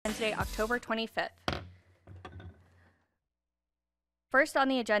Tuesday, October 25th. First on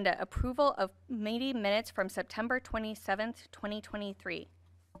the agenda, approval of meeting minutes from September 27th, 2023.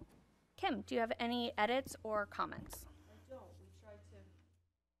 Kim, do you have any edits or comments? I don't. We tried to get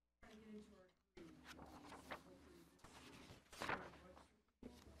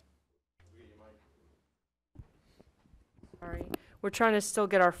into our Sorry. We're trying to still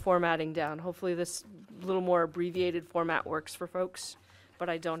get our formatting down. Hopefully this little more abbreviated format works for folks, but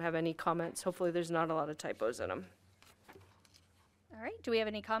I don't have any comments. Hopefully there's not a lot of typos in them. All right, do we have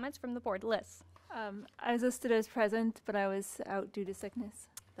any comments from the board? Liz? I was listed as present, but I was out due to sickness.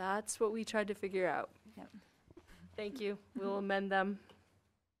 That's what we tried to figure out. Yep. Thank you. We'll amend them.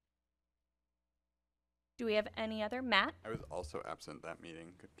 Do we have any other? Matt? I was also absent that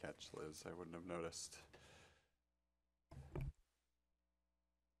meeting. Good catch, Liz. I wouldn't have noticed.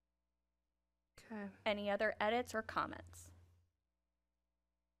 Okay. Any other edits or comments?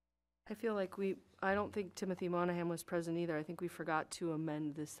 I feel like I don't think Timothy Monahan was present either. I think we forgot to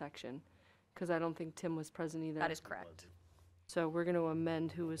amend this section because I don't think Tim was present either. That is correct. So we're going to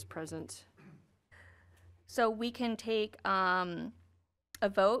amend who was present. So we can take a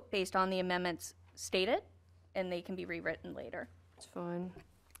vote based on the amendments stated, and they can be rewritten later. It's fine.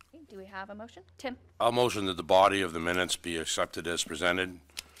 Okay, do we have a motion? Tim? I'll motion that the body of the minutes be accepted as presented.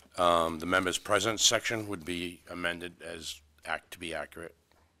 The members present section would be amended as to be accurate.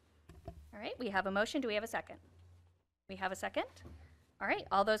 All right, we have a motion. Do we have a second? We have a second. All right,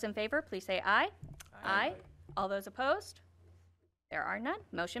 all those in favor, please say aye. Aye. All those opposed? There are none.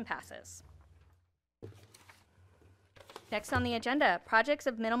 Motion passes. Next on the agenda, projects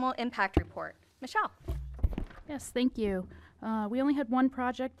of minimal impact report. Michelle. Yes, thank you. We only had one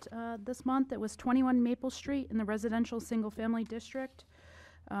project this month. It was 21 Maple Street in the residential single-family district,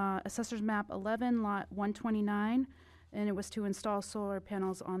 Assessor's Map 11, Lot 129, and it was to install solar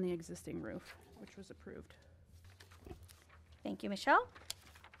panels on the existing roof, which was approved. Thank you, Michelle.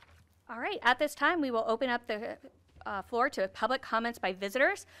 All right, at this time, we will open up the floor to public comments by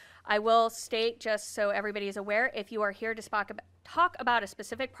visitors. I will state, just so everybody is aware, if you are here to talk about a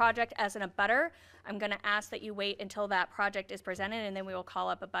specific project as an abutter, I'm going to ask that you wait until that project is presented, and then we will call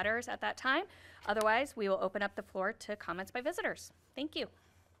up abutters at that time. Otherwise, we will open up the floor to comments by visitors. Thank you.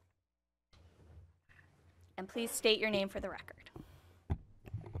 And please state your name for the record.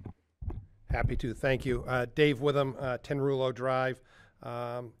 Happy to. Thank you. Dave Witham, 10 Rouleau Drive,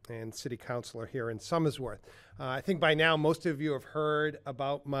 and City Councilor here in Somersworth. I think by now most of you have heard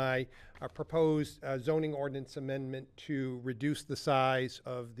about my proposed zoning ordinance amendment to reduce the size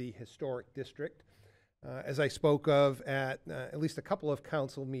of the historic district. As I spoke of at least a couple of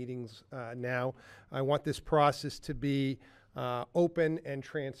council meetings now, I want this process to be open and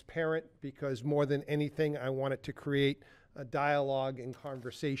transparent because more than anything, I want it to create a dialogue and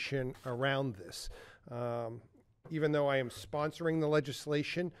conversation around this. Even though I am sponsoring the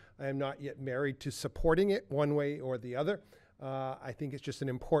legislation, I am not yet married to supporting it one way or the other. I think it's just an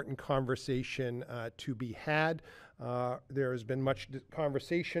important conversation to be had. There has been much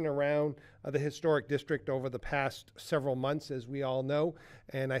conversation around the historic district over the past several months, as we all know,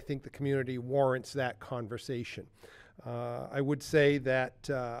 and I think the community warrants that conversation. I would say that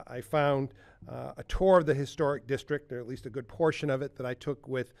I found a tour of the historic district, or at least a good portion of it, that I took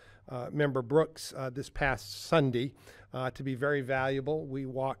with Member Brooks this past Sunday to be very valuable. We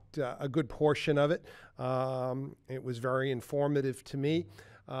walked a good portion of it. It was very informative to me,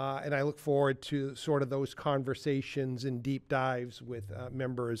 and I look forward to sort of those conversations and deep dives with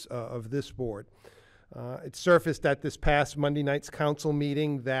members of this board. It surfaced at this past Monday night's council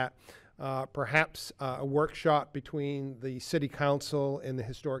meeting that perhaps a workshop between the City Council and the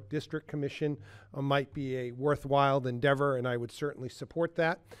Historic District Commission might be a worthwhile endeavor, and I would certainly support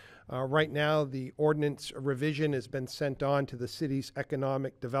that. Right now, the ordinance revision has been sent on to the city's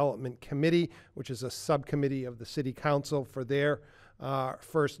Economic Development Committee, which is a subcommittee of the City Council, for their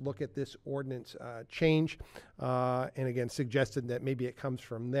first look at this ordinance change, and again suggested that maybe it comes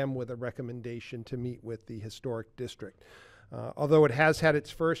from them with a recommendation to meet with the Historic District. Although it has had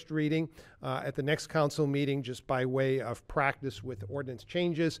its first reading, at the next council meeting, just by way of practice with ordinance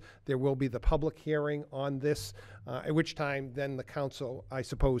changes, there will be the public hearing on this, at which time then the council, I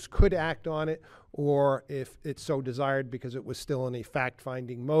suppose, could act on it, or if it's so desired because it was still in a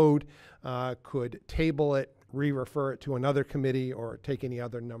fact-finding mode, could table it, re-refer it to another committee, or take any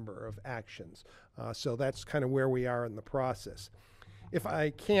other number of actions. So that's kind of where we are in the process. If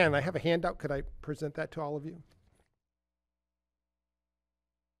I can, I have a handout. Could I present that to all of you?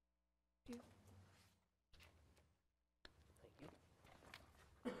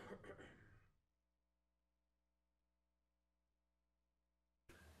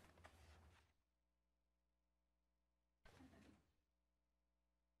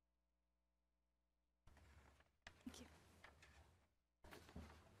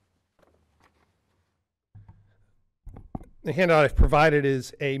 The handout I've provided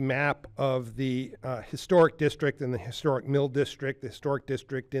is a map of the historic district and the historic mill district. The historic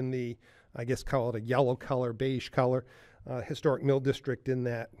district in the, I guess, call it a yellow color, beige color. Historic mill district in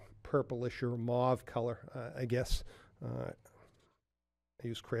that purplish or mauve color, I guess. I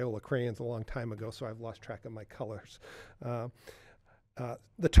used Crayola crayons a long time ago, so I've lost track of my colors.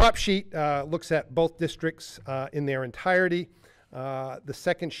 The top sheet looks at both districts in their entirety. The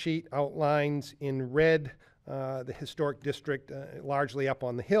second sheet outlines in red the historic district largely up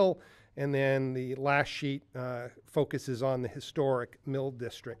on the hill, and then the last sheet focuses on the historic mill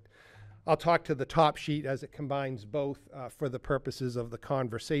district. I'll talk to the top sheet as it combines both for the purposes of the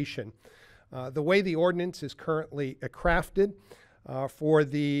conversation. The way the ordinance is currently crafted for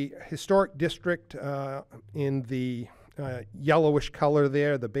the historic district in the yellowish color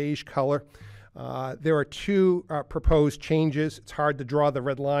there, the beige color, there are two proposed changes. It's hard to draw the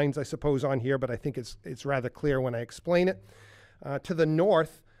red lines, I suppose, on here, but I think it's rather clear when I explain it. To the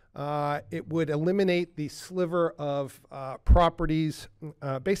north, it would eliminate the sliver of properties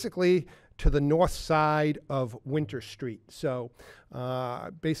basically to the north side of Winter Street. So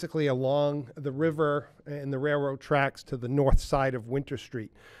basically along the river and the railroad tracks to the north side of Winter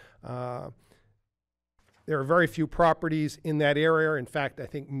Street. There are very few properties in that area. In fact, I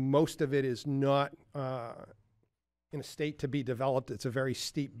think most of it is not in a state to be developed. It's a very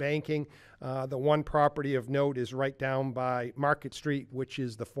steep banking. The one property of note is right down by Market Street, which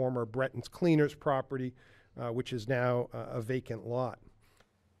is the former Bretton's Cleaners property, which is now a vacant lot.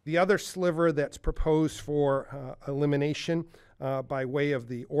 The other sliver that's proposed for elimination by way of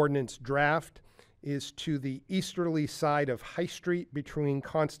the ordinance draft is to the easterly side of High Street between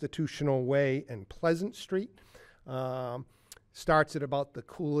Constitutional Way and Pleasant Street. Starts at about the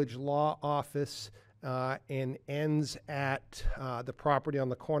Coolidge Law Office and ends at the property on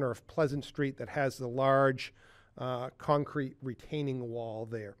the corner of Pleasant Street that has the large concrete retaining wall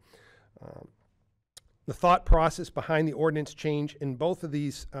there. The thought process behind the ordinance change in both of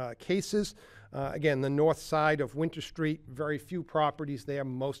these cases, again, the north side of Winter Street, very few properties there.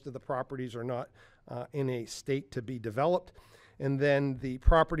 Most of the properties are not in a state to be developed. And then the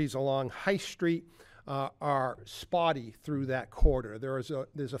properties along High Street are spotty through that corridor.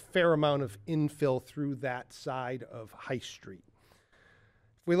 There's a fair amount of infill through that side of High Street.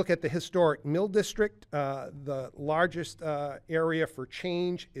 If we look at the historic mill district, the largest area for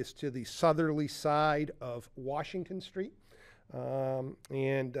change is to the southerly side of Washington Street.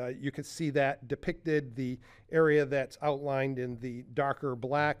 And you can see that depicted. The area that's outlined in the darker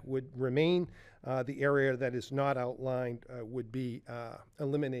black would remain. The area that is not outlined would be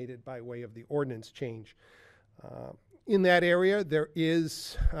eliminated by way of the ordinance change. In that area, there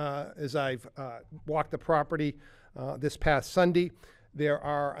is, as I've walked the property this past Sunday, there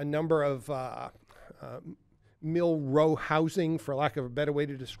are a number of mill row housing, for lack of a better way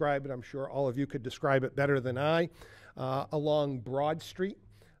to describe it. I'm sure all of you could describe it better than I. Along Broad Street,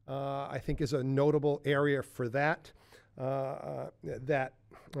 I think is a notable area for that. That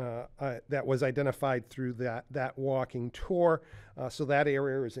was identified through that walking tour. So that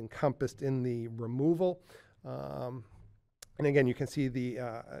area is encompassed in the removal. And again, you can see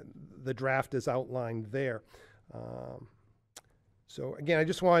the draft is outlined there. So again, I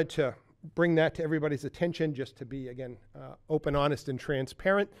just wanted to bring that to everybody's attention, just to be, again, open, honest, and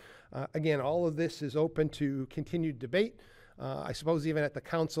transparent. Again, all of this is open to continued debate. I suppose even at the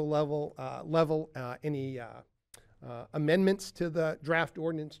council level, any amendments to the draft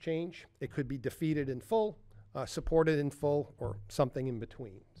ordinance change, it could be defeated in full, supported in full, or something in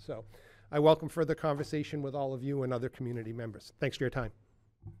between. So I welcome further conversation with all of you and other community members. Thanks for your time.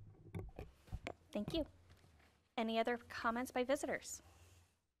 Thank you. Any other comments by visitors?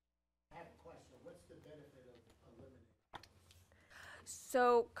 I have a question. What's the benefit of eliminating?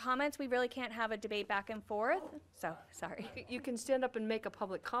 So comments, we really can't have a debate back and forth. So, sorry. You can stand up and make a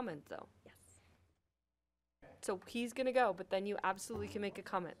public comment, though. Yes. So he's going to go, but then you absolutely can make a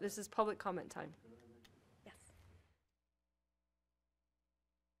comment. This is public comment time. Yes.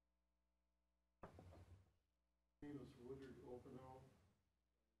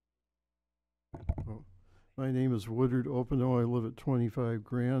 My name is Woodard Openo. I live at 25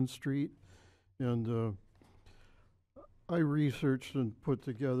 Grand Street, and I researched and put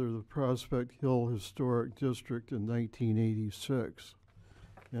together the Prospect Hill Historic District in 1986,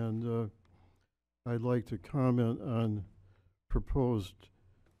 and I'd like to comment on proposed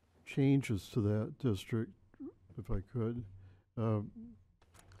changes to that district, if I could. A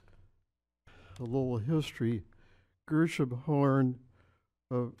little history. Gershom Horn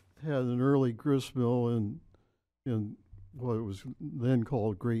had an early grist mill in what it was then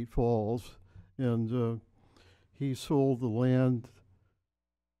called Great Falls, and he sold the land.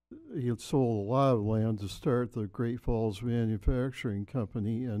 He had sold a lot of land to start the Great Falls Manufacturing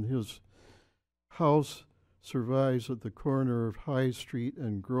Company, and his house survives at the corner of High Street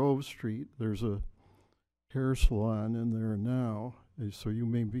and Grove Street. There's a hair salon in there now, so you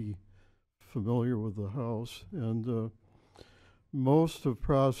may be familiar with the house. And most of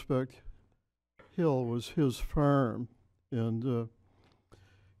Prospect Hill was his farm, and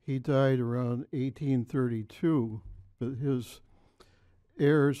he died around 1832, but his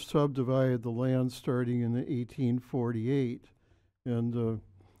heirs subdivided the land starting in 1848, and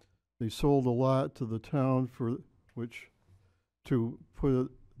they sold a lot to the town for which to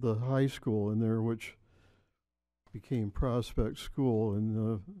put the high school in there, which became Prospect School,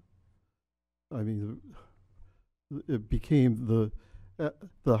 and it became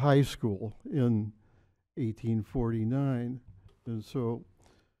the high school in 1849, and so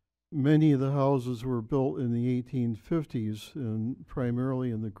many of the houses were built in the 1850s, and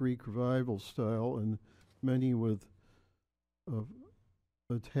primarily in the Greek Revival style, and many with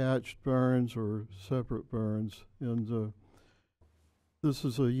attached barns or separate barns. And this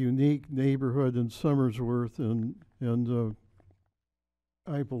is a unique neighborhood in Somersworth, and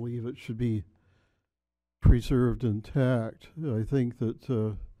I believe it should be preserved intact. I think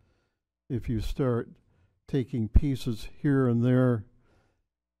that if you start taking pieces here and there,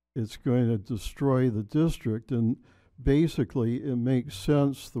 it's going to destroy the district, and basically it makes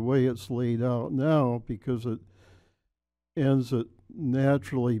sense the way it's laid out now, because it ends at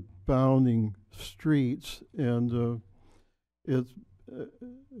naturally bounding streets, and it,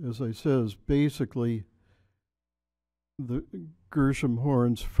 as I said, is basically the Gershom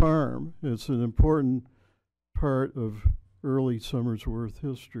Horn's farm. It's an important part of early Somersworth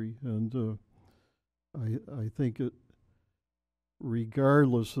history, and I think it,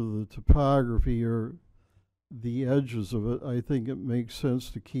 regardless of the topography or the edges of it, I think it makes sense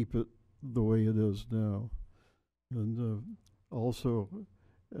to keep it the way it is now. And also,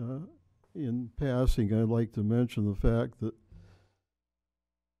 in passing, I'd like to mention the fact that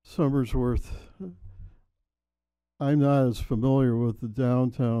Somersworth, I'm not as familiar with the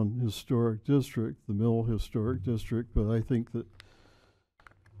downtown historic district, the Mill Historic District, but I think that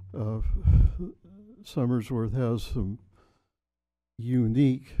Somersworth has some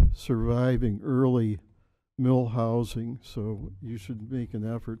unique surviving early mill housing, so you should make an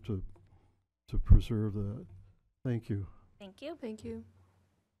effort to preserve that. Thank you. Thank you. Thank you.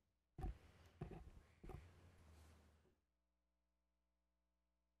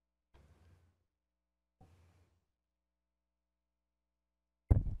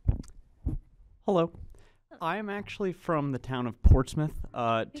 Hello. I am actually from the town of Portsmouth,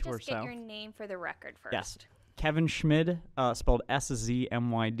 Could to you our just get south. your name for the record first? Yes. Kevin Schmid, spelled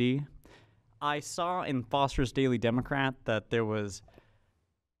SZMYD. I saw in Foster's Daily Democrat that there was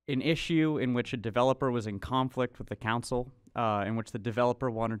an issue in which a developer was in conflict with the council, in which the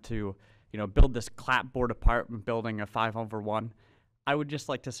developer wanted to, build this clapboard apartment building, a 5/1. I would just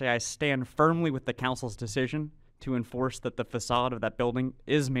like to say I stand firmly with the council's decision to enforce that the facade of that building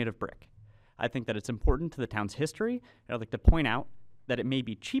is made of brick. I think that it's important to the town's history, and I'd like to point out that it may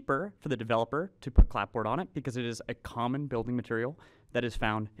be cheaper for the developer to put clapboard on it because it is a common building material that is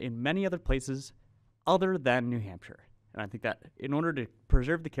found in many other places other than New Hampshire. And I think that in order to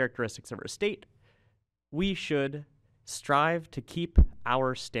preserve the characteristics of our state, we should strive to keep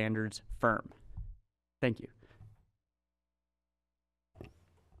our standards firm. Thank you.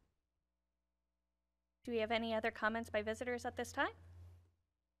 Do we have any other comments by visitors at this time?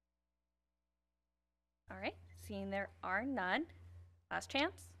 All right, seeing there are none. Last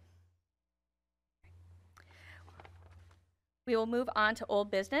chance. We will move on to old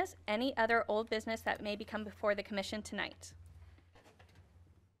business. Any other old business that may become before the commission tonight?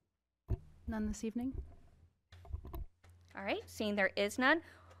 None this evening? All right, seeing there is none,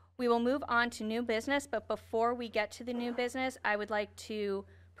 we will move on to new business, but before we get to the new business, I would like to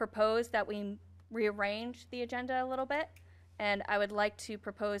propose that we rearrange the agenda a little bit, and I would like to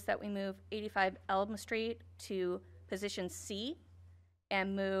propose that we move 85 Elm Street to position C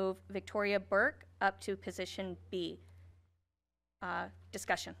and move Victoria Burke up to position B.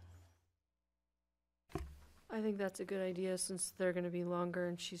 Discussion. I think that's a good idea since they're going to be longer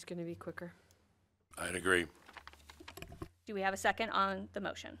and she's going to be quicker. I'd agree. Do we have a second on the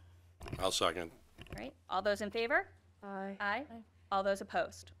motion? I'll second. All right, all those in favor? Aye. Aye. All those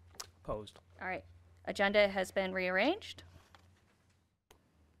opposed? Opposed. All right, agenda has been rearranged.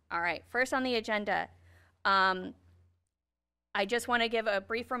 All right, first on the agenda, I just want to give a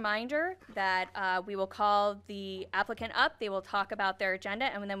brief reminder that we will call the applicant up. They will talk about their agenda,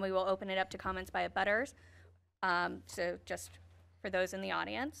 and then we will open it up to comments by abutters. So just for those in the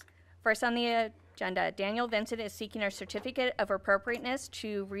audience. First on the agenda, Daniel Vincent is seeking a certificate of appropriateness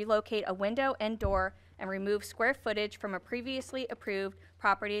to relocate a window and door and remove square footage from a previously approved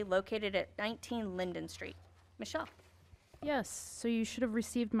property located at 19 Linden Street. Michelle. Yes, so you should have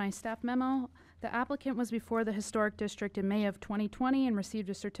received my staff memo. The applicant was before the Historic District in May of 2020 and received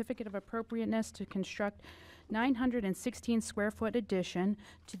a certificate of appropriateness to construct 916 square foot addition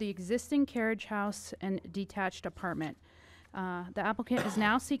to the existing carriage house and detached apartment. The applicant is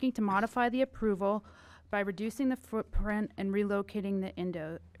now seeking to modify the approval by reducing the footprint and relocating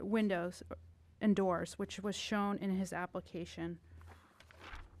the windows and doors, which was shown in his application.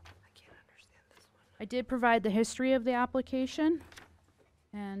 I did provide the history of the application,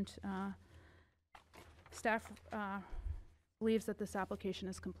 and staff believes that this application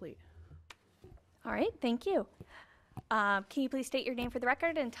is complete. All right, thank you. Can you please state your name for the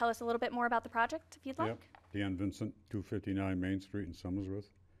record and tell us a little bit more about the project, if you'd like? Yep, Dan Vincent, 259 Main Street in Somersworth.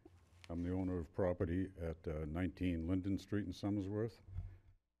 I'm the owner of property at 19 Linden Street in Somersworth.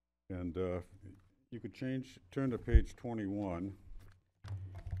 And you could turn to page 21.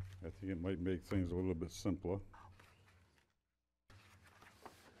 I think it might make things a little bit simpler.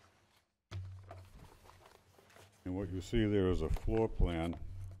 And what you see there is a floor plan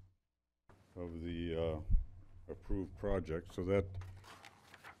of the approved project. So that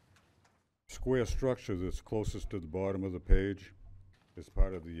square structure that's closest to the bottom of the page is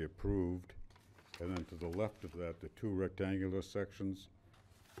part of the approved. And then to the left of that, the two rectangular sections,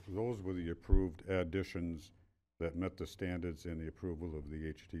 those were the approved additions that met the standards in the approval of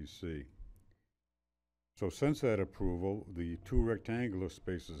the HTC. So since that approval, the two rectangular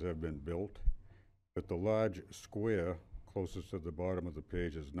spaces have been built, but the large square closest to the bottom of the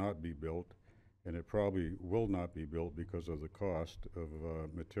page is not be built, and it probably will not be built because of the cost of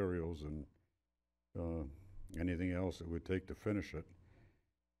materials and anything else it would take to finish it.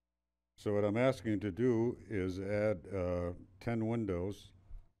 So what I'm asking to do is add 10 windows,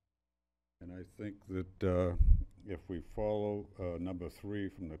 and I think that if we follow number 3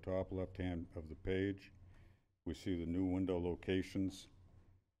 from the top left-hand of the page, we see the new window locations,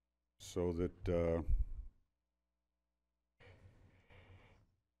 so that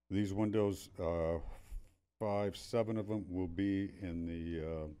these windows, 7 of them will be in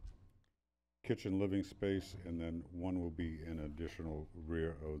the kitchen living space, and then 1 will be in additional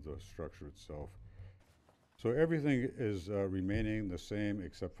rear of the structure itself. So everything is remaining the same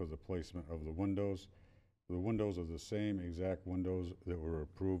except for the placement of the windows. The windows are the same exact windows that were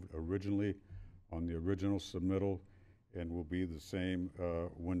approved originally on the original submittal, and will be the same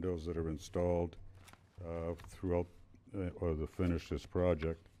windows that are installed throughout or the finish this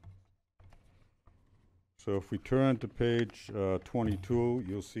project. So if we turn to page 22,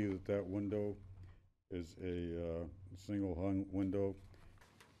 you'll see that that window is a single hung window.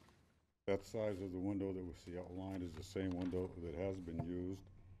 That size of the window that we see outlined is the same window that has been used.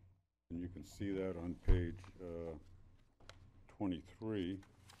 And you can see that on page 23,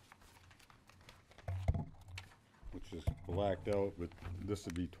 which is blacked out, but this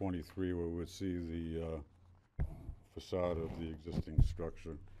would be 23 where we would see the facade of the existing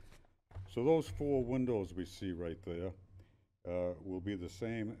structure. So those 4 windows we see right there will be the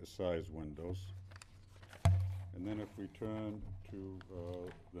same size windows. And then if we turn to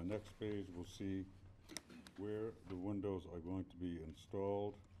the next page, we'll see where the windows are going to be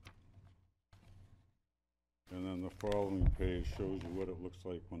installed. And then the following page shows you what it looks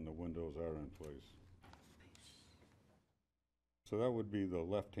like when the windows are in place. So that would be the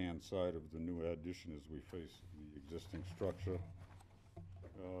left-hand side of the new addition as we face the existing structure.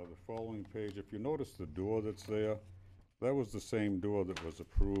 The following page, if you notice the door that's there, that was the same door that was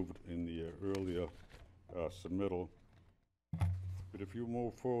approved in the earlier submittal. But if you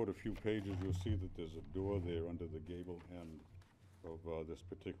move forward a few pages, you'll see that there's a door there under the gable end of this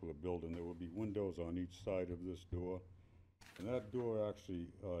particular building. There will be windows on each side of this door. And that door actually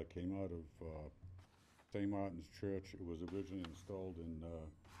came out of St. Martin's Church. It was originally installed in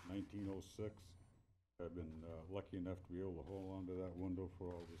 1906. I've been lucky enough to be able to hold on to that window for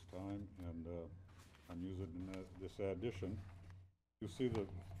all this time, and I'm using it in this addition. You'll see the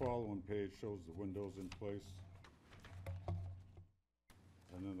following page shows the windows in place.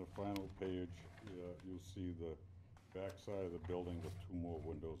 And then the final page, you'll see the back side of the building with 2 more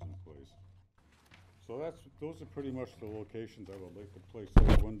windows in place. So those are pretty much the locations I would like to place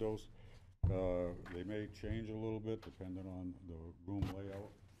those windows. They may change a little bit depending on the room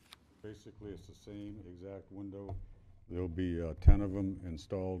layout. Basically, it's the same exact window. There'll be 10 of them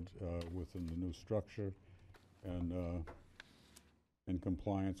installed within the new structure, and in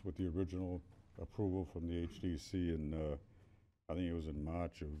compliance with the original approval from the HDC in, I think it was in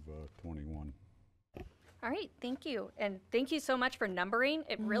March of 21. All right, thank you. And thank you so much for numbering.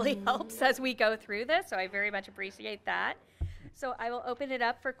 It really helps as we go through this, so I very much appreciate that. So I will open it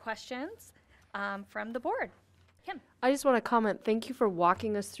up for questions from the board. Kim. I just want to comment, thank you for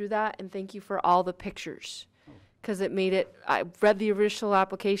walking us through that, and thank you for all the pictures. Because it made it, I read the original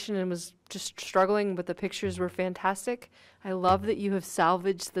application and was just struggling, but the pictures were fantastic. I love that you have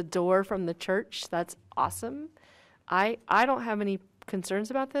salvaged the door from the church. That's awesome. I don't have any concerns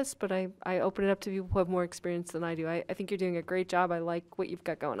about this, but I open it up to people who have more experience than I do. I think you're doing a great job. I like what you've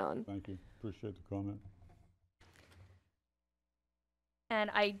got going on. Thank you. Appreciate the comment. And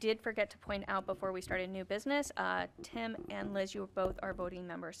I did forget to point out before we started new business, Tim and Liz, you both are voting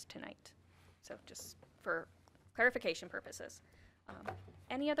members tonight. So just for clarification purposes.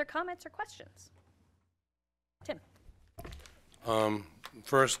 Any other comments or questions? Tim.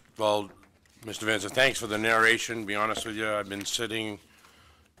 First of all, Mr. Vincent, thanks for the narration. To be honest with you, I've been sitting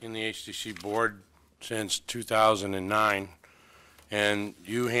in the HTC board since 2009, and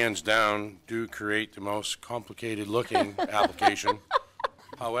you, hands down, do create the most complicated looking application.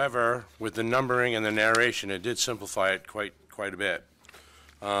 However, with the numbering and the narration, it did simplify it quite a bit.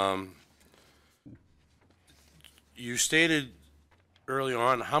 You stated early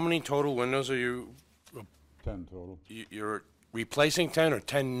on, how many total windows are you? 10 total. You're replacing 10 or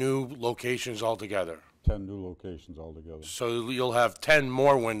 10 new locations altogether? 10 new locations altogether. So you'll have 10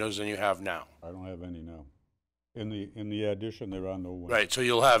 more windows than you have now? I don't have any now. In the addition, there are no windows. Right, so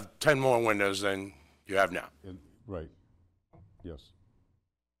you'll have 10 more windows than you have now? Right, yes.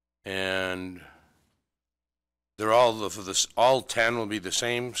 And they're all 10 will be the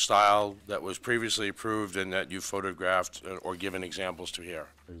same style that was previously approved and that you photographed or given examples to here?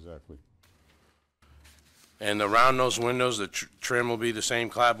 Exactly. And around those windows, the trim will be the same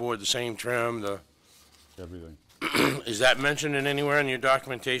clapboard, the same trim, Everything. Is that mentioned in anywhere in your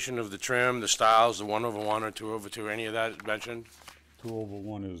documentation of the trim, the styles, the 1/1 or 2/2, any of that mentioned?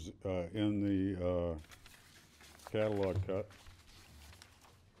 2/1 is in the catalog cut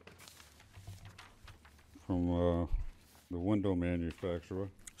from the window manufacturer.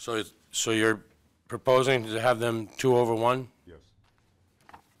 So you're proposing to have them 2/1? Yes.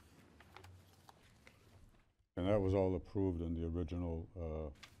 And that was all approved in the original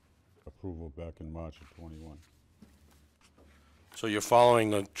approval back in March of 21. So you're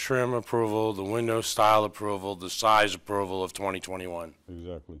following the trim approval, the window style approval, the size approval of 2021?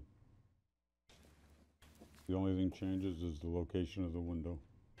 Exactly. The only thing changes is the location of the window,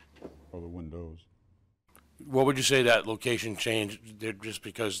 or the windows. What would you say that location changed? They're just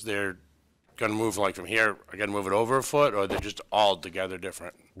because they're going to move like from here, are going to move it over a foot, or they're just all together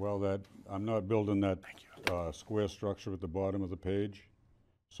different? Well, I'm not building that square structure at the bottom of the page.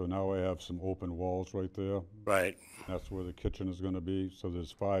 So now I have some open walls right there. Right. That's where the kitchen is going to be. So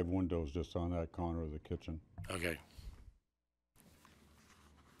there's 5 windows just on that corner of the kitchen. Okay.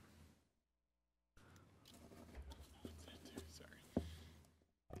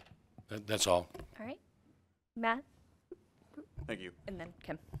 That's all. All right. Matt? Thank you. And then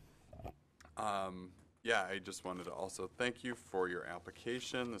Kim. Yeah, I just wanted to also thank you for your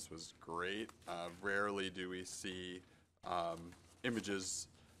application. This was great. Rarely do we see images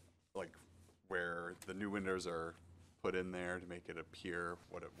like where the new windows are put in there to make it appear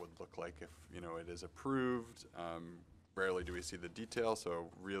what it would look like if, it is approved. Rarely do we see the detail, so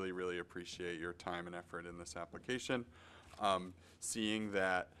really, really appreciate your time and effort in this application. Seeing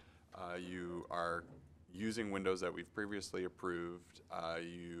that you are using windows that we've previously approved,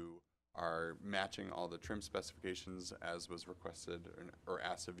 you are matching all the trim specifications as was requested or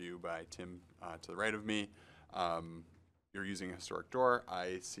asked of you by Tim to the right of me. You're using a historic door.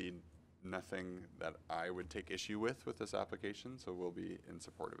 I see nothing that I would take issue with this application, so we'll be in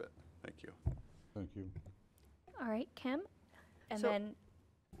support of it. Thank you. Thank you. All right, Kim. And So- then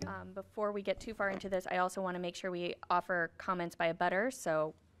before we get too far into this, I also want to make sure we offer comments by abutters.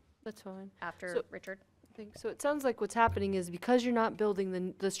 So That's fine. after So- Richard. So it sounds like what's happening is because you're not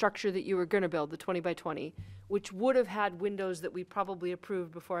building the structure that you were going to build, the 20 by 20, which would have had windows that we probably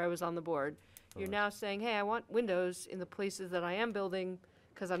approved before I was on the board, you're now saying, hey, I want windows in the places that I am building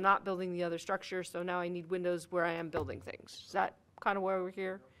because I'm not building the other structure, so now I need windows where I am building things. Is that kind of why we're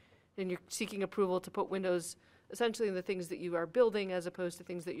here? And you're seeking approval to put windows essentially in the things that you are building as opposed to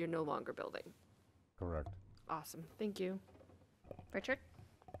things that you're no longer building. Correct. Awesome. Thank you. Richard?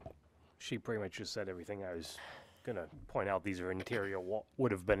 She pretty much just said everything. I was going to point out these are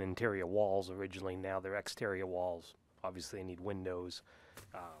would have been interior walls originally. Now they're exterior walls. Obviously, they need windows.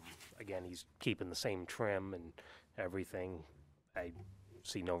 Again, he's keeping the same trim and everything. I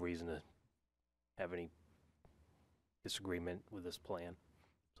see no reason to have any disagreement with this plan.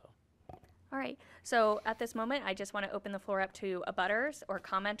 So. All right, so at this moment, I just want to open the floor up to abutters or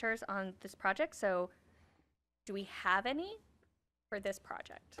commenters on this project. So do we have any for this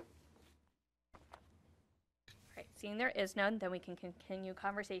project? All right, seeing there is none, then we can continue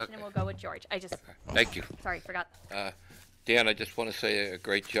conversation and we'll go with George. Thank you. Sorry, forgot. Dan, I just want to say a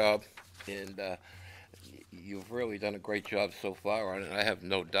great job, and you've really done a great job so far, and I have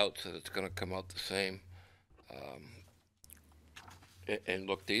no doubts that it's going to come out the same and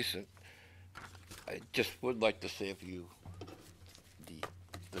look decent. I just would like to see if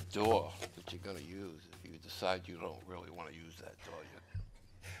the door that you're going to use, if you decide you don't really want to use that door,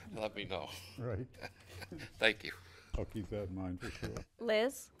 you let me know. Right. Thank you. I'll keep that in mind for sure.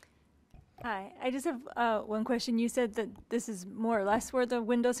 Liz? Hi, I just have one question. You said that this is more or less where the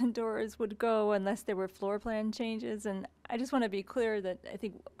windows and doors would go unless there were floor plan changes, and I just want to be clear that I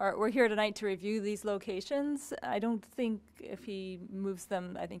think we're here tonight to review these locations. I don't think if he moves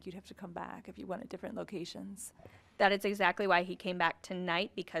them, I think you'd have to come back if you wanted different locations. That is exactly why he came back tonight,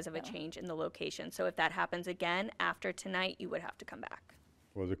 because of a change in the location. So if that happens again after tonight, you would have to come back.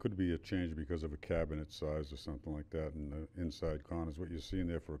 Well, there could be a change because of a cabinet size or something like that in the inside corners. What you're seeing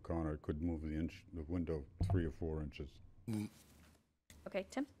there for a corner, it could move the window 3 or 4 inches. Okay,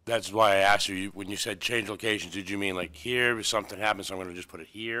 Tim? That's why I asked you, when you said change locations, did you mean like here, if something happens, I'm going to just put it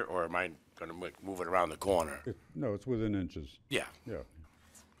here, or am I going to move it around the corner? No, it's within inches. Yeah. Yeah.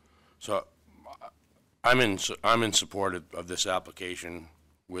 So I'm in support of this application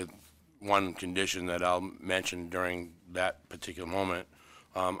with one condition that I'll mention during that particular moment.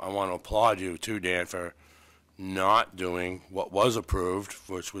 I want to applaud you too, Dan, for not doing what was approved,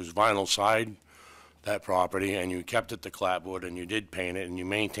 which was vinyl side that property, and you kept it to clapboard, and you did paint it, and you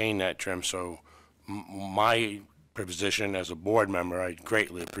maintained that trim. So my position as a board member, I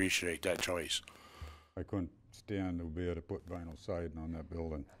greatly appreciate that choice. I couldn't stand to be able to put vinyl siding on that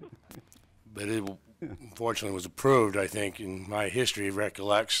building. But it unfortunately was approved, I think, in my history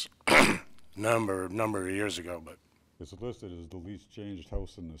recollects number of years ago. But it's listed as the least changed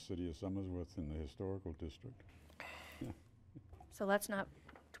house in the city of Somersworth in the historical district. So let's not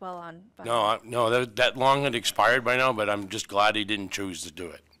dwell on. No, that long had expired by now, but I'm just glad he didn't choose to do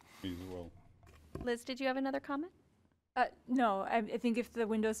it. As well. Liz, did you have another comment? No, I think if the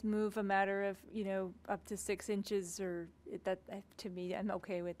windows move a matter of, up to 6 inches or to me, I'm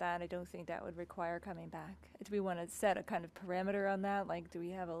okay with that. I don't think that would require coming back. Do we want to set a kind of parameter on that? Like, do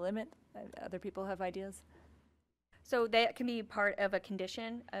we have a limit? Other people have ideas? So that can be part of a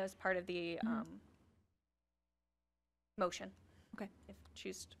condition as part of the motion. Okay. If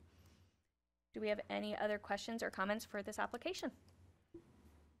choose. Do we have any other questions or comments for this application?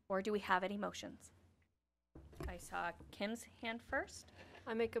 Or do we have any motions? I saw Kim's hand first.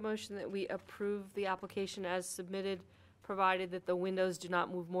 I make a motion that we approve the application as submitted, provided that the windows do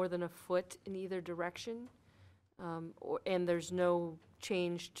not move more than a foot in either direction, and there's no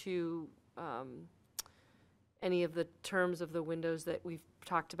change to any of the terms of the windows that we've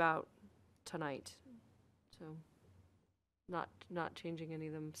talked about tonight. So, not changing any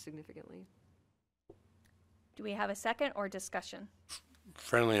of them significantly. Do we have a second or discussion?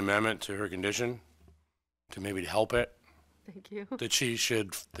 Friendly amendment to her condition to maybe help it. Thank you. That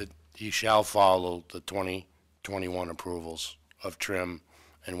he shall follow the 2021 approvals of trim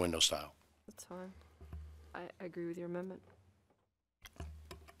and window style. That's fine. I agree with your amendment.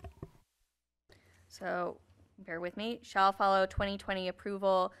 So, bear with me. Shall follow 2020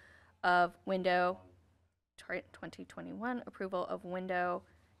 approval of window, 2021 approval of window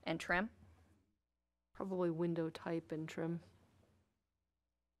and trim. Probably window type and trim.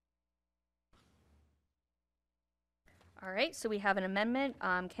 All right, so we have an amendment.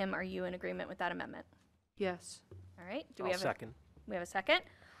 Kim, are you in agreement with that amendment? Yes. All right. I'll second. We have a second.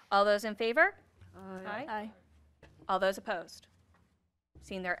 All those in favor? Aye. All those opposed?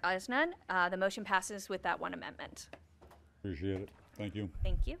 Seeing there is none, the motion passes with that one amendment. Appreciate it. Thank you.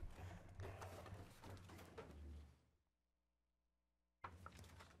 Thank you.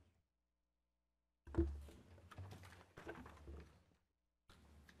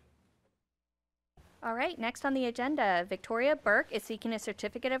 All right, next on the agenda, Victoria Burke is seeking a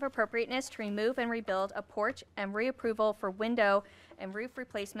certificate of appropriateness to remove and rebuild a porch and reapproval for window and roof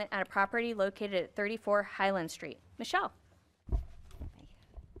replacement at a property located at 34 Highland Street. Michelle.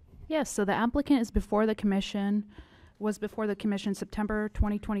 Yes, so the applicant was before the commission September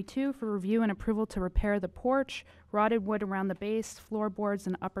 2022 for review and approval to repair the porch, rotted wood around the base, floorboards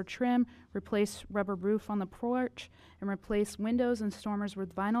and upper trim, replace rubber roof on the porch, and replace windows and stormers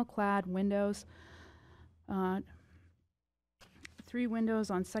with vinyl clad windows 3 windows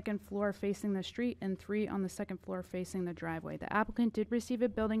on second floor facing the street and 3 on the second floor facing the driveway. The applicant did receive a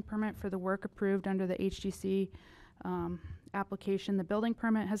building permit for the work approved under the HGC application. The building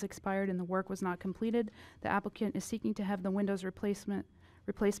permit has expired and the work was not completed. The applicant is seeking to have the windows replacements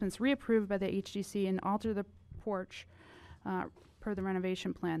reapproved by the HGC and alter the porch per the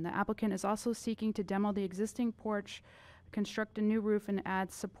renovation plan. The applicant is also seeking to demo the existing porch, construct a new roof, and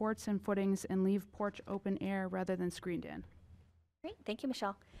add supports and footings and leave porch open air rather than screened in. Great, thank you,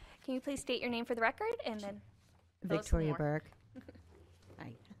 Michelle. Can you please state your name for the record and then tell us some Victoria more? Burke.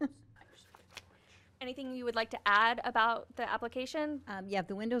 Hi. Anything you would like to add about the application? Yeah,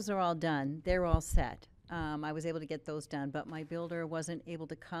 the windows are all done. They're all set. I was able to get those done, but my builder wasn't able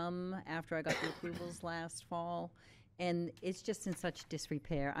to come after I got the approvals last fall. And it's just in such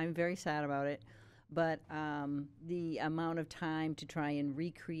disrepair. I'm very sad about it. But the amount of time to try and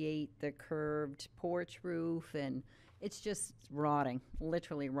recreate the curved porch roof, and it's just rotting,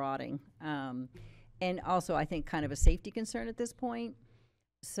 literally rotting. And also, I think, kind of a safety concern at this point.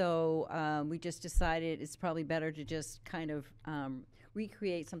 So we just decided it's probably better to just kind of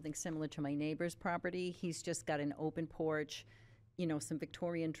recreate something similar to my neighbor's property. He's just got an open porch, you know, some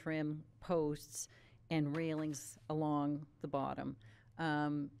Victorian trim posts and railings along the bottom.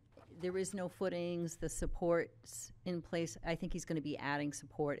 There is no footings, the support's in place. I think he's going to be adding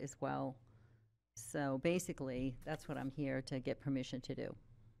support as well. So basically, that's what I'm here to get permission to do.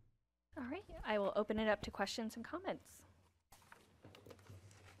 All right, I will open it up to questions and comments.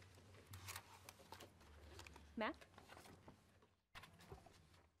 Matt?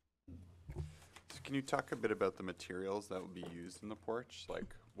 So can you talk a bit about the materials that will be used in the porch?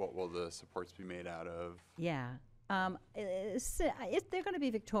 Like, what will the supports be made out of? Yeah. They're going to be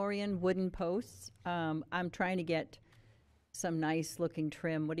Victorian wooden posts. I'm trying to get some nice looking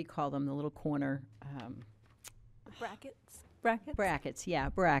trim. What do you call them? The little corner. Brackets? Brackets? Brackets, yeah,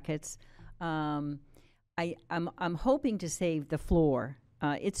 brackets. I'm hoping to save the floor.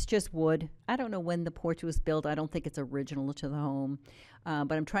 It's just wood. I don't know when the porch was built. I don't think it's original to the home.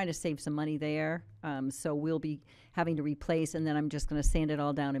 But I'm trying to save some money there. So we'll be having to replace, and then I'm just going to sand it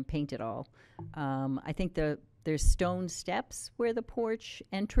all down and paint it all. I think there's stone steps where the porch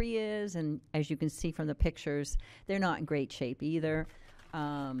entry is, and as you can see from the pictures, they're not in great shape either.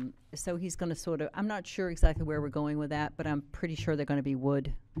 So he's going to sort of, I'm not sure exactly where we're going with that, but I'm pretty sure they're going to be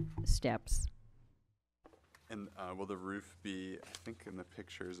wood steps. And will the roof be, I think in the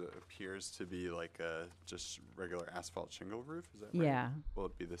pictures it appears to be like a just regular asphalt shingle roof, is that right? Yeah. Will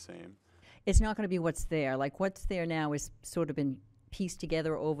it be the same? It's not going to be what's there. Like what's there now is sort of been pieced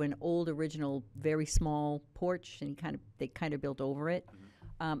together over an old original, very small porch, and they kind of built over it.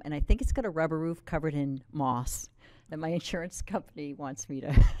 Mm-hmm. And I think it's got a rubber roof covered in moss that my insurance company wants me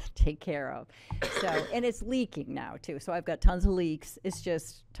to take care of. So, and it's leaking now too. So I've got tons of leaks. It's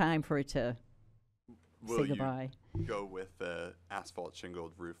just time for it to say goodbye. You go with the asphalt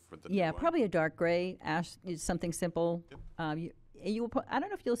shingled roof for the Yeah, new one? probably a dark gray, something simple. Yep. You will I don't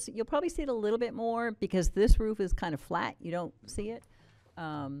know if you'll probably see it a little bit more because this roof is kind of flat. You don't see it.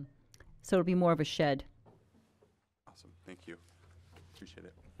 So it'll be more of a shed. Awesome, thank you. Appreciate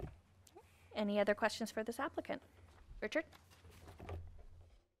it. Any other questions for this applicant? Richard?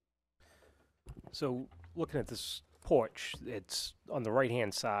 So looking at this porch, it's on the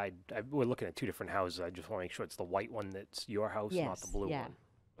right-hand side. We're looking at two different houses. I just want to make sure it's the white one that's your house, not the Yes, blue yeah. one.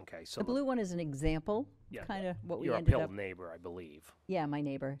 Okay, so The blue one is an example, yeah, kind of what we your ended uphill up. neighbor, I believe. Yeah, my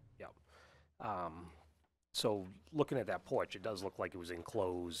neighbor. Yep. So looking at that porch, it does look like it was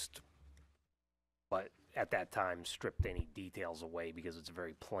enclosed, but at that time stripped any details away because it's a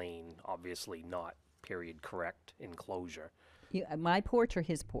very plain, obviously not period correct enclosure. My porch or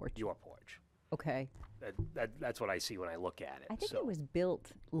his porch? Your porch. Okay. That's what I see when I look at it. I think so. it was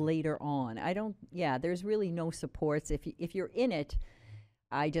built later on. There's really no supports. If you're in it,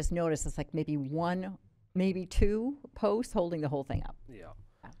 I just noticed it's like maybe one, maybe two posts holding the whole thing up. Yeah.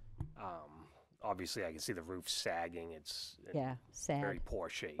 Obviously, I can see the roof sagging. It's sad. very poor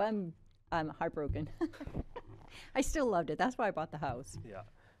shape. But I'm heartbroken. I still loved it. That's why I bought the house. Yeah.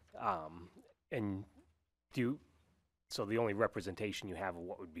 And so the only representation you have of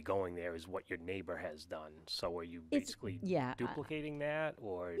what would be going there is what your neighbor has done. So are you basically duplicating that,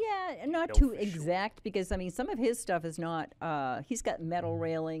 or? Yeah, not know too for sure? exact because some of his stuff is not. He's got metal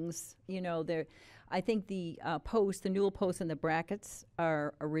railings. I think the newel posts and the brackets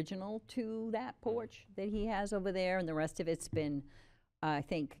are original to that porch that he has over there, and the rest of it's been. I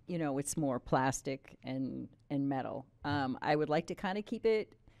think it's more plastic and metal. I would like to kind of keep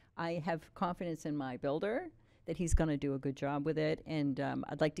it. I have confidence in my builder that he's going to do a good job with it, and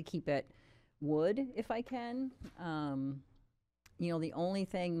I'd like to keep it wood if I can. You know, the only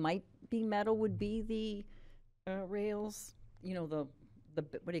thing might be metal would be the rails. You know, the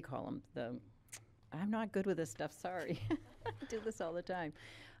what do you call them? I'm not good with this stuff. Sorry, I do this all the time.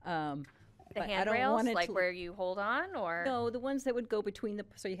 The But I don't handrails, want it like to- where you hold on, or No, the ones that would go between the,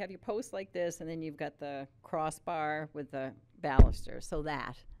 so you have your posts like this, and then you've got the crossbar with the baluster, so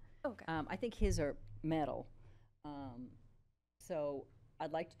that. Okay. I think his are metal. So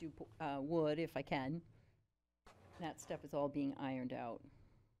I'd like to do wood if I can. That stuff is all being ironed out.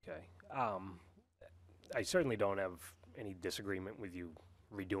 Okay. I certainly don't have any disagreement with you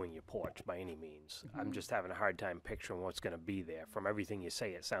redoing your porch by any means. I'm just having a hard time picturing what's going to be there. From everything you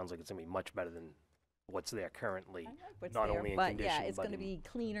say, it sounds like it's going to be much better than what's there currently. What's not there, only in but condition, yeah, it's but going to in- be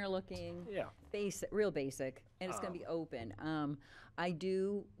cleaner looking. Yeah. Basic, real basic, and it's going to be open. I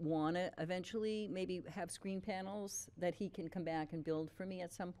do want to eventually maybe have screen panels that he can come back and build for me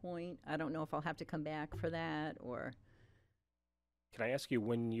at some point. I don't know if I'll have to come back for that or. Can I ask you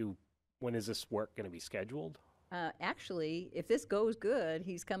when is this work going to be scheduled? Actually, if this goes good,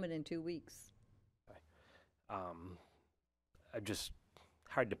 he's coming in 2 weeks. I'm just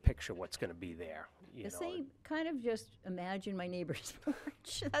hard to picture what's going to be there. You The know, same kind of just imagine my neighbor's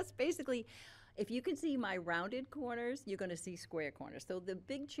porch. That's basically, if you can see my rounded corners, you're going to see square corners. So the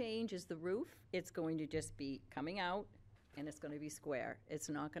big change is the roof. It's going to just be coming out, and it's going to be square. It's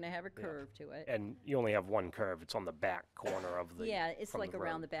not going to have a curve to it. And you only have one curve. It's on the back corner of the. Yeah, it's from like the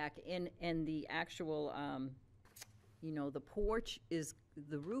around road. the back, and the actual, you know, the porch is,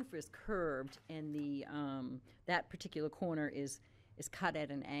 the roof is curved, and the that particular corner is cut at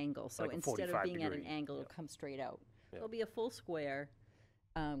an angle. So Like a instead of 45 being at an degree, angle, yeah. it'll come straight out. Yeah. It'll be a full square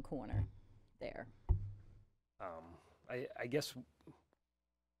corner there. I guess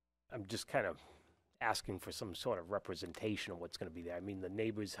I'm just kind of asking for some sort of representation of what's going to be there. I mean, the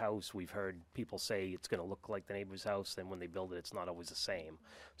neighbor's house, we've heard people say it's going to look like the neighbor's house, then when they build it, it's not always the same.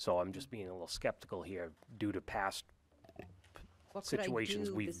 So I'm just being a little skeptical here due to past What could I situations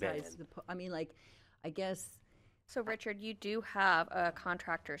do we've been besides in. the I mean, like, I guess. So, Richard, you do have a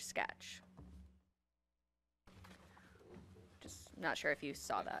contractor sketch. Just not sure if you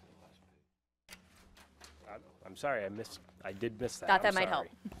saw that. I'm sorry, I did miss that. Thought that I'm might help.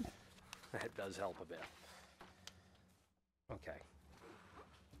 sorry. That does help a bit. Okay.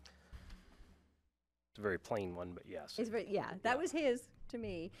 It's a very plain one, but yes. It's very, yeah, that was his to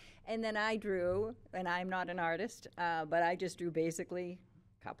me. And then I drew, and I'm not an artist, but I just drew basically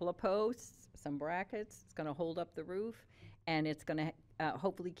a couple of posts, some brackets. It's going to hold up the roof, and it's going to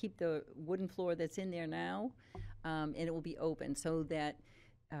hopefully keep the wooden floor that's in there now, and it will be open so that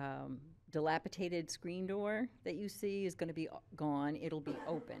dilapidated screen door that you see is going to be gone. It'll be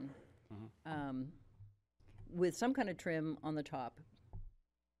open with some kind of trim on the top.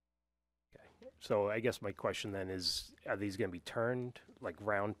 So I guess my question then is, are these going to be turned like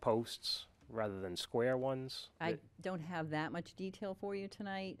round posts rather than square ones? I don't have that much detail for you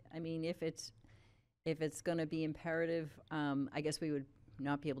tonight. I mean, if it's going to be imperative, I guess we would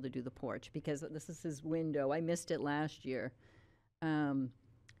not be able to do the porch because this is his window. I missed it last year. I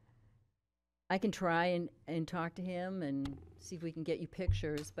can try and talk to him and see if we can get you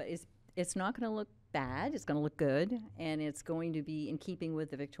pictures, but it's not going to look bad. It's going to look good, and it's going to be in keeping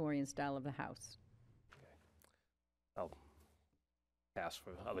with the Victorian style of the house. I'll pass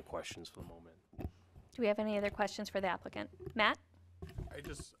for other questions for the moment. Do we have any other questions for the applicant? Matt?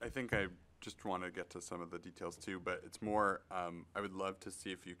 I think I just want to get to some of the details too, but it's more, I would love to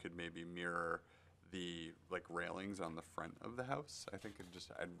see if you could maybe mirror the like railings on the front of the house. I think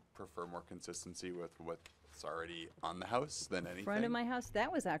I'd prefer more consistency with what's already on the house than anything. Front of my house, that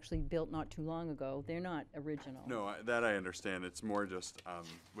was actually built not too long ago. They're not original. No, that I understand. It's more just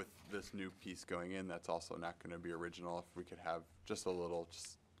with this new piece going in, that's also not going to be original. If we could have just a little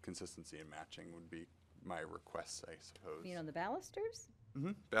just consistency and matching would be my request, I suppose. You know, the balusters?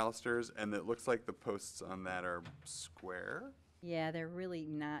 Mm-hmm. Balusters, and it looks like the posts on that are square. Yeah, they're really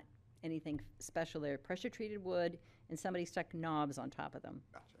not anything special. They're pressure-treated wood, and somebody stuck knobs on top of them.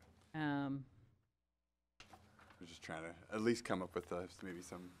 Gotcha. I'm just trying to at least come up with maybe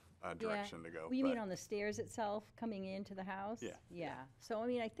some direction to go. Well, you mean on the stairs itself, coming into the house? Yeah. Yeah. So, I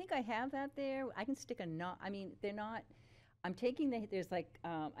mean, I think I have that there. I can stick a knob. I mean, they're not, I'm taking there's like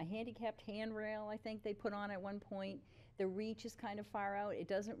a handicapped handrail, I think they put on at one point. The reach is kind of far out. It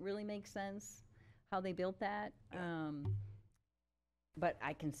doesn't really make sense how they built that. But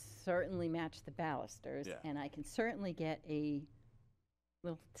I can certainly match the balusters, and I can certainly get a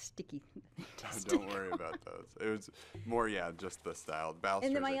little sticky thing to stick Don't worry about those. It was more, just the style. Balusters.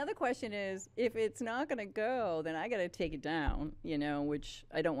 And then my other question is, if it's not going to go, then I got to take it down, which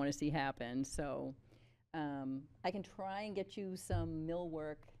I don't want to see happen. So I can try and get you some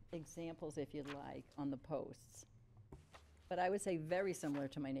millwork examples if you'd like on the posts. But I would say very similar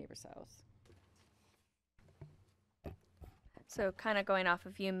to my neighbor's house. So kind of going off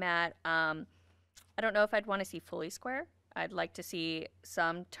of you, Matt, I don't know if I'd want to see fully square. I'd like to see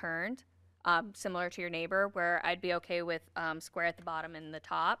some turned, similar to your neighbor, where I'd be okay with square at the bottom and the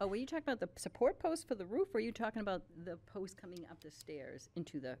top. Oh, were you talking about the support post for the roof, or were you talking about the post coming up the stairs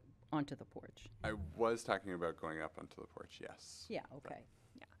onto the porch? I was talking about going up onto the porch, yes. Yeah, okay.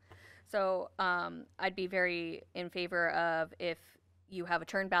 So I'd be very in favor of if you have a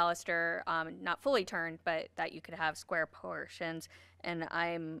turned baluster, not fully turned, but that you could have square portions. And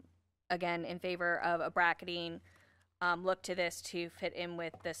I'm, again, in favor of a bracketing look to this to fit in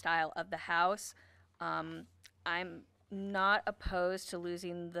with the style of the house. I'm not opposed to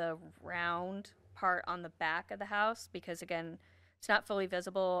losing the round part on the back of the house because, again, it's not fully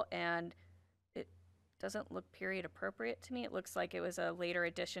visible and it doesn't look period appropriate to me. It looks like it was a later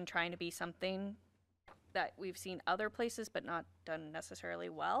addition trying to be something that we've seen other places but not done necessarily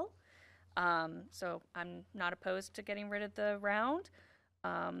well. So I'm not opposed to getting rid of the round.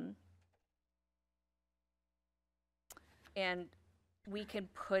 And we can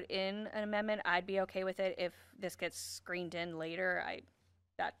put in an amendment. I'd be okay with it if this gets screened in later.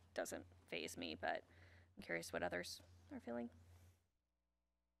 That doesn't faze me, but I'm curious what others are feeling.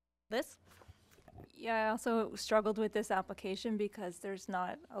 Liz? Yeah, I also struggled with this application because there's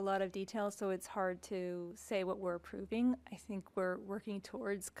not a lot of detail, so it's hard to say what we're approving. I think we're working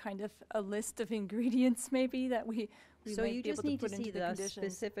towards kind of a list of ingredients maybe that we So might you be just able to need to put into see the the conditions.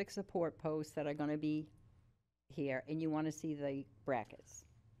 specific support posts that are going to be here, and you want to see the brackets,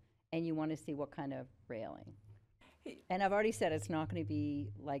 and you want to see what kind of railing. And I've already said it's not going to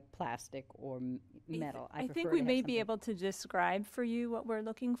be like plastic or metal. I think we may be able to describe for you what we're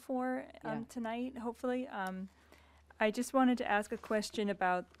looking for tonight, hopefully. I just wanted to ask a question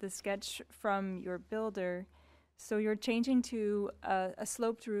about the sketch from your builder. So you're changing to a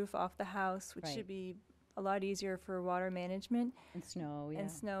sloped roof off the house, which should be a lot easier for water management. And snow, yeah.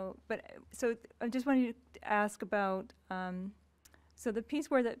 And snow. But so I just wanted to ask about so the piece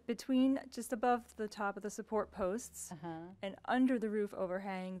where between just above the top of the support posts and under the roof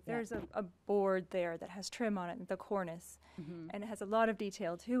overhang, there's a board there that has trim on it, the cornice, and it has a lot of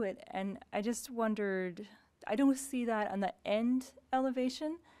detail to it. And I just wondered, I don't see that on the end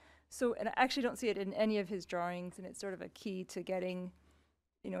elevation. So, and I actually don't see it in any of his drawings, and it's sort of a key to getting,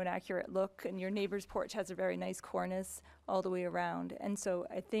 an accurate look. And your neighbor's porch has a very nice cornice all the way around. And so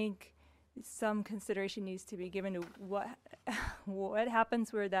I think some consideration needs to be given to what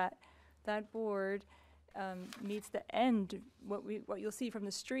happens where that board meets the end, what you'll see from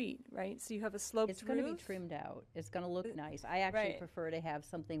the street, right? So you have a sloped roof. It's going to be trimmed out. It's going to look nice. I actually prefer to have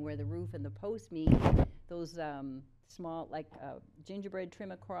something where the roof and the posts meet. Those small, like gingerbread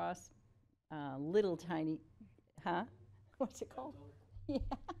trim across, little tiny, what's it called? Yeah.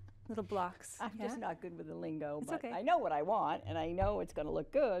 Little blocks. I'm just not good with the lingo, It's but okay. I know what I want, and I know it's going to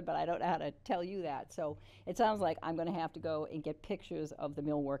look good, but I don't know how to tell you that. So it sounds like I'm going to have to go and get pictures of the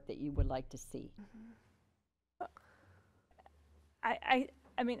millwork that you would like to see. I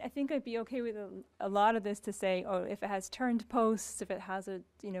mean, I think I'd be okay with a lot of this to say, oh, if it has turned posts, if it has a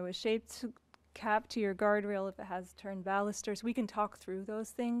shaped cap to your guardrail, if it has turned balusters, we can talk through those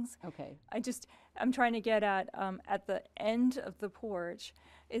things. Okay. I'm trying to get at the end of the porch,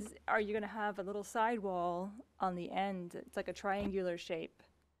 are you going to have a little sidewall on the end? It's like a triangular shape.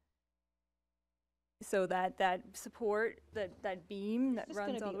 So that support, that beam that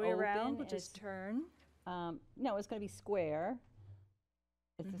runs all the way around will just turn? No, it's going to be square.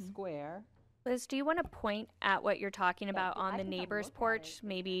 It's a square. Liz, do you want to point at what you're talking about on the neighbor's porch,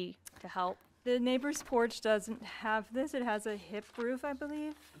 maybe to help? The neighbor's porch doesn't have this. It has a hip roof, I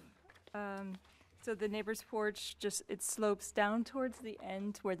believe. So the neighbor's porch it slopes down towards the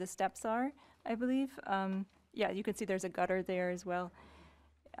end where the steps are, I believe. Yeah, you can see there's a gutter there as well.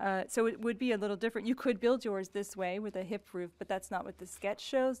 So it would be a little different. You could build yours this way with a hip roof, but that's not what the sketch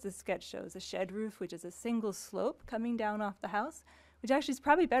shows. The sketch shows a shed roof, which is a single slope coming down off the house, which actually is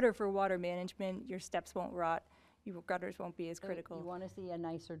probably better for water management. Your steps won't rot. Your gutters won't be as critical. You want to see a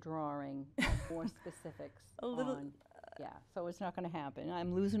nicer drawing, more specifics. A little. Yeah, so it's not going to happen.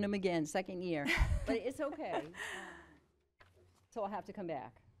 I'm losing them again, second year. But it's okay. So I'll have to come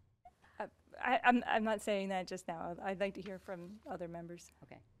back. I'm not saying that just now. I'd like to hear from other members.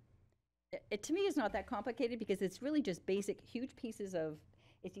 Okay. It to me is not that complicated because it's really just basic, huge pieces of,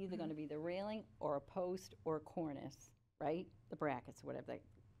 it's either going to be the railing or a post or a cornice, right? The brackets, whatever.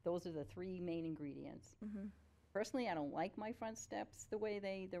 Those are the three main ingredients. Personally, I don't like my front steps the way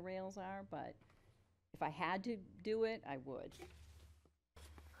the rails are, but if if I had to do it, I would.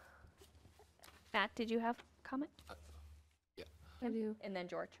 Matt, did you have a comment? Yeah. I do. And then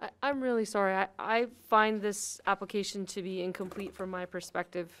George. I'm really sorry. I find this application to be incomplete from my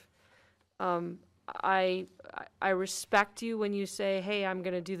perspective. I respect you when you say, hey, I'm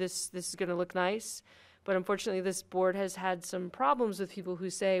going to do this, this is going to look nice. But unfortunately, this board has had some problems with people who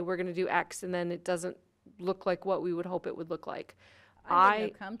say, we're going to do X, and then it doesn't look like what we would hope it would look like. I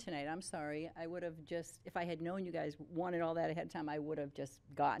wouldn't have come tonight. I'm sorry. I would have just, if I had known you guys wanted all that ahead of time, I would have just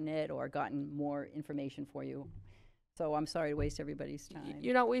gotten it or gotten more information for you. So I'm sorry to waste everybody's time.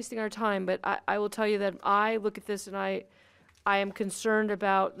 You're not wasting our time, but I will tell you that I look at this and I am concerned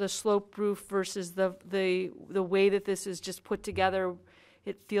about the slope roof versus the way that this is just put together.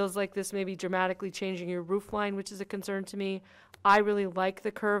 It feels like this may be dramatically changing your roof line, which is a concern to me. I really like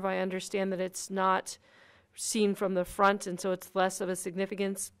the curve. I understand that it's not seen from the front, and so it's less of a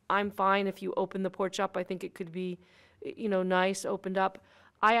significance. I'm fine if you open the porch up. I think it could be, nice, opened up.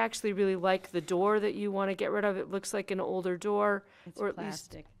 I actually really like the door that you want to get rid of. It looks like an older door. It's or at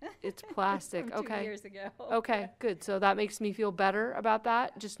plastic. least it's plastic. From 2 Okay. years ago. Okay, good. So that makes me feel better about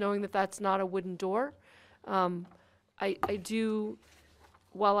that, just knowing that that's not a wooden door. I do,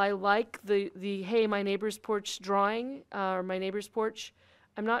 while I like the hey, my neighbor's porch drawing, or my neighbor's porch,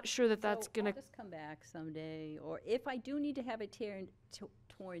 I'm not sure that that's So gonna. I'll just come back someday, or if I do need to have it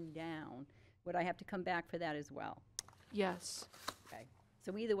torn down, would I have to come back for that as well? Yes. Okay.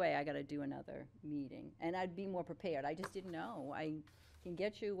 So either way, I got to do another meeting, and I'd be more prepared. I just didn't know. I can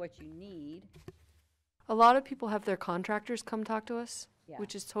get you what you need. A lot of people have their contractors come talk to us, Yeah.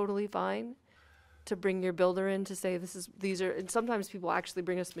 which is totally fine. To bring your builder in to say these are, and sometimes people actually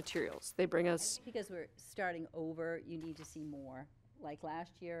bring us materials. They bring us. Because we're starting over, you need to see more. Like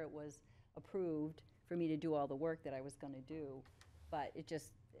last year, it was approved for me to do all the work that I was going to do, but it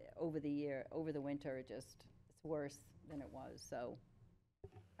just, over the winter, it's worse than it was, so.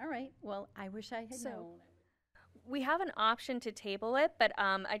 All right, well, I wish I had known. We have an option to table it, but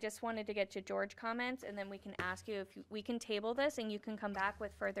I just wanted to get to George comments, and then we can ask you if we can table this, and you can come back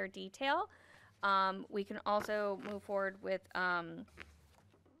with further detail. We can also move forward with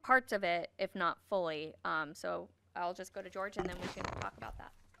parts of it, if not fully. So I'll just go to George, and then we can talk about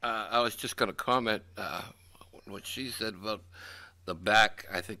that. I was just going to comment what she said about the back.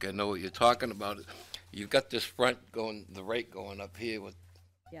 I think I know what you're talking about. You've got this front going, the rake going up here with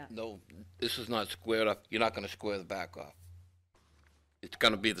no, this is not squared up. You're not going to square the back off. It's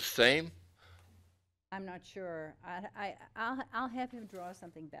going to be the same? I'm not sure. I'll have him draw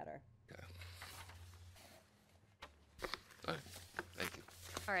something better. Okay. All right. Thank you.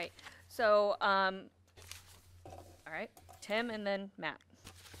 All right. So, all right, Tim, and then Matt.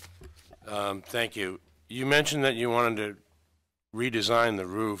 Thank you. You mentioned that you wanted to redesign the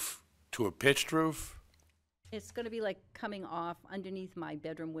roof to a pitched roof? It's going to be like coming off underneath my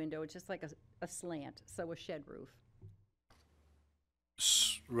bedroom window. It's just like a slant, so a shed roof.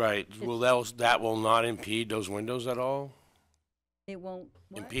 Right. Well, that will not impede those windows at all? It won't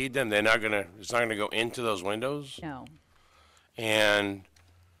impede them? They're not gonna. It's not gonna go into those windows? No. And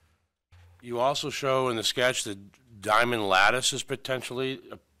you also show in the sketch that diamond lattice is potentially,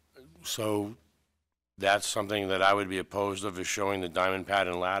 so that's something that I would be opposed of, is showing the diamond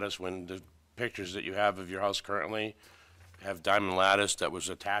pattern lattice when the pictures that you have of your house currently have diamond lattice that was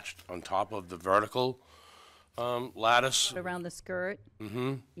attached on top of the vertical lattice. Around the skirt?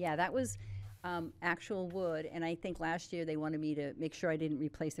 Mm-hmm. Yeah, that was actual wood, and I think last year they wanted me to make sure I didn't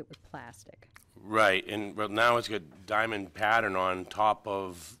replace it with plastic. Right, but now it's got diamond pattern on top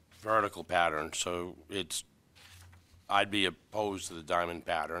of vertical pattern, so I'd be opposed to the diamond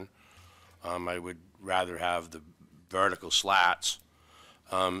pattern. I would rather have the vertical slats.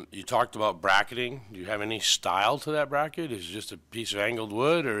 You talked about bracketing. Do you have any style to that bracket? Is it just a piece of angled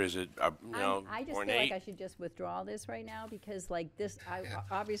wood, or is it, I just ornate? feel like I should just withdraw this right now, because like this,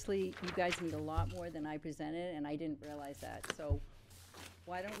 obviously you guys need a lot more than I presented, and I didn't realize that. So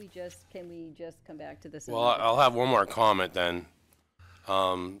why don't can we just come back to this? Well, I'll have one more comment then.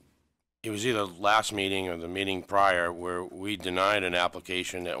 It was either last meeting or the meeting prior where we denied an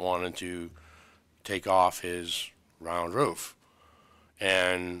application that wanted to take off his round roof.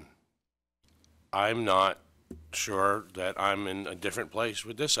 And I'm not sure that I'm in a different place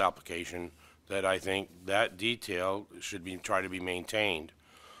with this application, that I think that detail should be tried to be maintained.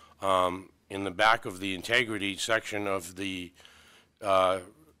 In the back of the integrity section of the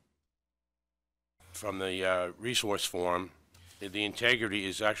from the resource form, the integrity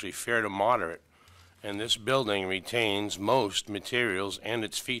is actually fair to moderate, and this building retains most materials and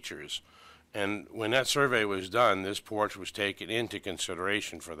its features. And when that survey was done, this porch was taken into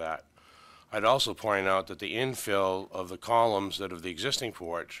consideration for that. I'd also point out that the infill of the columns that of the existing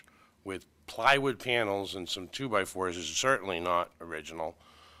porch with plywood panels and some 2x4s is certainly not original.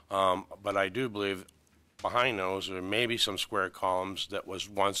 But I do believe behind those there may be some square columns that was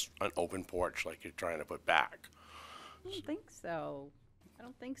once an open porch like you're trying to put back. I don't think so. I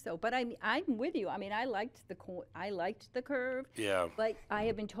don't think so. But I'm with you. I mean, I liked the curve. Yeah. But I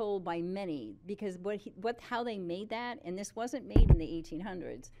have been told by many, because how they made that, and this wasn't made in the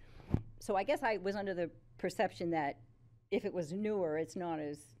 1800s. So I guess I was under the perception that if it was newer, it's not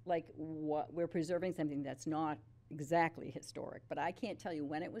as like what we're preserving something that's not exactly historic. But I can't tell you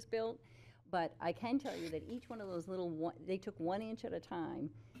when it was built. But I can tell you that each one of those they took 1 inch at a time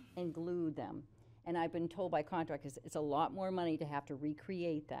and glued them. And I've been told by contractors it's a lot more money to have to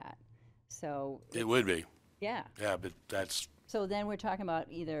recreate that. So It would be. yeah. Yeah, but that's, So then we're talking about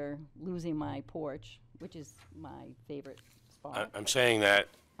either losing my porch, which is my favorite spot. I'm saying that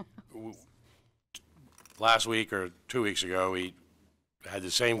last week or 2 weeks ago, we had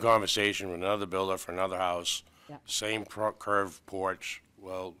the same conversation with another builder for another house. Yeah. Same curved porch,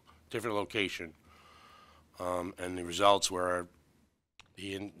 well, different location. And the results were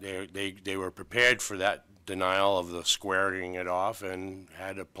they were prepared for that denial of the squaring it off and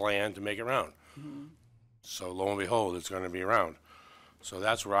had a plan to make it round. Mm-hmm. So lo and behold, it's going to be round. So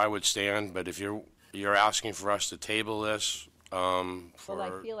that's where I would stand. But if you're asking for us to table this, Well,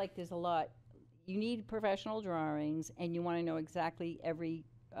 I feel like there's a lot. You need professional drawings, and you want to know exactly every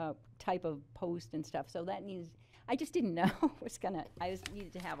type of post and stuff. So that needs. I just didn't know I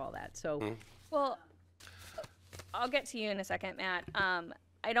needed to have all that. So. Well, I'll get to you in a second, Matt.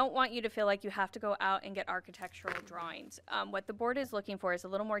 I don't want you to feel like you have to go out and get architectural drawings. What the board is looking for is a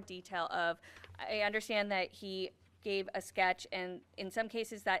little more detail of, I understand that he gave a sketch, and in some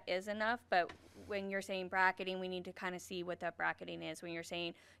cases that is enough, but when you're saying bracketing, we need to kind of see what that bracketing is. When you're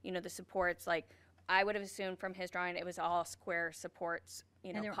saying, the supports, like, I would have assumed from his drawing it was all square supports,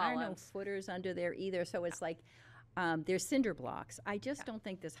 And there columns. are no footers under there either, so it's like, there's cinder blocks. I just don't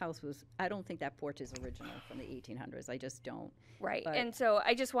think this house I don't think that porch is original from the 1800s. I just don't. Right, But- and so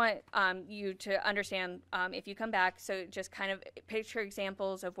I just want you to understand, if you come back, so just kind of picture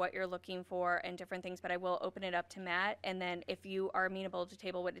examples of what you're looking for and different things, but I will open it up to Matt, and then if you are amenable to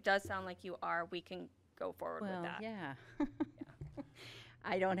table what it does sound like you are, we can go forward with that. Yeah.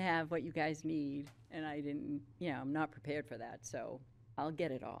 I don't have what you guys need, and I didn't, I'm not prepared for that, so I'll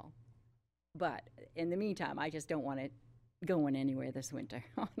get it all. But in the meantime, I just don't want it going anywhere this winter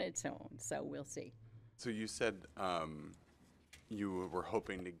on its own, so we'll see. So you said you were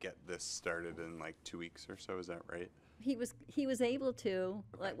hoping to get this started in like 2 weeks or so, is that right? He was able to.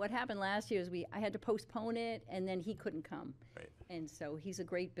 Like what happened last year is I had to postpone it, and then he couldn't come. Right. And so he's a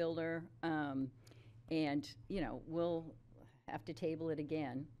great builder, and we'll have to table it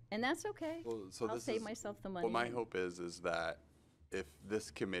again, and that's okay. Well, so I'll this save is- myself the money. Well, my hope is that if this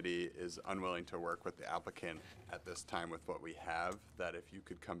committee is unwilling to work with the applicant at this time with what we have, that if you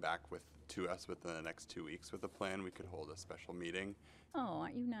could come back to us within the next 2 weeks with a plan, we could hold a special meeting Oh,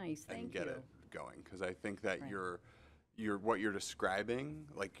 aren't you nice? and Thank get you. it going. Because I think that Right. what you're describing,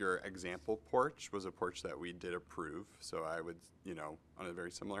 like your example porch, was a porch that we did approve. So I would, on a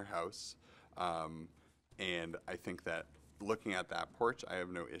very similar house. And I think that looking at that porch, I have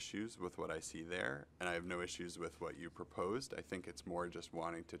no issues with what I see there, and I have no issues with what you proposed. I think it's more just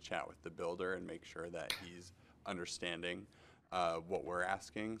wanting to chat with the builder and make sure that he's understanding what we're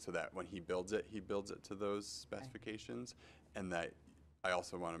asking, so that when he builds it to those specifications, and that I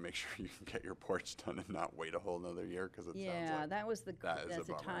also want to make sure you can get your porch done and not wait a whole nother year, because it sounds like That was that's a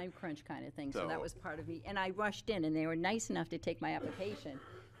bummer. time crunch kind of thing. So that So- was part of me, and I rushed in, and they were nice enough to take my application,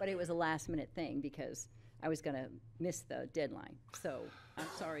 but it was a last minute thing because I was going to miss the deadline. So I'm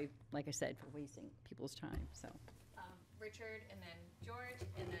sorry, like I said, for wasting people's time. So Richard, and then George,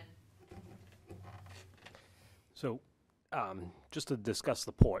 and then So, just to discuss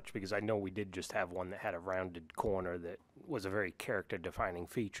the porch, because I know we did just have one that had a rounded corner that was a very character-defining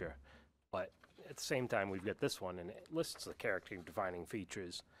feature. But at the same time, we've got this one, and it lists the character-defining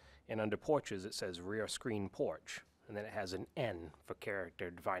features. And under porches, it says rear screen porch, and then it has an N for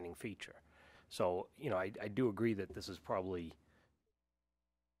character-defining feature. So, I do agree that this is probably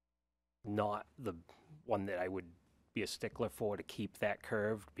not the one that I would be a stickler for to keep that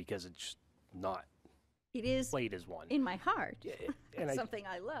curved, because it's not it is played as one. in my heart. and I- something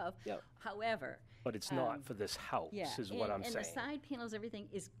I love. Yeah. However, But it's not for this house, is what I'm and saying. the side panels, everything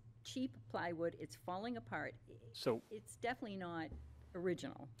is cheap plywood. It's falling apart. So, It's definitely not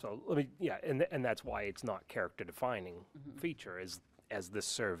original. let me, and that's why it's not character-defining Mm-hmm. feature, as this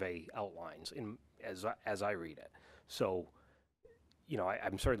survey outlines, as I read it. So, you know,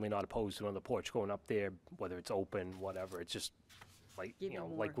 I'm certainly not opposed to another porch going up there, whether it's open, whatever. It's just like, Give you it know,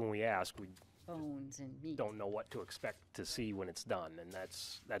 more like when we ask, we Bones and meat. don't know what to expect to see when it's done, and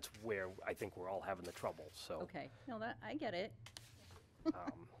that's where I think we're all having the trouble. So Okay, no, that, I get it.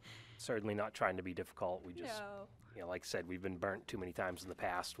 certainly not trying to be difficult. We just, you know, like I said, we've been burnt too many times in the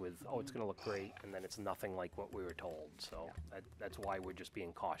past with, oh, it's going to look great, and then it's nothing like what we were told. So that's why we're just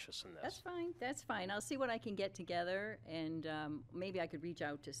being cautious in this. That's fine, that's fine. I'll see what I can get together, and maybe I could reach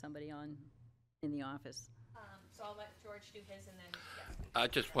out to somebody in the office. So I'll let George do his and then, I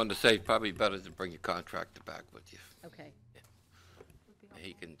just wanted to say, probably better to bring your contractor back with you. Okay.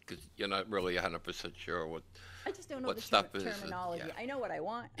 He can, because you're not really 100% sure what. I just don't know what the stuff is, terminology. yeah. I know what I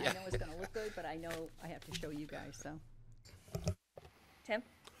want, I Yeah. know it's gonna look good, but I know I have to show you guys, so. Tim?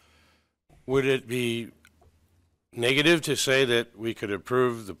 Would it be negative to say that we could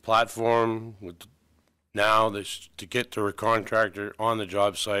approve the platform with now this, to get to a contractor on the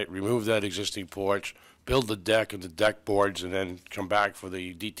job site, remove that existing porch, build the deck and the deck boards, and then come back for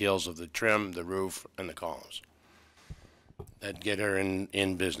the details of the trim, the roof, and the columns? That'd get her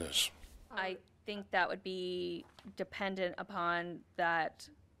in business. I think that would be dependent upon that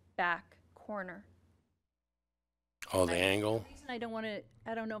back corner. Oh, the angle? The reason I don't wanna,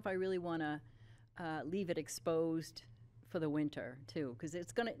 I don't know if I really wanna leave it exposed for the winter too, because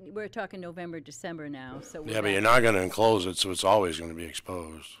it's gonna, we're talking November, December now, so. we're Yeah, but back- you're not gonna enclose it, so it's always gonna be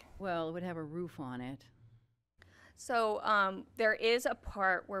exposed. Well, it would have a roof on it. So there is a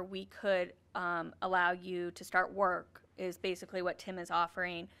part where we could allow you to start work, is basically what Tim is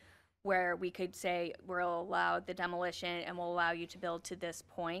offering, where we could say we'll allow the demolition and we'll allow you to build to this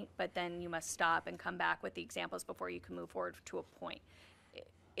point, but then you must stop and come back with the examples before you can move forward to a point.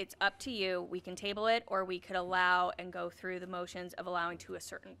 It's up to you. We can table it, or we could allow and go through the motions of allowing to a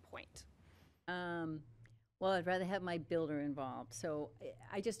certain point. Well, I'd rather have my builder involved, so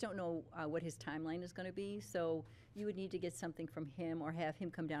I just don't know what his timeline is gonna be, so you would need to get something from him or have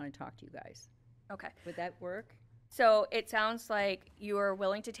him come down and talk to you guys. Okay. Would that work? So it sounds like you are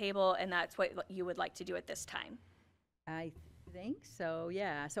willing to table, and that's what you would like to do at this time. I think so,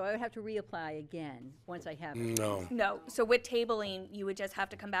 yeah. So I would have to reapply again once I have it. No. No. So with tabling, you would just have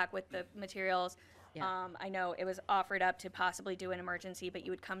to come back with the materials. Yeah. I know it was offered up to possibly do an emergency, but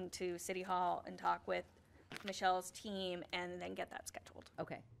you would come to City Hall and talk with Michelle's team and then get that scheduled.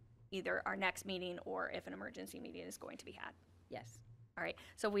 Okay, Either our next meeting or if an emergency meeting is going to be had. yes. All right.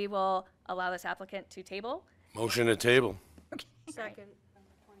 So we will allow this applicant to table. Motion to table. Second.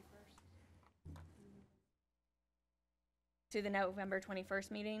 To the November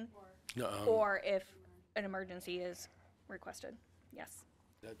 21st meeting, or if an emergency is requested. Yes.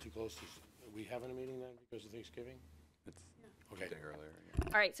 Is that too close? We having a meeting then because of Thanksgiving? It's Okay. a day earlier.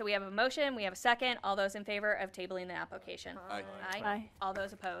 All right, so we have a motion, we have a second. All those in favor of tabling the application? Aye. Aye. All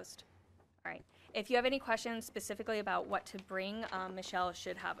those opposed? All right. If you have any questions specifically about what to bring, Michelle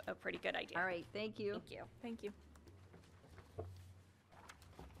should have a pretty good idea. All right, thank you. Thank you. Thank you.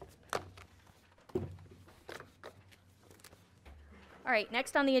 All right,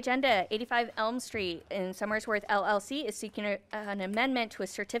 next on the agenda, 85 Elm Street in Somersworth LLC is seeking an amendment to a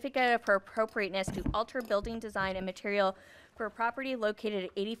certificate of appropriateness to alter building design and material for a property located at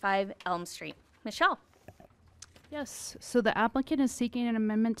 85 Elm Street. Michelle? Yes, so the applicant is seeking an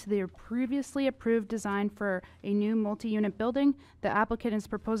amendment to their previously approved design for a new multi-unit building. The applicant is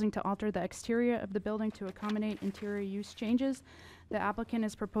proposing to alter the exterior of the building to accommodate interior use changes. The applicant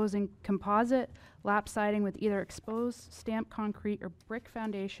is proposing composite lap siding with either exposed stamped concrete or brick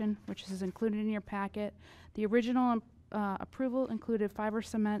foundation, which is included in your packet. The original approval included fiber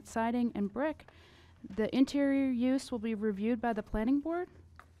cement siding and brick. The interior use will be reviewed by the planning board.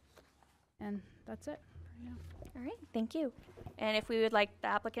 And that's it for now. All right, thank you. And if we would like the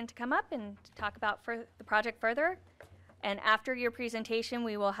applicant to come up and talk about the project further, and after your presentation,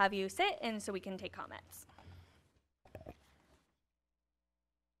 we will have you sit and so we can take comments.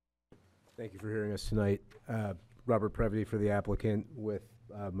 Thank you for hearing us tonight. Robert Previty for the applicant with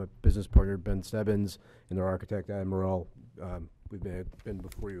my business partner Ben Stebbins and our architect Adam Morrell. We've been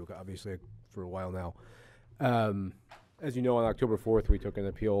before you obviously for a while now. As you know, on October 4th, we took an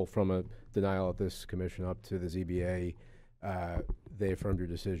appeal from a denial at this commission up to the ZBA. They affirmed your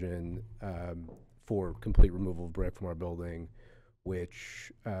decision for complete removal of brick from our building,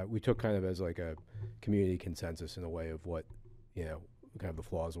 which we took kind of as like a community consensus in a way of what, you know, kind of the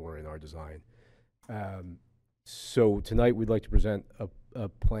flaws were in our design. So tonight we'd like to present a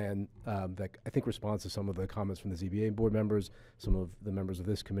plan that I think responds to some of the comments from the ZBA board members, some of the members of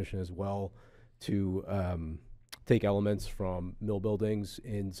this commission as well, to take elements from mill buildings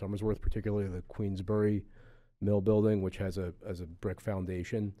in Somersworth, particularly the Queensbury Mill building, which has a brick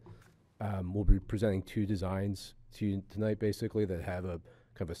foundation. We'll be presenting two designs to you tonight, basically, that have a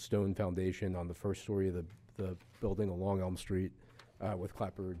kind of a stone foundation on the first story of the building along Elm Street, with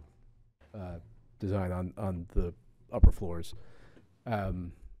clapboard design on the upper floors.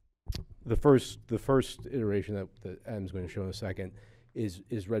 The first iteration that Adam's going to show in a second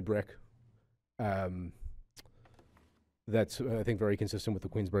is red brick. That's, I think, very consistent with the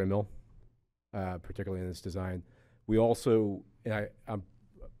Queensbury Mill, particularly in this design. We also, and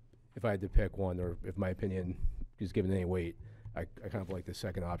if I had to pick one, or if my opinion is given any weight, I kind of like the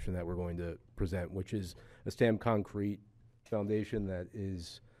second option that we're going to present, which is a stamped concrete foundation that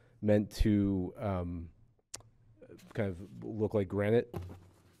is meant to kind of look like granite,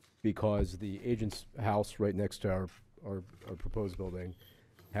 because the agent's house right next to our proposed building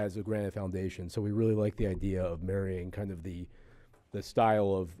has a granite foundation. So we really like the idea of marrying kind of the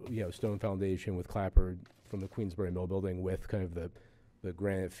style of, you know, stone foundation with clapboard from the Queensbury Mill building with kind of the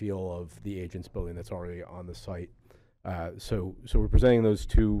granite feel of the agent's building that's already on the site. So we're presenting those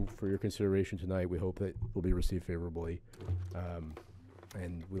two for your consideration tonight. We hope that will be received favorably.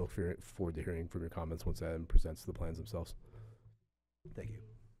 And we look forward to hearing from your comments once Adam presents the plans themselves. Thank you.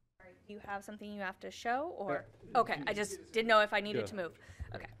 All right, do you have something you have to show, or? Okay, I just didn't know if I needed to move.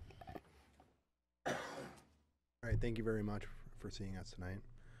 Okay. All right, thank you very much for seeing us tonight.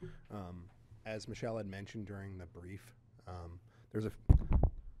 As Michelle had mentioned during the brief,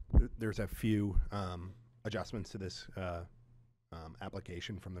 there's a few adjustments to this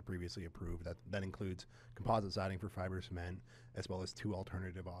application from the previously approved. That includes composite siding for fiber cement, as well as two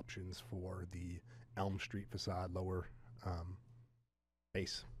alternative options for the Elm Street facade lower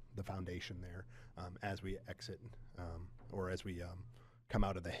base, the foundation there, as we exit or as we come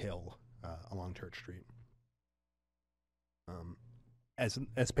out of the hill along Church Street.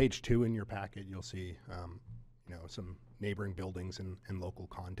 As page 2 in your packet, you'll see some neighboring buildings in local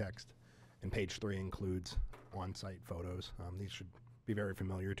context, and page 3 includes on-site photos. These should be very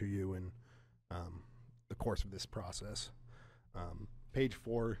familiar to you in the course of this process. Page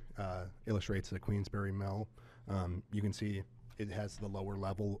 4 illustrates the Queensbury Mill. You can see it has the lower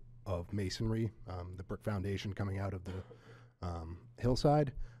level of masonry, the brick foundation coming out of the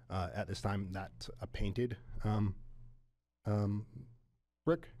hillside. At this time, that's a painted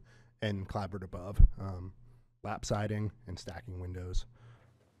brick and clapboard above, lap siding and stacking windows.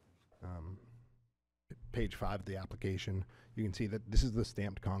 Page 5 of the application, you can see that this is the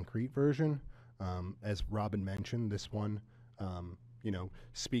stamped concrete version. As Robin mentioned, this one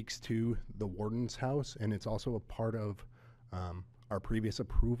speaks to the warden's house, and it's also a part of our previous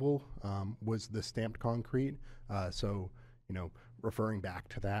approval was the stamped concrete. So referring back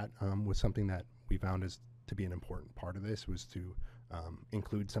to that was something that we found is to be an important part of this, was to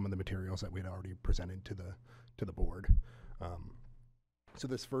include some of the materials that we had already presented to the board. So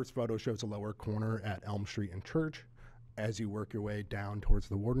this first photo shows the lower corner at Elm Street and Church. As you work your way down towards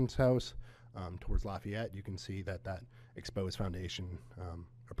the warden's house, towards Lafayette, you can see that exposed foundation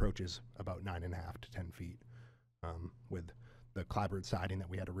approaches about 9.5 to 10 feet, with the clapboard siding that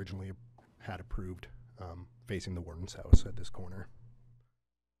we had originally had approved facing the warden's house at this corner.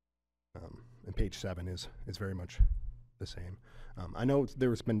 And page 7 is very much the same. I know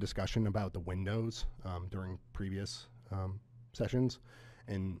there's been discussion about the windows during previous sessions,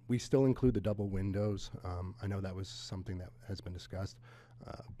 and we still include the double windows. I know that was something that has been discussed,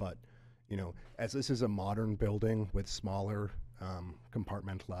 but as this is a modern building with smaller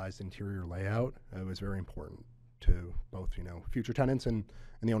compartmentalized interior layout, it was very important to both future tenants and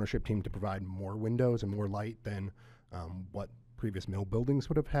the ownership team to provide more windows and more light than what previous mill buildings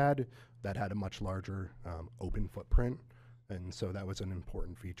would have had that had a much larger open footprint. And so that was an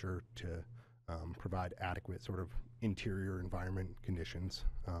important feature to provide adequate sort of interior environment conditions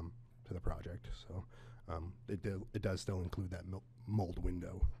to the project. So it does still include that mold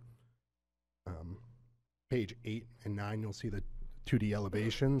window. Page 8 and 9, you'll see the 2D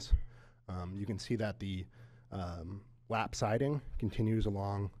elevations. You can see that the lap siding continues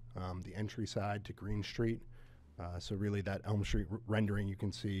along the entry side to Green Street. So really that Elm Street rendering, you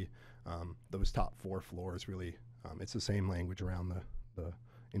can see those top 4 floors really, it's the same language around the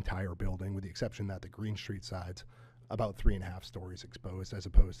entire building, with the exception that the Green Street side's about 3.5 stories exposed, as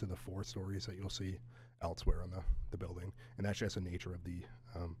opposed to the 4 stories that you'll see elsewhere on the building. And that's just the nature of the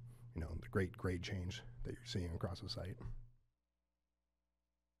the great grade change that you're seeing across the site.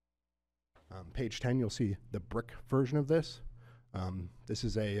 Page 10, you'll see the brick version of this. This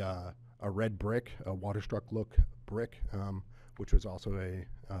is a red brick, a waterstruck look brick, which was also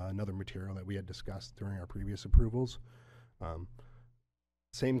another material that we had discussed during our previous approvals.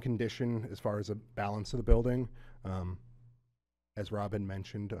 Same condition as far as the balance of the building. As Robin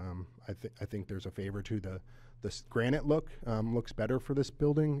mentioned, I think there's a favor to the granite look. Looks better for this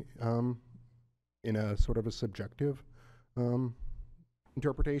building in a sort of a subjective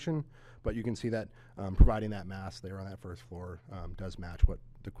interpretation. But you can see that providing that mass there on that first floor does match what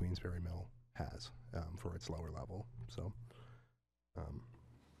the Queensberry Mill has for its lower level. So,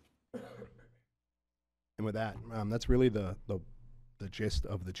 and with that, that's really the gist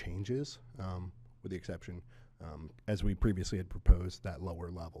of the changes, with the exception, as we previously had proposed, that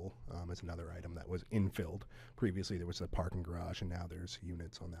lower level is another item that was infilled. Previously, there was a parking garage, and now there's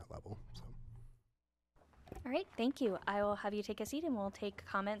units on that level. So. All right, thank you. I will have you take a seat and we'll take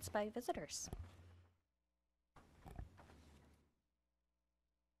comments by visitors.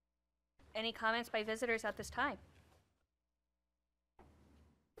 Any comments by visitors at this time?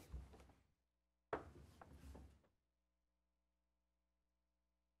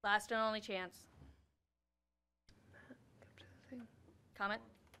 Last and only chance. Comment?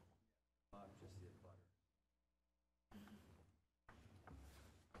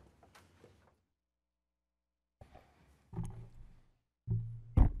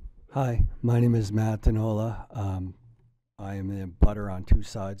 Hi, my name is Matt Dinola. I am a butter on two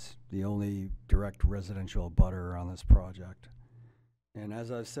sides, the only direct residential butter on this project. And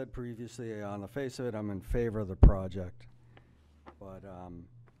as I've said previously, on the face of it, I'm in favor of the project. But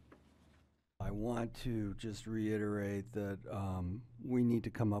I want to just reiterate that we need to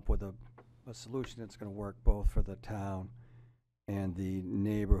come up with a solution that's going to work both for the town and the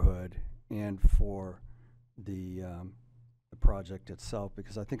neighborhood and for the project itself,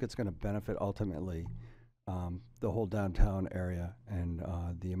 because I think it's going to benefit ultimately the whole downtown area and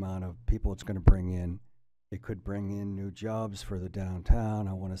the amount of people it's going to bring in. It could bring in new jobs for the downtown.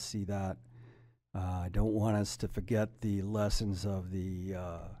 I want to see that. I don't want us to forget the lessons of the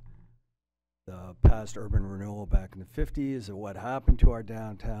past urban renewal back in the 50s of what happened to our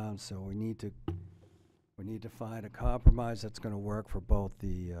downtown. So we need to find a compromise that's going to work for both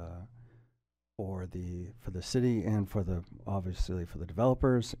the for the city and for the obviously for the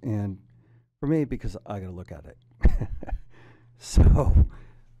developers and for me, because I got to look at it. So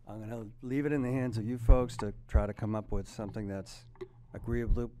I'm going to leave it in the hands of you folks to try to come up with something that's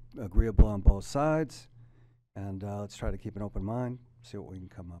agreeable on both sides, and let's try to keep an open mind, see what we can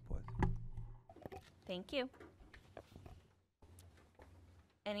come up with. Thank you.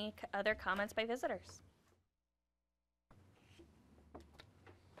 Any other comments by visitors?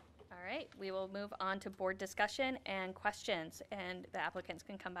 All right, we will move on to board discussion and questions, and the applicants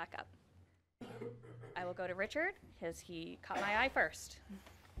can come back up. I will go to Richard, because he caught my eye first.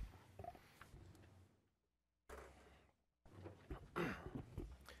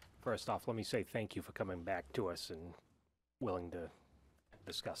 First off, let me say thank you for coming back to us and willing to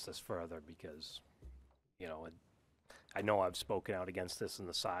discuss this further, because, you know, I know I've spoken out against this in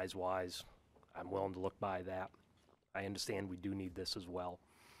the size-wise. I'm willing to look by that. I understand we do need this as well.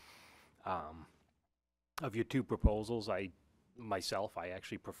 Of your two proposals, I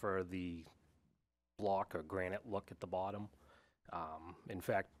actually prefer the block or granite look at the bottom. In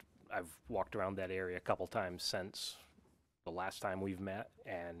fact, I've walked around that area a couple times since the last time we've met,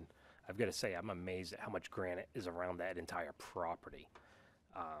 and I've got to say I'm amazed at how much granite is around that entire property.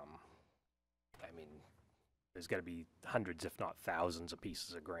 I mean, there's got to be hundreds, if not thousands, of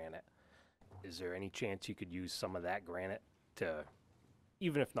pieces of granite. Is there any chance you could use some of that granite to,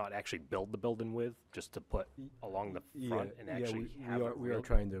 even if not actually build the building with, just to put along the front and actually have it? We are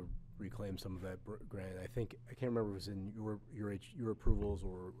trying to reclaim some of that granite. I can't remember if it was in your approvals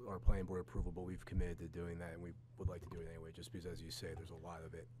or our planning board approval, but we've committed to doing that, and we would like to do it anyway, just because, as you say, there's a lot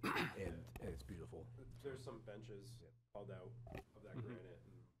of it, and it's beautiful. There's some benches called out of that granite,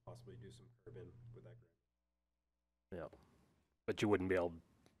 and possibly do some curbing with that granite. Yeah, but you wouldn't be able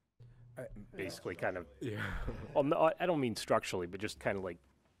to basically kind of, well, no, I don't mean structurally, but just kind of like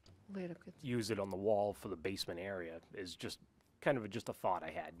use it on the wall for the basement area is just kind of just a thought I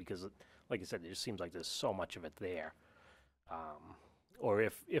had, because like I said, it just seems like there's so much of it there. Or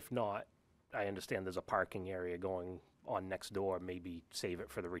if not, I understand there's a parking area going on next door, maybe save it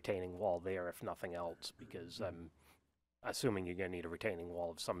for the retaining wall there if nothing else, because I'm assuming you're gonna need a retaining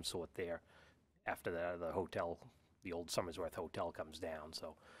wall of some sort there after the hotel, the old Somersworth Hotel comes down.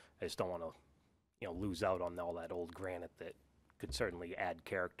 So I just don't want to, you know, lose out on all that old granite that could certainly add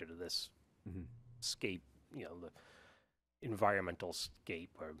character to this scape, you know, the environmental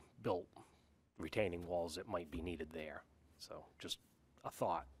scape or built retaining walls that might be needed there. So just a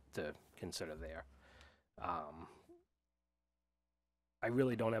thought to consider there. I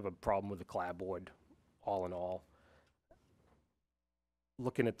really don't have a problem with the clapboard, all in all.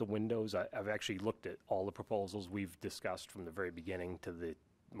 looking at the windows, I've actually looked at all the proposals we've discussed from the very beginning to the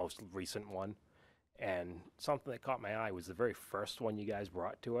most recent one. And something that caught my eye was the very first one you guys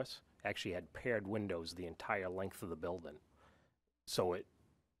brought to us actually had paired windows the entire length of the building. So it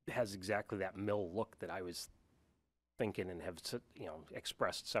has exactly that mill look that I was thinking and have,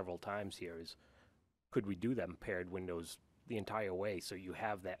 expressed several times here is, could we do them paired windows the entire way so you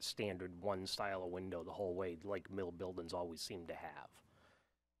have that standard one style of window the whole way like mill buildings always seem to have?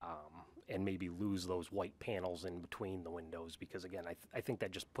 And maybe lose those white panels in between the windows, because again, I think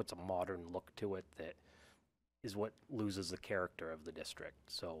that just puts a modern look to it that is what loses the character of the district.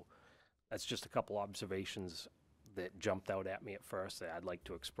 So that's just a couple observations that jumped out at me at first that I'd like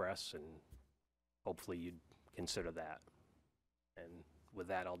to express, and hopefully you'd consider that. And with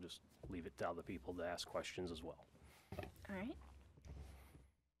that, I'll just leave it to other people to ask questions as well. All right.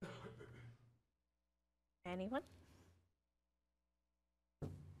 Anyone?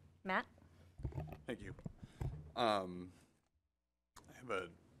 Matt? Thank you. I have a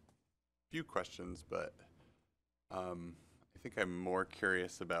few questions, but I think I'm more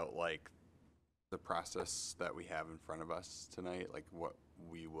curious about like the process that we have in front of us tonight, like what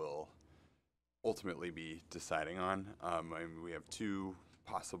we will ultimately be deciding on. I mean, we have two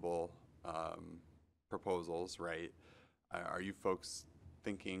possible proposals, right? Are you folks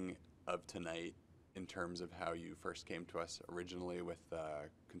thinking of tonight in terms of how you first came to us originally with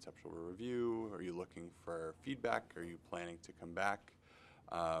conceptual review? Are you looking for feedback? Are you planning to come back?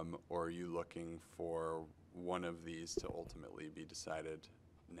 Or are you looking for one of these to ultimately be decided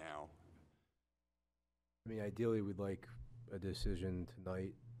now? I mean, ideally, we'd like a decision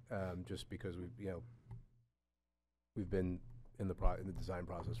tonight, just because we've been in the design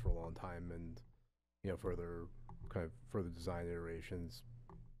process for a long time, and further design iterations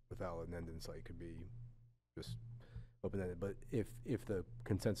without an end in sight could be just open-ended. But if the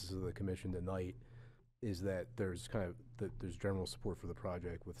consensus of the commission tonight is that there's there's general support for the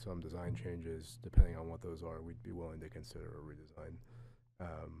project with some design changes, depending on what those are, we'd be willing to consider a redesign.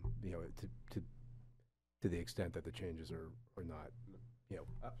 To the extent that the changes are not,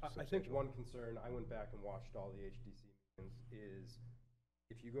 I think one concern, I went back and watched all the HDC meetings, is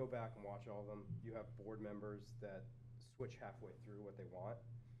if you go back and watch all of them, you have board members that switch halfway through what they want.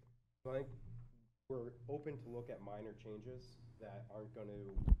 So I think we're open to look at minor changes that aren't going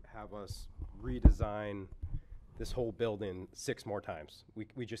to have us redesign this whole building 6 more times.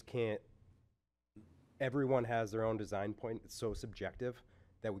 We just can't. Everyone has their own design point. It's so subjective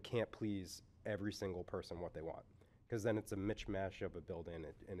that we can't please every single person what they want, because then it's a mishmash of a building,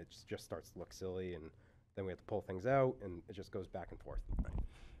 and it just starts to look silly, and then we have to pull things out, and it just goes back and forth. Right.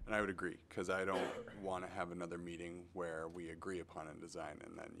 And I would agree, because I don't want to have another meeting where we agree upon a design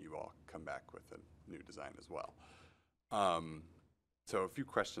and then you all come back with a new design as well. So a few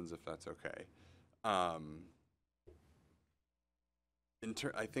questions, if that's okay. I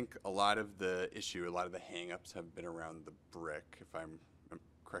think a lot of the hang-ups have been around the brick,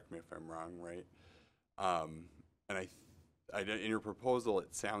 correct me if I'm wrong, right? And in your proposal,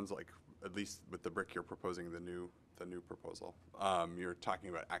 it sounds like, at least with the brick you're proposing, the new proposal, you're talking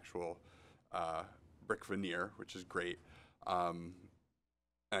about actual brick veneer, which is great. And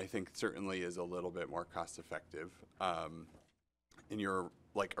I think certainly is a little bit more cost effective. In your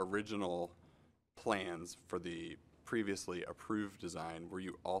original plans for the previously approved design, were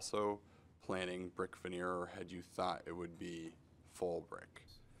you also planning brick veneer, or had you thought it would be full brick?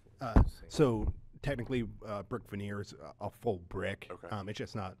 So technically, brick veneer is a full brick. Okay. It's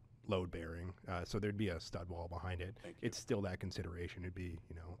just not load bearing. So there'd be a stud wall behind it. It's still that consideration. It'd be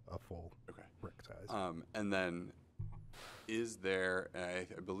a full brick size. And then, is there? I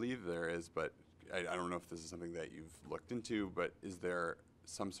believe there is, but I don't know if this is something that you've looked into. But is there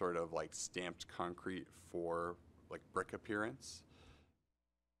some sort of stamped concrete for brick appearance,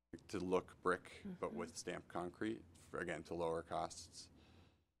 to look brick but with stamped concrete, again to lower costs?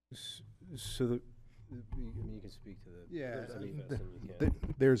 So you can speak to the. Yeah,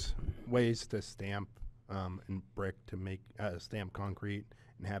 there's ways to stamp in brick to make stamp concrete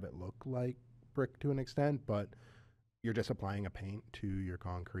and have it look like brick to an extent, but you're just applying a paint to your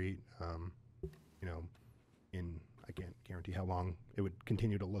concrete. I can't guarantee how long it would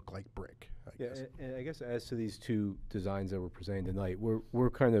continue to look like brick. I guess. And I guess as to these two designs that we're presenting tonight, we're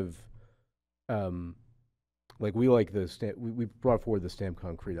kind of. We like the we brought forward the stamped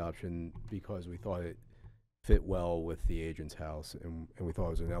concrete option because we thought it fit well with the agent's house, and we thought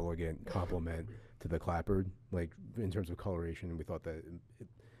it was an elegant complement to the clapboard, in terms of coloration, and we thought that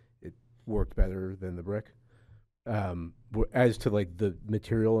it worked better than the brick. As to the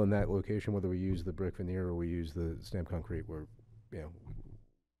material in that location, whether we use the brick veneer or we use the stamped concrete,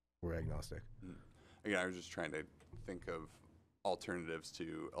 we're agnostic. Again, I was just trying to think of alternatives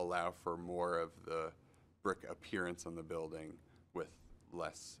to allow for more of the brick appearance on the building with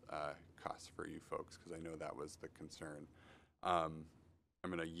less cost for you folks, because I know that was the concern. I'm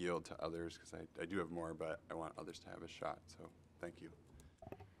going to yield to others because I do have more, but I want others to have a shot. So thank you.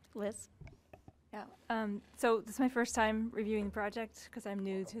 Liz? Yeah. So this is my first time reviewing the project because I'm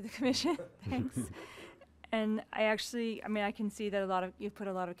new to the commission. Thanks. And I mean, I can see that you've put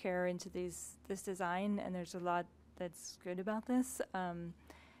a lot of care into this design, and there's a lot that's good about this. And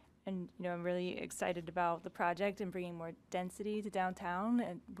I'm really excited about the project and bringing more density to downtown,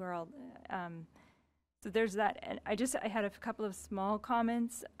 and we're all. So there's that, and I had a couple of small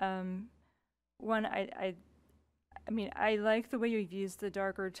comments. One, I mean, I like the way you've used the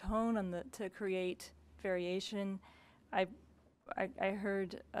darker tone to create variation. I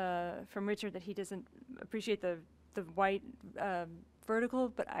heard from Richard that he doesn't appreciate the white vertical,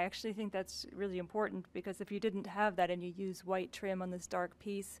 but I actually think that's really important, because if you didn't have that and you use white trim on this dark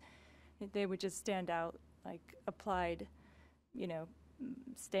piece, they would just stand out like applied,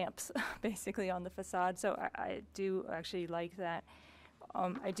 stamps basically on the facade. So I do actually like that.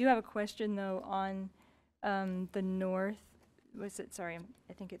 I do have a question though on the north. I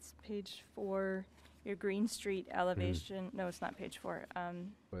think it's page 4. Your Green Street elevation. No, it's not page 4.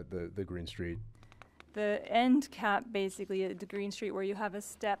 But the Green Street. The end cap, basically, the Green Street, where you have a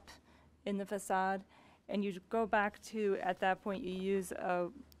step in the facade, and you go back to, at that point, you use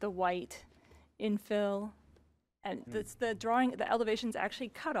the white infill, and the drawing, the elevation's actually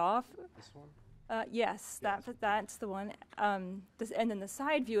cut off. This one? Yes, that's the one. And then the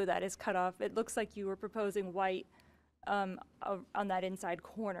side view of that is cut off. It looks like you were proposing white on that inside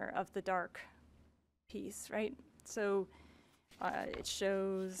corner of the dark piece, right? So it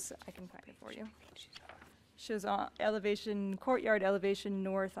shows, I can find it for you. Shows courtyard elevation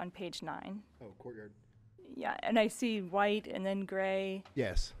north on page 9. Oh, courtyard. Yeah, and I see white and then gray.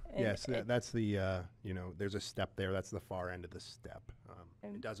 Yes, that's the, there's a step there. That's the far end of the step.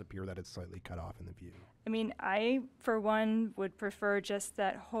 It does appear that it's slightly cut off in the view. I mean, I, for one, would prefer just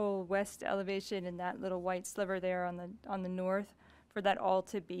that whole west elevation and that little white sliver there on the north, for that all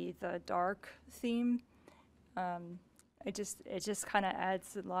to be the dark theme. It just kind of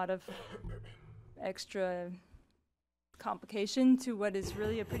adds a lot of extra complication to what is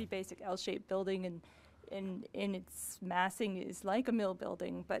really a pretty basic L-shaped building, and in its massing is like a mill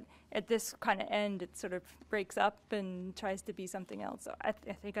building, but at this kind of end it sort of breaks up and tries to be something else. So I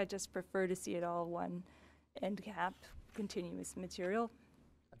think I just prefer to see it all one end cap, continuous material.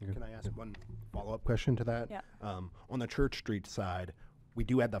 Can I ask one follow-up question to that? Yeah. On the Church Street side, we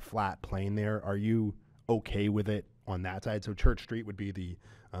do have the flat plane there. Are you okay with it on that side? So Church Street would be the,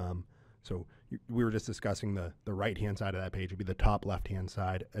 we were just discussing the right-hand side of that page would be the top left-hand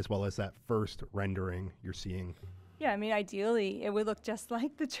side, as well as that first rendering you're seeing. Yeah, I mean, ideally, it would look just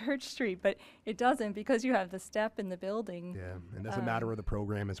like the Church Street, but it doesn't, because you have the step in the building. Yeah, and that's a matter of the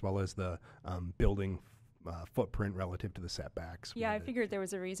program as well as the building footprint relative to the setbacks. Yeah, I figured there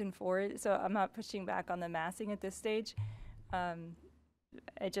was a reason for it, so I'm not pushing back on the massing at this stage.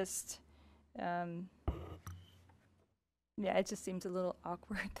 It just seems a little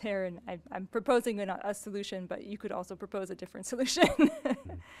awkward there, and I'm proposing a solution, but you could also propose a different solution.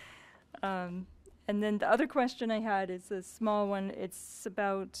 And then the other question I had is a small one. It's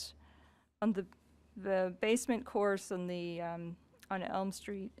about on the basement course on on Elm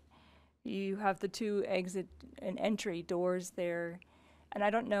Street. You have the 2 exit and entry doors there, and I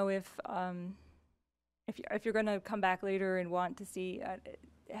don't know if you're going to come back later and want to see.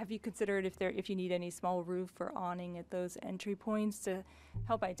 Have you considered if you need any small roof or awning at those entry points to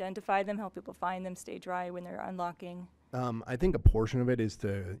help identify them, help people find them, stay dry when they're unlocking? I think a portion of it is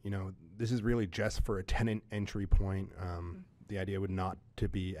to, this is really just for a tenant entry point. The idea would not to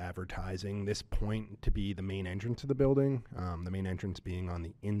be advertising this point to be the main entrance to the building, the main entrance being on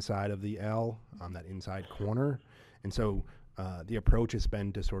the inside of the L, on that inside corner. And so the approach has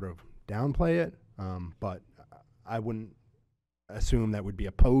been to sort of downplay it, but I wouldn't assume that would be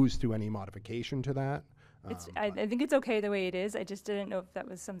opposed to any modification to that. I think it's okay the way it is. I just didn't know if that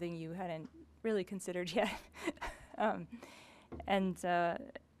was something you hadn't really considered yet. And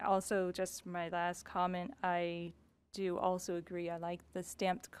also, just my last comment, I do also agree. I like the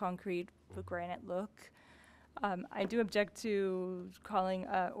stamped concrete with granite look. I do object to calling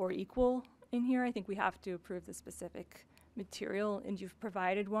or equal in here. I think we have to approve the specific material, and you've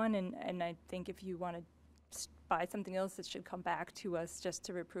provided one, and I think if you want to buy something else, it should come back to us just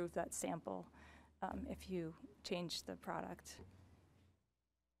to approve that sample if you change the product.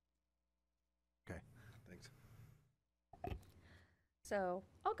 Okay, thanks. So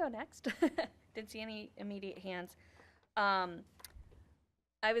I'll go next. Didn't see any immediate hands.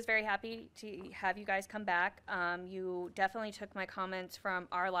 I was very happy to have you guys come back. You definitely took my comments from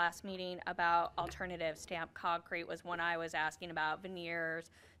our last meeting about alternative stamped concrete was one I was asking about, veneers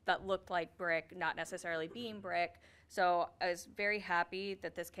that looked like brick, not necessarily being brick. So I was very happy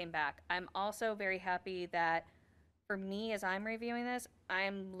that this came back. I'm also very happy that for me, as I'm reviewing this,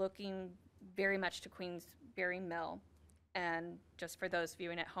 I'm looking very much to Queensberry Mill. And just for those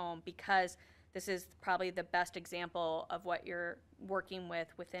viewing at home, because this is probably the best example of what you're working with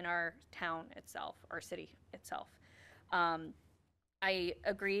within our town itself, our city itself. I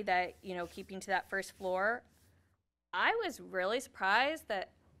agree that, you know, keeping to that first floor, I was really surprised that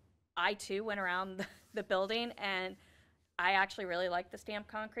I too went around the building, and I actually really liked the stamped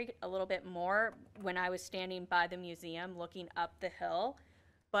concrete a little bit more when I was standing by the museum looking up the hill.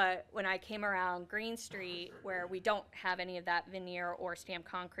 But when I came around Green Street, where we don't have any of that veneer or stamped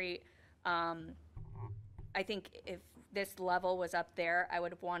concrete, I think if this level was up there, I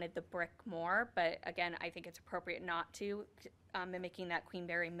would have wanted the brick more. But again, I think it's appropriate not to, mimicking that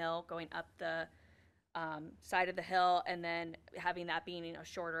Queensberry Mill going up the side of the hill and then having that being a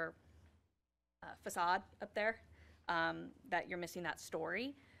shorter facade up there, that you're missing that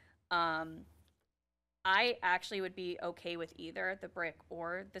story. I actually would be okay with either the brick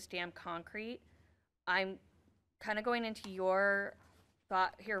or the stamped concrete. I'm kind of going into your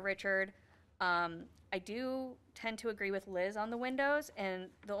thought here, Richard. I do tend to agree with Liz on the windows, and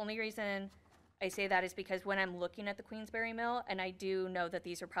the only reason I say that is because when I'm looking at the Queensberry Mill, and I do know that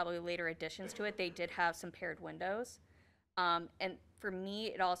these are probably later additions to it, they did have some paired windows. And for me,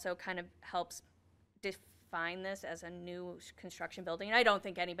 it also kind of helps define this as a new construction building. I don't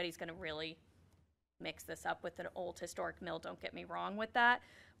think anybody's going to really mix this up with an old historic mill, don't get me wrong with that,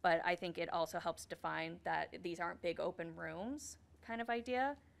 but I think it also helps define that these aren't big open rooms kind of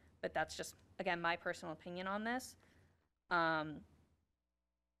idea. But that's just, again, my personal opinion on this.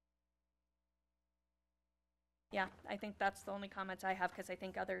 Yeah, I think that's the only comments I have, because I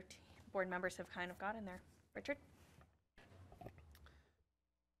think other board members have kind of got in there. Richard?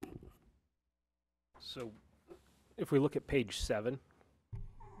 So if we look at page 7,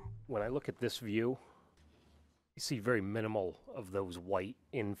 when I look at this view, you see very minimal of those white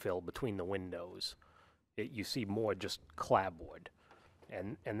infill between the windows. You see more just clapboard.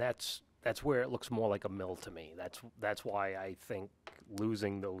 And that's where it looks more like a mill to me. That's why I think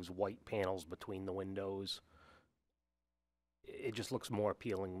losing those white panels between the windows, it just looks more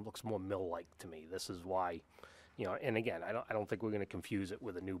appealing, looks more mill-like to me. This is why, you know, and again, I don't think we're going to confuse it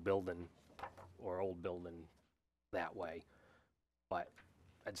with a new building or old building that way. But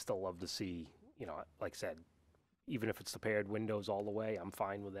I'd still love to see, you know, like I said, even if it's the paired windows all the way, I'm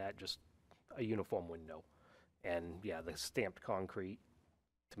fine with that, just a uniform window. And yeah, the stamped concrete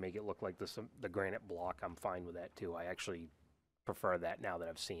to make it look like the granite block, I'm fine with that too. I actually prefer that now that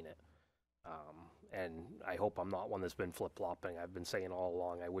I've seen it. And I hope I'm not one that's been flip-flopping. I've been saying all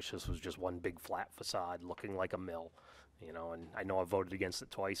along, I wish this was just one big flat facade looking like a mill, you know, and I know I've voted against it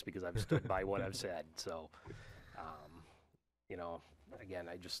twice because I've stood by what I've said. So, you know, again,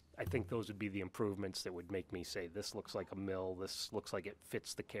 I think those would be the improvements that would make me say this looks like a mill, this looks like it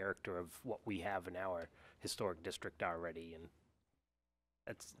fits the character of what we have in our historic district already, and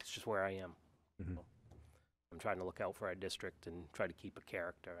it's just where I am. Mm-hmm. I'm trying to look out for our district and try to keep a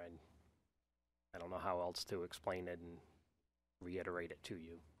character, and I don't know how else to explain it and reiterate it to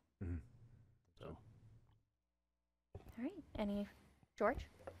you. Mm-hmm. So. All right, any, George?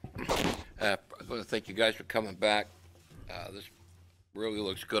 I want to thank you guys for coming back. This really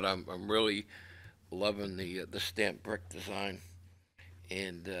looks good. I'm really loving the stamped brick design,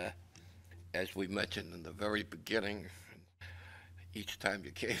 and as we mentioned in the very beginning, each time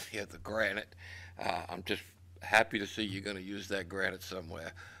you came here, the granite. I'm just happy to see you're going to use that granite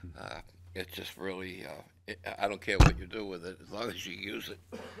somewhere. It's just really, I don't care what you do with it, as long as you use it.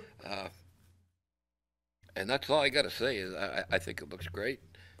 And that's all I got to say. Is I think it looks great,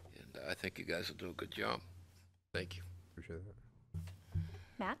 and I think you guys will do a good job. Thank you. Appreciate that.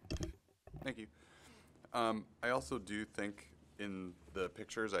 Matt? Thank you. I also do think in the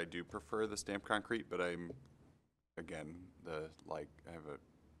pictures I do prefer the stamped concrete, but I'm, again, I have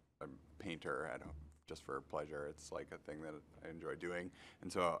a painter at home just for pleasure. It's like a thing that I enjoy doing.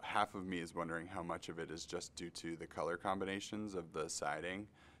 And so half of me is wondering how much of it is just due to the color combinations of the siding.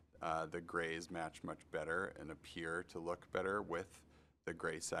 The grays match much better and appear to look better with the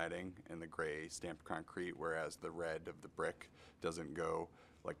gray siding and the gray stamped concrete, whereas the red of the brick doesn't go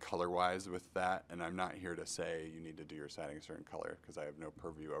like color-wise with that, and I'm not here to say you need to do your siding a certain color, because I have no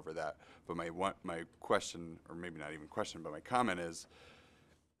purview over that. But my question, or maybe not even question, but my comment is,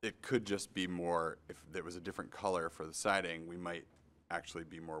 it could just be more, if there was a different color for the siding, we might actually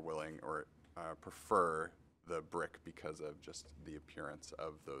be more willing or prefer the brick because of just the appearance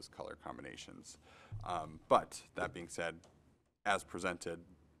of those color combinations. But that being said, as presented,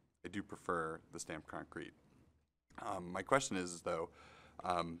 I do prefer the stamped concrete. My question is, though,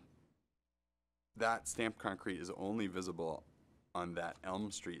 that stamped concrete is only visible on that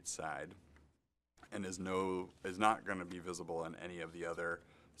Elm Street side and is not going to be visible on any of the other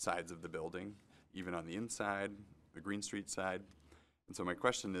sides of the building, even on the inside, the Green Street side. And so my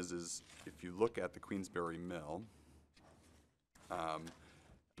question is if you look at the Queensbury Mill,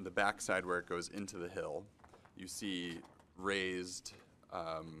 the back side where it goes into the hill, you see raised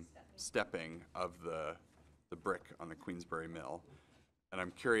stepping of the brick on the Queensbury Mill. And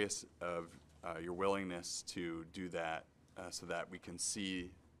I'm curious of your willingness to do that so that we can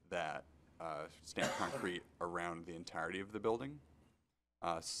see that stamped concrete around the entirety of the building.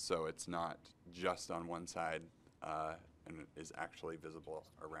 So it's not just on one side and it is actually visible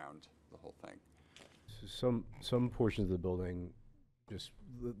around the whole thing. So some portions of the building, just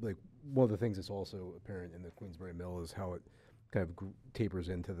like one of the things that's also apparent in the Queensbury Mill is how it kind of tapers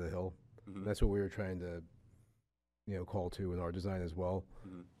into the hill. Mm-hmm. That's what we were trying to, call to in our design as well.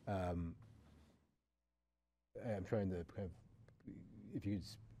 Mm-hmm. I'm trying to kind of, if you could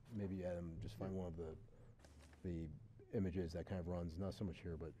maybe Adam just find one of the images that kind of runs, not so much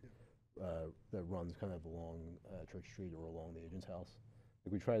here, but that runs kind of along Church Street or along the agent's house.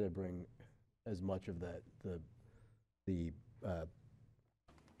 Like we try to bring as much of that the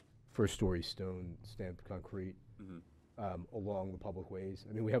first story stone stamped concrete Mm-hmm. Along the public ways.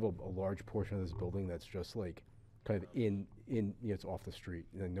 I mean, we have a large portion of this building that's just like kind of in it's off the street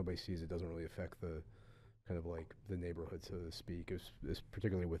and nobody sees it. Doesn't really affect the kind of like the neighborhood, so to speak. It's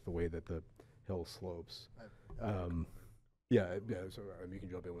particularly with the way that the hill slopes. Yeah. So you can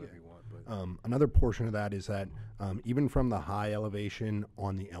jump in whenever you want. But another portion of that is that even from the high elevation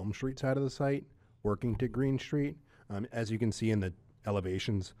on the Elm Street side of the site, working to Green Street, as you can see in the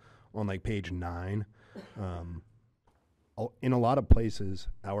elevations on like page 9, in a lot of places,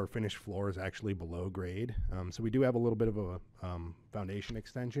 our finished floor is actually below grade. So we do have a little bit of a foundation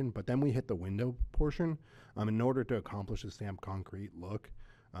extension, but then we hit the window portion. In order to accomplish the stamped concrete look,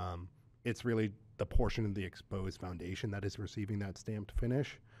 it's really the portion of the exposed foundation that is receiving that stamped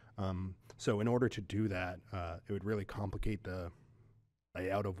finish. So in order to do that, it would really complicate the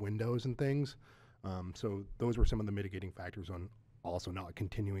layout of windows and things. So those were some of the mitigating factors on also not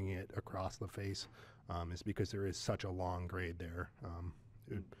continuing it across the face, is because there is such a long grade there.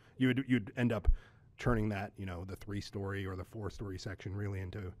 You'd end up turning that, the 3-story or the 4-story section really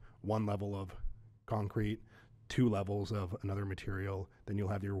into one level of concrete, 2 levels of another material, then you'll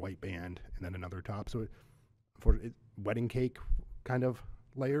have your white band and then another top. So wedding cake kind of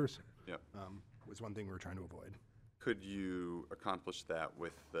layers was one thing we were trying to avoid. Could you accomplish that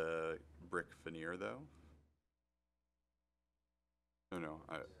with the brick veneer, though? No.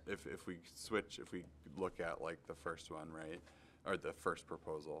 If we look at like the first one, right, or the first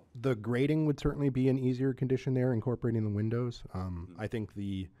proposal. The grading would certainly be an easier condition there, incorporating the windows. I think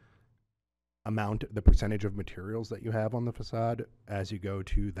the percentage of materials that you have on the facade as you go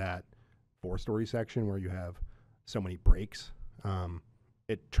to that 4-story section where you have so many breaks,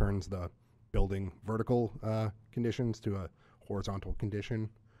 it turns the building vertical conditions to a horizontal condition,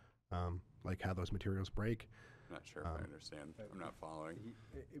 like how those materials break. I'm not sure if I understand. I'm not following.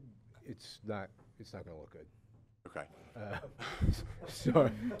 it's not going to look good. Okay.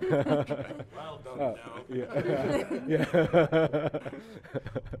 Sorry. Well done,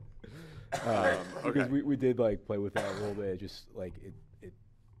 Okay. Because we did like play with that a little bit. Just like it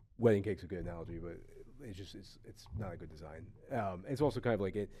wedding cake's a good analogy, but it's not a good design. It's also kind of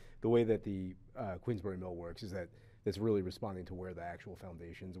like the way that the Queensbury Mill works is that it's really responding to where the actual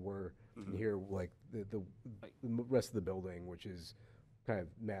foundations were. Mm-hmm. And here, like the rest of the building, which is kind of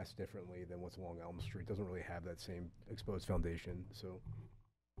massed differently than what's along Elm Street, doesn't really have that same exposed foundation. So,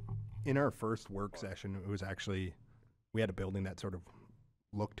 in our first work session, it was actually we had a building that sort of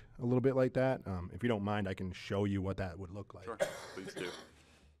looked a little bit like that. If you don't mind, I can show you what that would look like. Sure, please do.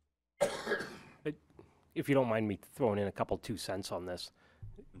 If you don't mind me throwing in a couple 2 cents on this,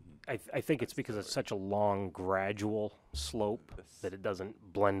 I think it's because it's such a long, gradual slope that it doesn't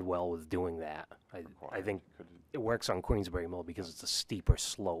blend well with doing that. I think it works on Queensbury Mill because it's a steeper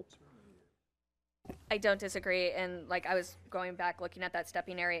slope. I don't disagree, and like I was going back looking at that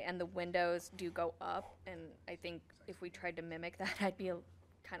stepping area, and the windows do go up, and I think if we tried to mimic that, I'd be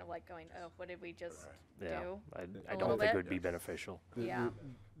kind of like going, oh, what did we just Yeah, do? I A don't little think it bit. would be beneficial. Yeah.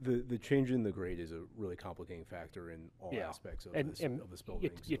 The change in the grade is a really complicating factor in all Yeah. aspects of And this building.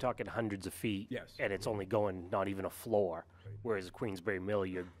 You're talking hundreds of feet. Yes. And it's only going not even a floor. Whereas Queensberry Mill,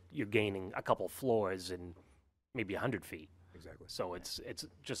 you're gaining a couple floors in maybe 100 feet. Exactly. So it's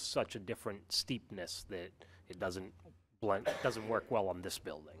just such a different steepness that it doesn't work well on this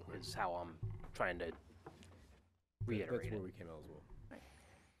building, is how I'm trying to reiterate That's where it. we came out as well.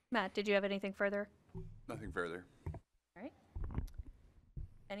 Matt, did you have anything further? Nothing further. All right.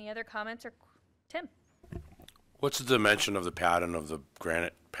 Any other comments or Tim? What's the dimension of the pattern of the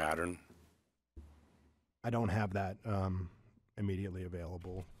granite pattern? I don't have that immediately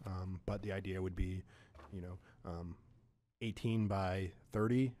available, but the idea would be, 18 by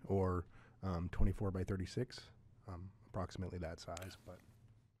 30 or 24 by 36, approximately that size. But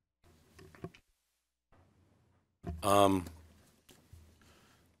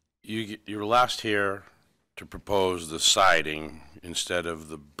you were last here to propose the siding instead of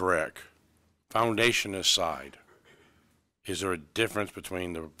the brick. Foundation is side. Is there a difference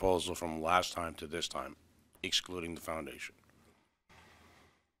between the proposal from last time to this time, excluding the foundation?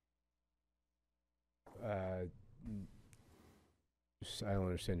 I don't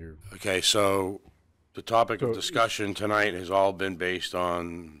understand your. Okay, so the topic of discussion tonight has all been based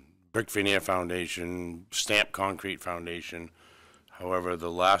on brick veneer foundation, stamped concrete foundation. However,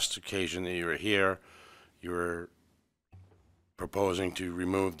 the last occasion that you were here, you were proposing to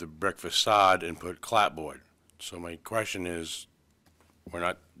remove the brick facade and put clapboard. So my question is,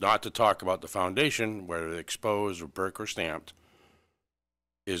 we're not to talk about the foundation, whether exposed or brick or stamped.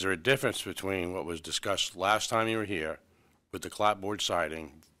 Is there a difference between what was discussed last time you were here with the clapboard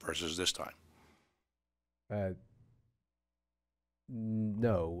siding versus this time?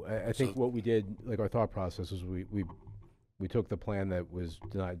 No, I think what we did, like our thought process was we took the plan that was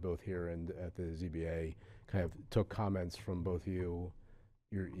denied both here and at the ZBA, kind of took comments from both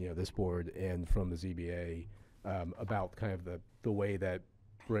this board and from the ZBA about kind of the way that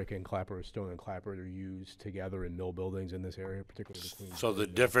brick and clapper, stone and clapper are used together in mill buildings in this area, particularly the Queens. So the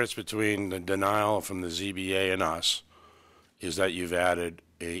difference between the denial from the ZBA and us is that you've added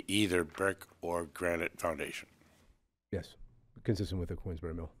either brick or granite foundation. Yes, consistent with the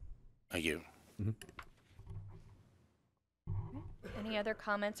Queensberry Mill. Thank you. Mm-hmm. Any other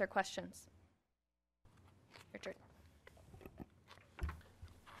comments or questions? Richard?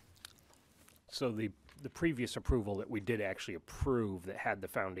 So the previous approval that we did actually approve that had the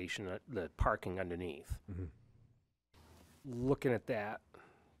foundation, the parking underneath. Mm-hmm. Looking at that,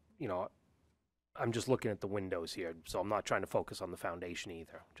 I'm just looking at the windows here, so I'm not trying to focus on the foundation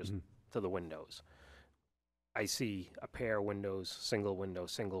either, just to the windows. I see a pair of windows, single window,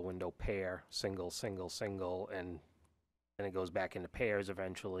 pair, single, and then it goes back into pairs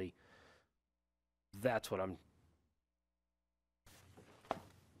eventually. That's what I'm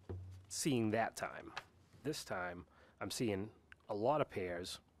seeing that time. This time, I'm seeing a lot of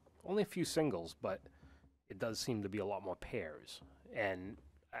pairs, only a few singles, but it does seem to be a lot more pairs. And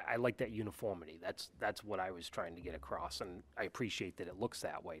I like that uniformity. That's what I was trying to get across, and I appreciate that it looks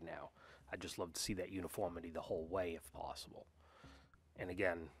that way now. I'd just love to see that uniformity the whole way if possible. And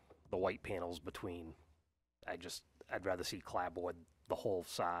again, the white panels between, I'd rather see clapboard the whole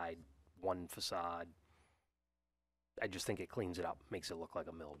side, one facade. I just think it cleans it up, makes it look like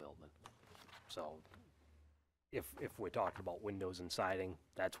a mill building. So if we're talking about windows and siding,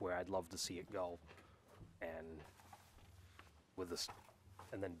 that's where I'd love to see it go. And with this,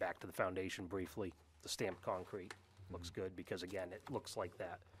 and then back to the foundation briefly, the stamped concrete looks good because again, it looks like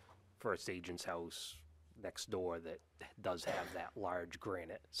that first agent's house next door that does have that large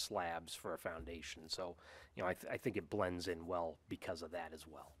granite slabs for a foundation. So, I think it blends in well because of that as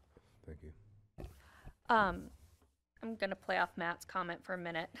well. Thank you. I'm going to play off Matt's comment for a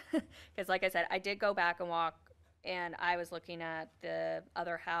minute because like I said, I did go back and walk and I was looking at the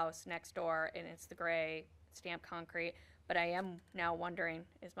other house next door and it's the gray stamped concrete, but I am now wondering,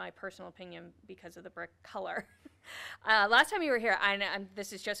 is my personal opinion because of the brick color. Last time you were here,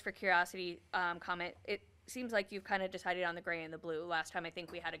 this is just for curiosity comment, it seems like you've kind of decided on the gray and the blue. Last time I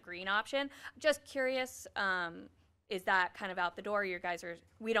think we had a green option. Just curious, is that kind of out the door?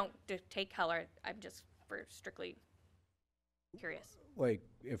 We don't dictate color. I'm just for strictly curious. Like,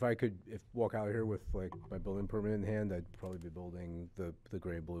 if walk out here with like my building permit in hand, I'd probably be building the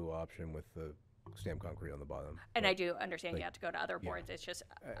gray blue option with the stamped concrete on the bottom. And I do understand you have to go to other boards. It's just.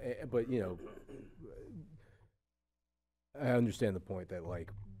 But I understand the point that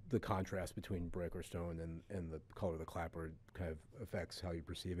like the contrast between brick or stone and the color of the clapboard kind of affects how you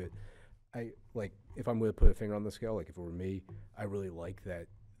perceive it. If I'm going to put a finger on the scale, like if it were me, I really like that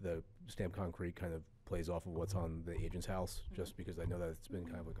the stamped concrete kind of plays off of what's on the agent's house, just because I know that it's been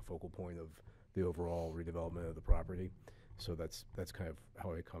kind of like a focal point of the overall redevelopment of the property. So that's kind of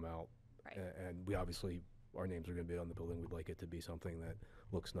how I come out. Right. And we obviously, our names are going to be on the building. We'd like it to be something that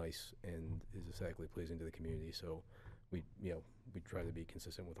looks nice and is aesthetically pleasing to the community. So we try to be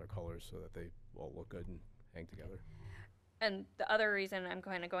consistent with our colors so that they all look good and hang together. And the other reason I'm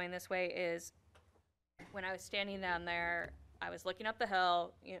kind of going this way is when I was standing down there, I was looking up the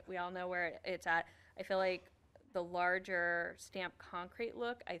hill. We all know where it's at. I feel like the larger stamped concrete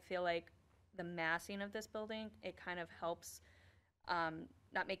look, I feel like the massing of this building, it kind of helps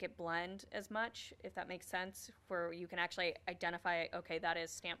not make it blend as much, if that makes sense, where you can actually identify, okay, that is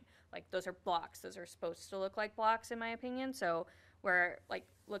stamped, like those are blocks. Those are supposed to look like blocks in my opinion. So where like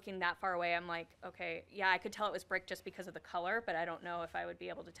looking that far away, I'm like, okay, yeah, I could tell it was brick just because of the color, but I don't know if I would be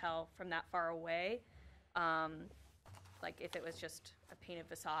able to tell from that far away. Like if it was just a painted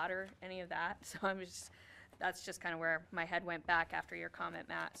facade or any of that. So that's just kind of where my head went back after your comment,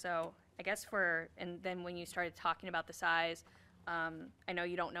 Matt. So I guess and then when you started talking about the size, I know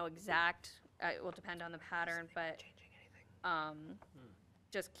you don't know exact, it will depend on the pattern, but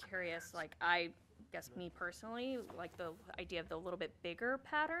just curious, like I guess me personally, like the idea of the little bit bigger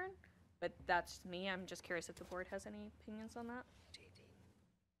pattern, but that's me. I'm just curious if the board has any opinions on that.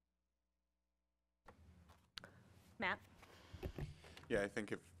 Matt? Yeah, I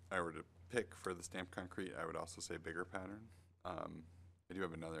think if I were to pick for the stamped concrete, I would also say bigger pattern. I do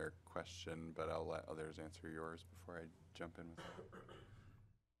have another question, but I'll let others answer yours before I jump in with that.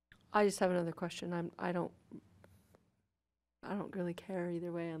 I just have another question. I don't really care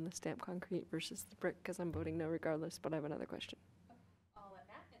either way on the stamped concrete versus the brick because I'm voting no regardless, but I have another question. I'll let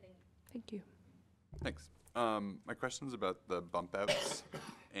Matt and then Thank you. Thanks. My question's about the bump outs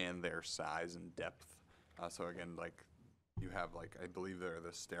and their size and depth. So again, like you have like, I believe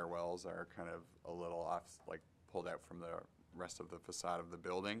the stairwells are kind of a little off, like pulled out from the rest of the facade of the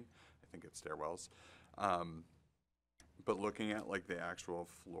building. I think it's stairwells. But looking at like the actual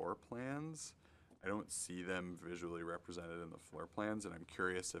floor plans, I don't see them visually represented in the floor plans, and I'm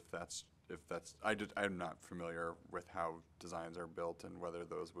curious if that's I'm not familiar with how designs are built and whether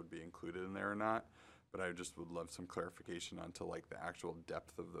those would be included in there or not. But I just would love some clarification onto like the actual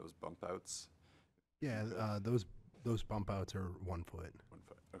depth of those bump outs. Yeah, those bump outs are 1 foot. 1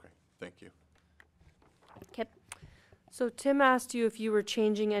 foot. Okay, thank you. Kip? So Tim asked you if you were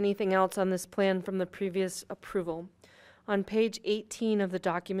changing anything else on this plan from the previous approval. On page 18 of the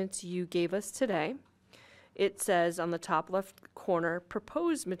documents you gave us today, it says on the top left corner,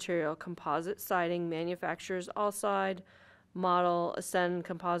 proposed material, composite siding, manufacturers all side, model, Ascend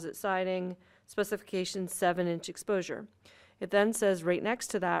composite siding, specification 7-inch exposure. It then says right next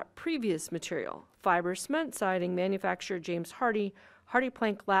to that, previous material, fiber cement siding, manufacturer James Hardy, Hardy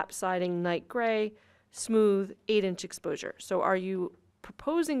plank lap siding, night gray, smooth, 8-inch exposure. So are you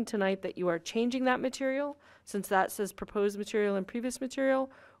proposing tonight that you are changing that material, since that says proposed material and previous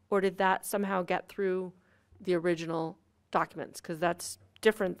material, or did that somehow get through the original documents? Because that's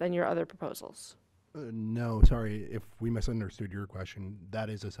different than your other proposals. No, sorry, if we misunderstood your question, that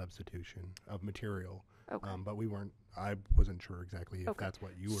is a substitution of material. Okay. But I wasn't sure exactly if that's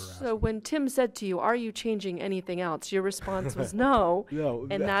what you were asking. So when Tim said to you, are you changing anything else? Your response was no. No,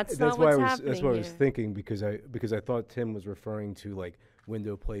 and that's not what's why happening That's what I was here. thinking, because I thought Tim was referring to like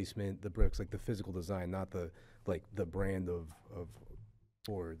window placement, the bricks, like the physical design, not the brand of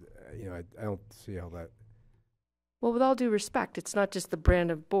board. I don't see how that. Well, with all due respect, it's not just the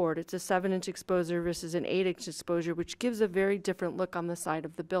brand of board. It's a 7-inch exposure versus an 8-inch exposure, which gives a very different look on the side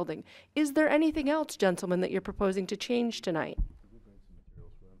of the building. Is there anything else, gentlemen, that you're proposing to change tonight?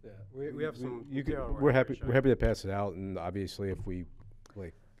 Yeah, we have some. We're happy to pass it out, and obviously if we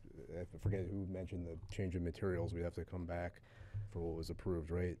I forget who mentioned the change of materials, we'd have to come back for what was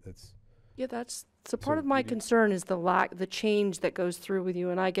approved, right? Yeah, that's so part of my concern is the change that goes through with you,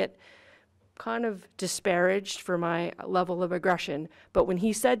 and I get kind of disparaged for my level of aggression. But when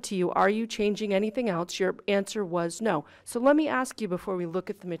he said to you, are you changing anything else? Your answer was no. So let me ask you before we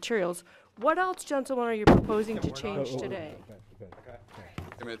look at the materials, what else, gentlemen, are you proposing to change today?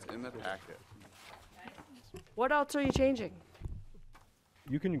 I mean, it's in the packet. What else are you changing?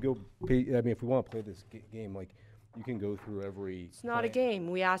 You can go. If we want to play this game, like you can go through every. It's not a game.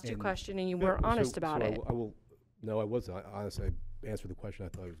 We asked you a question and you weren't honest about it. I will. No, I was honest. I answered the question I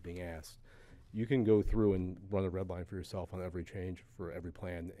thought was being asked. You can go through and run a red line for yourself on every change for every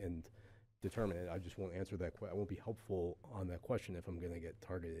plan and determine it. I just won't answer that. I won't be helpful on that question if I'm going to get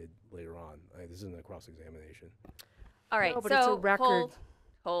targeted later on. This isn't a cross-examination. All right, No, but so it's a record.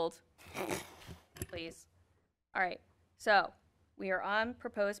 hold, please. All right, so We are on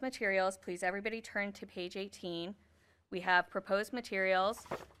proposed materials. Please, everybody turn to page 18. We have proposed materials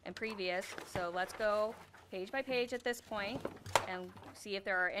and previous, so let's go page by page at this point and see if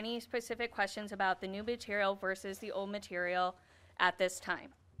there are any specific questions about the new material versus the old material at this time.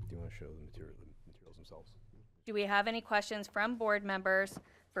 Do you want to show the materials themselves? Do we have any questions from board members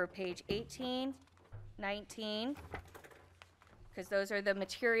for page 18, 19? Because those are the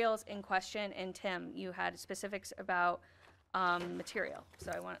materials in question, and Tim, you had specifics about material,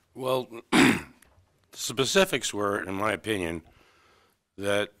 so I want. Well, the specifics were, in my opinion,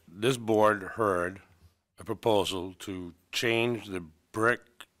 that this board heard a proposal to change the brick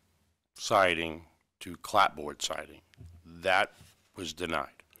siding to clapboard siding. That was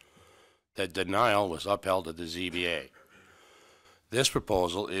denied. That denial was upheld at the ZBA. This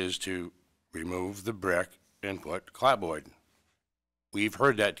proposal is to remove the brick and put clapboard. We've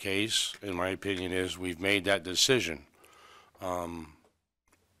heard that case. In my opinion, is we've made that decision.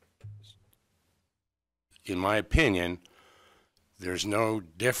 In my opinion, there's no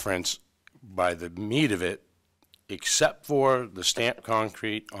difference by the meat of it, except for the stamped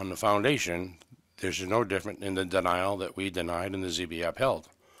concrete on the foundation. There's no different in the denial that we denied and the ZBA upheld.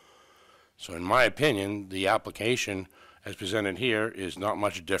 So in my opinion, the application as presented here is not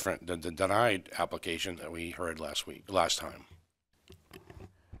much different than the denied application that we heard last time.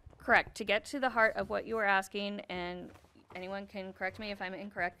 Correct. To get to the heart of what you were asking, and anyone can correct me if I'm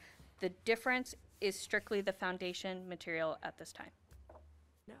incorrect, the difference is strictly the foundation material at this time.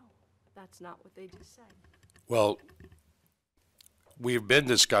 No, that's not what they just said. Well, we've been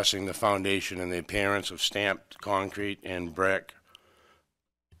discussing the foundation and the appearance of stamped concrete and brick,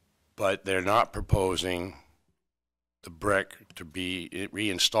 but they're not proposing the brick to be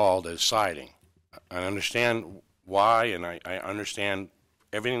reinstalled as siding. I understand why, and I understand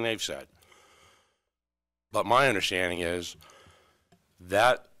everything they've said. But my understanding is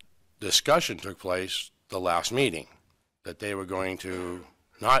that discussion took place the last meeting, that they were going to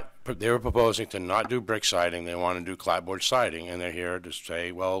they were proposing to not do brick siding, they want to do clapboard siding, and they're here to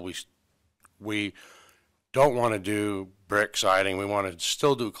say, well, we don't want to do brick siding, we want to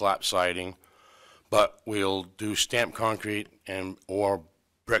still do clap siding, but we'll do stamped concrete or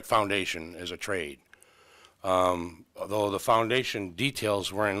brick foundation as a trade. Although the foundation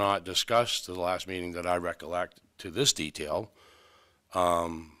details were not discussed at the last meeting that I recollect to this detail,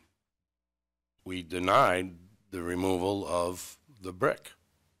 we denied the removal of the brick.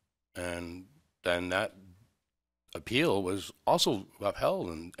 And then that appeal was also upheld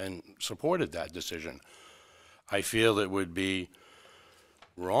and supported that decision. I feel it would be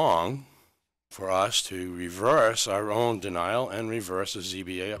wrong for us to reverse our own denial and reverse the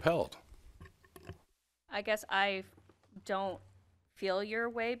ZBA upheld. I guess I don't feel your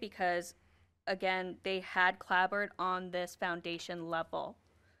way because, again, they had clapboard on this foundation level.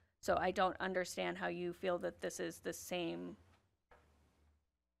 So I don't understand how you feel that this is the same.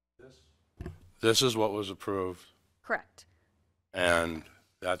 This is what was approved. Correct. And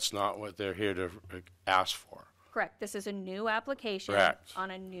that's not what they're here to ask for. Correct. This is a new application Correct.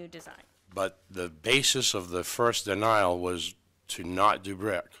 On a new design. But the basis of the first denial was to not do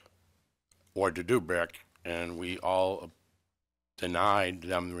brick or to do brick, and we all denied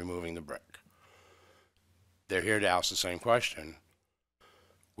them removing the brick. They're here to ask the same question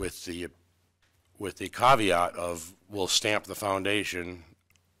with the caveat of we'll stamp the foundation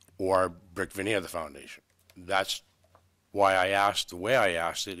or brick veneer the foundation. That's why I asked the way I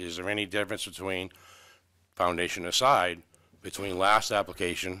asked it. Is there any difference between foundation aside between last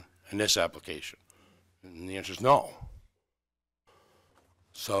application and this application? And the answer is no.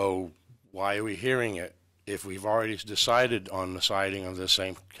 So why are we hearing it if we've already decided on the siding of the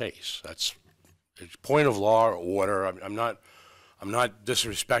same case? It's point of law or order. I'm not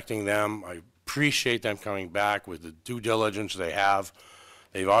disrespecting them. I appreciate them coming back with the due diligence they have.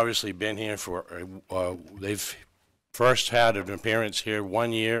 They've obviously been here for, they've first had an appearance here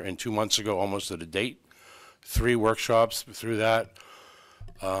 1 year and 2 months ago, almost to the date. 3 workshops through that.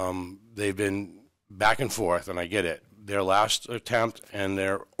 They've been back and forth, and I get it. Their last attempt and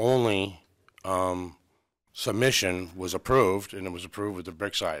their only submission was approved, and it was approved with the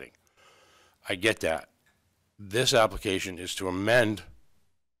brick siding. I get that. This application is to amend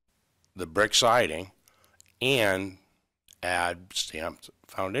the brick siding and add stamped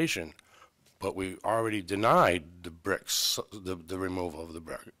foundation. But we already denied the bricks, the removal of the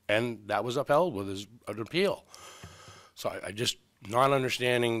brick, and that was upheld with an appeal. So I just not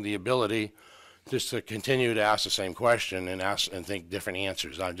understanding the ability just to continue to ask the same question and ask and think different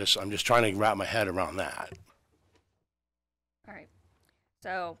answers. I'm just trying to wrap my head around that. All right.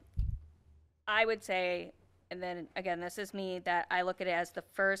 So I would say and then again, this is me, that I look at it as the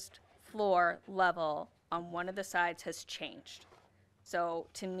first floor level on one of the sides has changed. So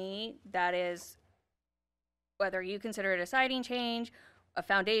to me, that is, whether you consider it a siding change, a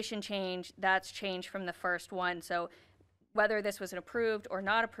foundation change, that's change from the first one. So whether this was an approved or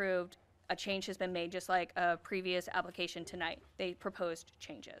not approved, a change has been made, just like a previous application tonight. They proposed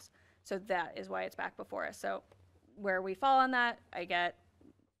changes. So that is why it's back before us. So where we fall on that, I get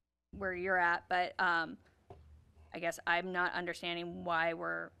where you're at, but I guess I'm not understanding why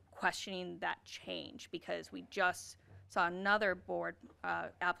we're questioning that change, because we just saw another board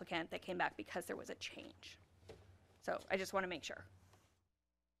applicant that came back because there was a change. So I just want to make sure.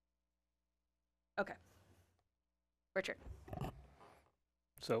 Okay. Richard.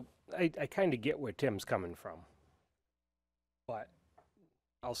 So I kind of get where Tim's coming from, but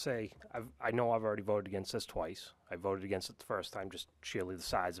I'll say I know I've already voted against this twice. I voted against it the first time, just sheerly the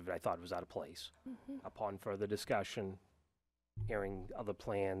size of it. I thought it was out of place. Upon further discussion, hearing other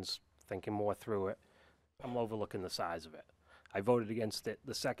plans, thinking more through it, I'm overlooking the size of it. I voted against it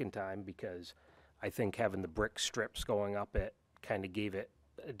the second time because I think having the brick strips going up it kind of gave it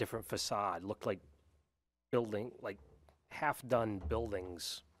a different facade. Looked like building, like half-done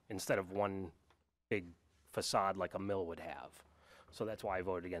buildings instead of one big facade like a mill would have. So that's why I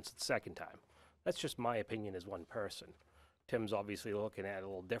voted against it the second time. That's just my opinion as one person. Tim's obviously looking at it a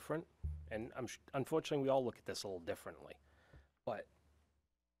little different, and unfortunately we all look at this a little differently. But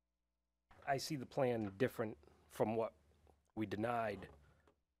I see the plan different from what we denied,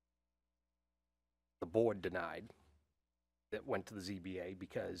 the board denied, that went to the ZBA,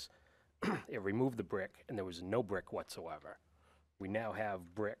 because it removed the brick and there was no brick whatsoever. We now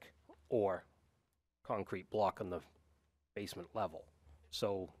have brick or concrete block on the basement level.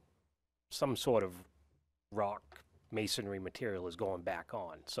 So some sort of rock masonry material is going back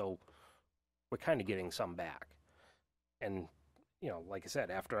on. So we're kind of getting some back. And, you know, like I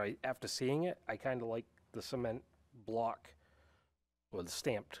said, after seeing it, I kind of like the cement block, or the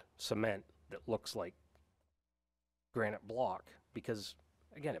stamped cement that looks like granite block, because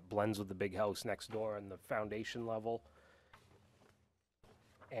again, it blends with the big house next door and the foundation level.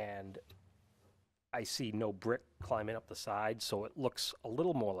 And I see no brick climbing up the side, so it looks a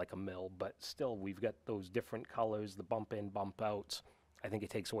little more like a mill, but still we've got those different colors, the bump in, bump outs. I think it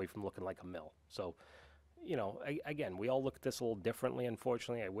takes away from looking like a mill. So, you know, again, we all look at this a little differently,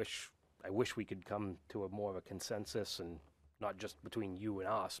 unfortunately. I wish we could come to a more of a consensus, and not just between you and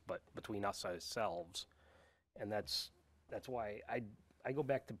us, but between us ourselves. And that's why I go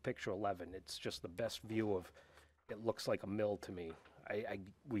back to picture 11. It's just the best view of, it looks like a mill to me.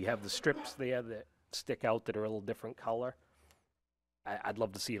 We have the strips there that stick out that are a little different color. I'd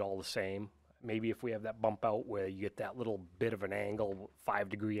love to see it all the same. Maybe if we have that bump out where you get that little bit of an angle,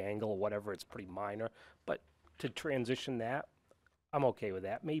 5-degree angle or whatever, it's pretty minor. But to transition that, I'm okay with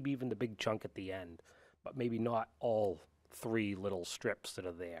that. Maybe even the big chunk at the end, but maybe not all 3 little strips that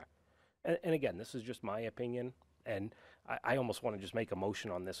are there. And again, this is just my opinion, and I almost want to just make a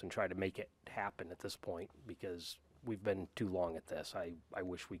motion on this and try to make it happen at this point, because we've been too long at this. I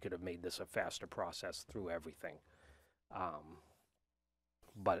wish we could have made this a faster process through everything.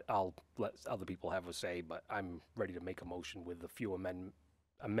 But I'll let other people have a say, but I'm ready to make a motion with a few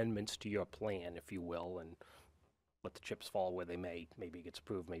amendments to your plan, if you will, and let the chips fall where they may. Maybe it gets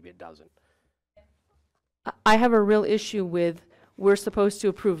approved, maybe it doesn't. I have a real issue with, we're supposed to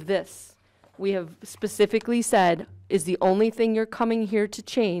approve this. We have specifically said, is the only thing you're coming here to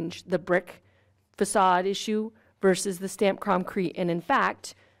change the brick facade issue versus the stamped concrete. And in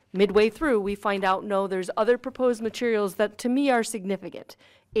fact, midway through, we find out, no, there's other proposed materials that to me are significant.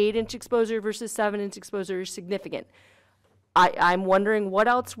 8-inch exposure versus 7-inch exposure is significant. I'm wondering what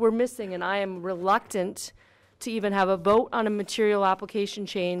else we're missing, and I am reluctant to even have a vote on a material application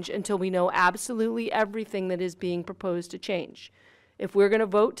change until we know absolutely everything that is being proposed to change. If we're going to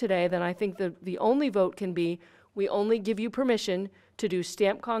vote today, then I think the only vote can be, we only give you permission to do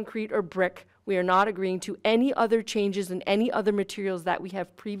stamped concrete or brick. We are not agreeing to any other changes in any other materials that we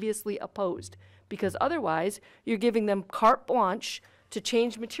have previously opposed, because otherwise you're giving them carte blanche to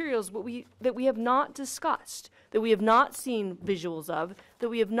change materials that we have not discussed, that we have not seen visuals of, that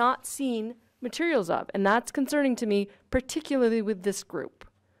we have not seen materials of. And that's concerning to me, particularly with this group.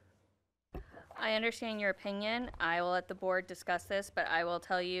 I understand your opinion. I will let the board discuss this, but I will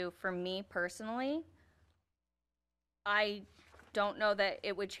tell you, for me personally, I don't know that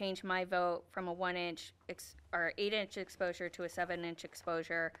it would change my vote from a 1-inch or 8-inch exposure to a 7-inch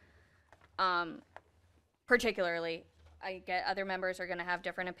exposure. Particularly, I get other members are going to have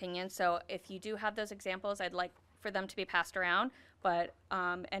different opinions. So if you do have those examples, I'd like for them to be passed around. But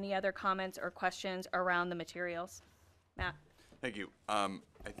any other comments or questions around the materials? Matt? Thank you. I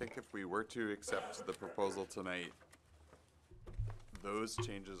think if we were to accept the proposal tonight, those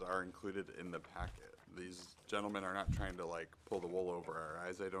changes are included in the packet. These gentlemen are not trying to like pull the wool over our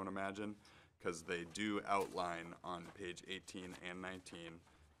eyes, I don't imagine, because they do outline on page 18 and 19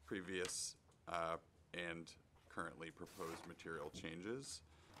 previous and currently proposed material changes.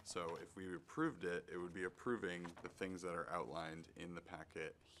 So if we approved it, it would be approving the things that are outlined in the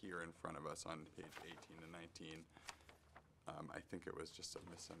packet here in front of us on page 18 and 19. I think it was just a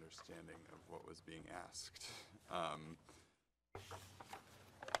misunderstanding of what was being asked.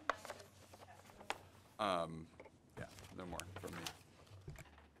 Yeah, no more from me.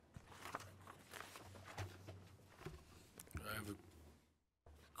 I have a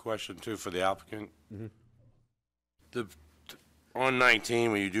question too for the applicant. On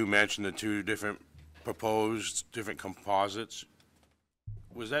 19, when you do mention the two different proposed different composites,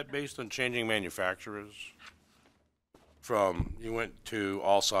 was that based on changing manufacturers? From, you went to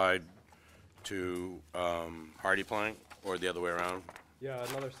all side to hardy plank, or the other way around? Yeah,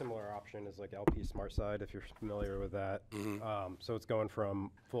 another similar option is like LP Smart Side, if you're familiar with that. So it's going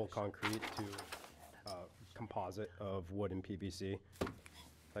from full concrete to composite of wood and PVC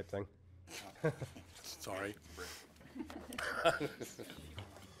type thing. Sorry.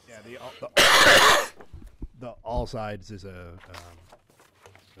 Yeah, the all sides is a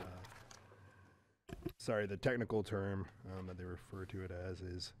sorry, the technical term that they refer to it as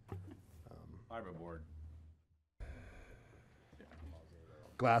is fiberboard.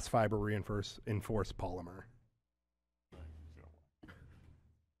 Glass fiber reinforced polymer.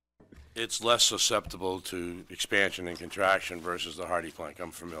 It's less susceptible to expansion and contraction versus the hardy plank.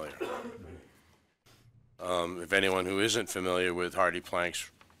 I'm familiar. If anyone who isn't familiar with hardy planks,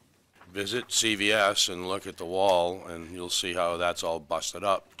 visit CVS and look at the wall, and you'll see how that's all busted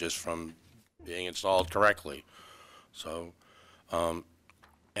up just from being installed correctly. So, and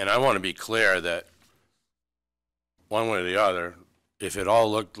I want to be clear that one way or the other, if it all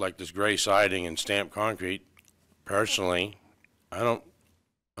looked like this gray siding and stamped concrete, personally, I don't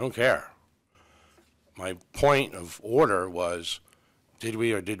care. My point of order was, did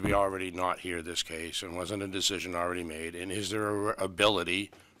we or did we already not hear this case, and wasn't a decision already made, and is there a ability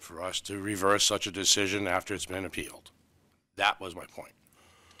for us to reverse such a decision after it's been appealed? That was my point.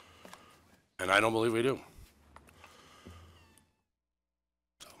 And I don't believe we do.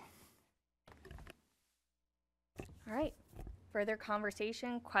 All right. Further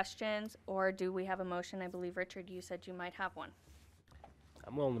conversation, questions, or do we have a motion? I believe, Richard, you said you might have one.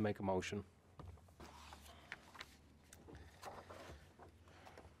 I'm willing to make a motion.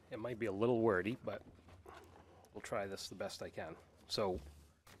 It might be a little wordy, but we'll try this the best I can. So,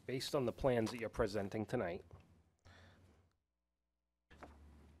 based on the plans that you're presenting tonight,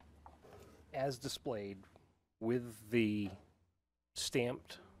 as displayed with the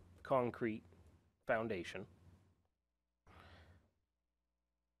stamped concrete foundation,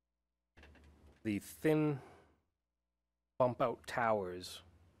 the thin bump out towers,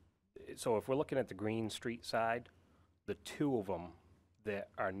 so if we're looking at the Green Street side, the two of them that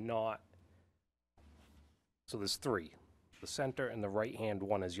are not, so there's three, the center and the right hand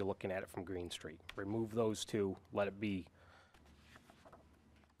one as you're looking at it from Green Street. Remove those two, let it be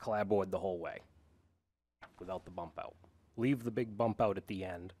clapboard the whole way without the bump out. Leave the big bump out at the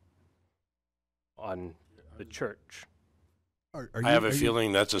end on the church. I have a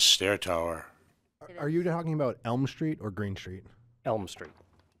feeling that's a stair tower. Are you talking about Elm Street or Green Street? Elm Street.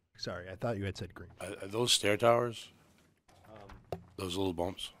 Sorry, I thought you had said Green. Are those stair towers? Those little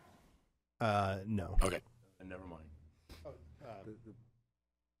bumps? No. Okay. Never mind.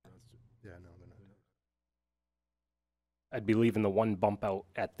 Yeah, no, they're not. I'd be leaving the one bump out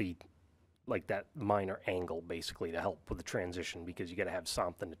at the, like that minor angle basically to help with the transition, because you got to have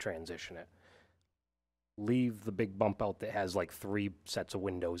something to transition it. Leave the big bump out that has like 3 sets of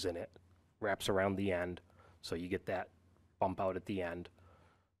windows in it, wraps around the end, so you get that bump out at the end.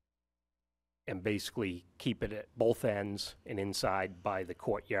 And basically keep it at both ends and inside by the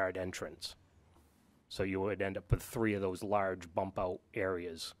courtyard entrance. So you would end up with 3 of those large bump out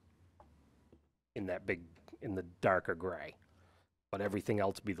areas in that big, in the darker gray, but everything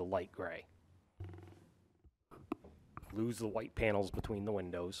else be the light gray. Lose the white panels between the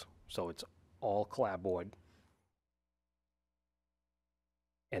windows, so it's all clapboard.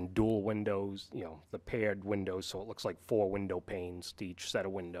 And dual windows, you know, the paired windows, so it looks like 4 window panes to each set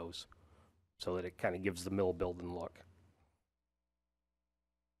of windows, so that it kind of gives the mill building look.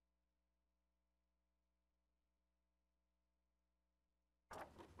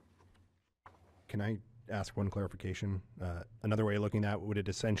 Can I ask one clarification. Another way of looking at it, would it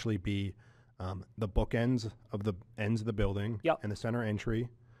essentially be the bookends of the ends of the building, Yep. and the center entry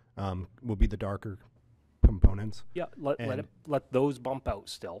will be the darker components? Yeah, let those bump out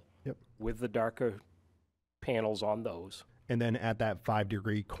still. Yep. With the darker panels on those. And then at that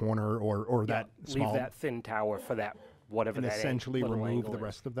 5-degree corner or Yeah, that small, leave that thin tower for that, whatever and that essentially little remove angle the is.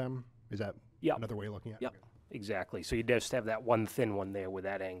 rest of them? Is that Yep. another way of looking at it? Yep, exactly. So you just have that one thin one there where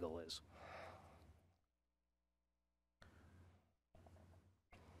that angle is.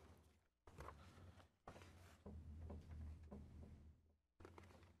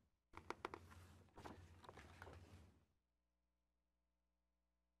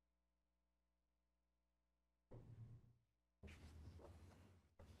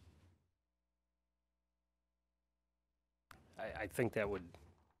 I think that would,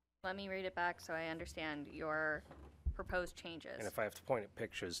 Let me read it back so I understand your proposed changes. and if I have to point at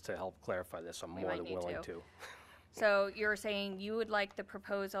pictures to help clarify this, I'm We more might than need willing to. to. So you're saying you would like the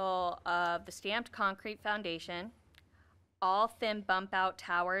proposal of the stamped concrete foundation, all thin bump out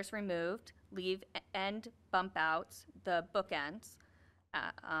towers removed, leave end bump outs, the bookends,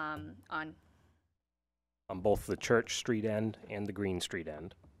 on, On both the Church Street end and the Green Street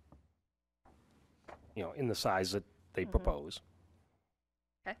end. You know, in the size that they propose.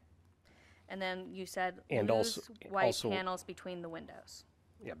 okay? And then you said And lose white also- panels between the windows.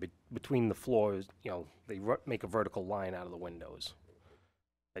 Yeah, between the floors, you know, they make a vertical line out of the windows.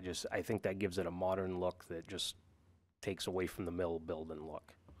 I think that gives it a modern look that just takes away from the mill building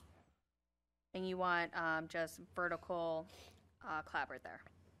look. And you want just vertical clapboard there.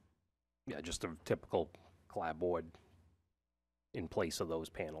 Yeah, just a typical clapboard in place of those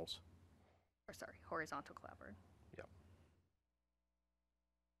panels. Or sorry, horizontal clapboard. Yep.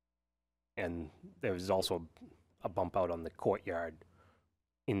 And there's also a bump out on the courtyard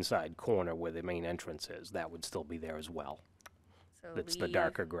inside corner where the main entrance is. That would still be there as well. So That's the leave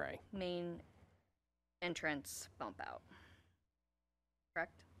darker gray. main entrance bump out.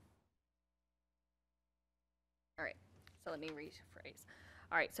 Correct? All right, so let me rephrase.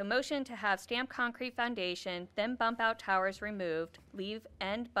 All right, so motion to have stamped concrete foundation, then bump out towers removed, leave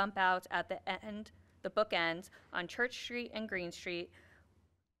end bump outs at the end, the bookends on Church Street and Green Street.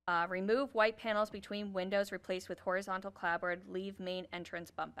 Remove white panels between windows, replace with horizontal clapboard, leave main entrance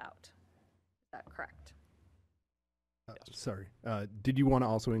bump out. Is that correct? Sorry. Did you want to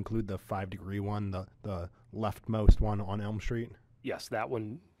also include the 5-degree one, the leftmost one on Elm Street? Yes, that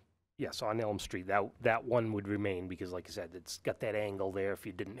one, yes, on Elm Street, that one would remain because like I said, it's got that angle there. If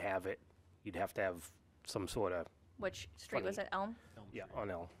you didn't have it, you'd have to have some sort of, Which street was it, Elm? yeah,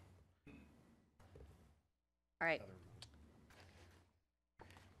 on Elm. All right.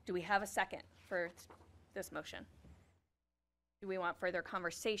 Do we have a second for this motion? Do we want further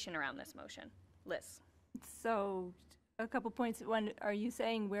conversation around this motion? Liz? So, a couple points. One, are you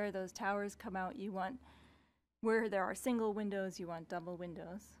saying where those towers come out, you want, where there are single windows, you want double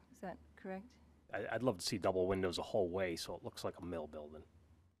windows? Is that correct? I'd love to see double windows the whole way so it looks like a mill building.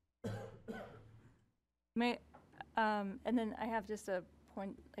 And then I have just a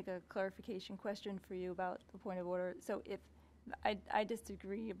point, like a clarification question for you about the point of order. So if, I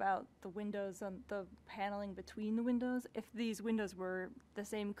disagree about the windows on the paneling between the windows. If these windows were the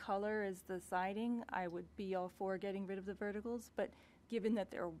same color as the siding, I would be all for getting rid of the verticals. But given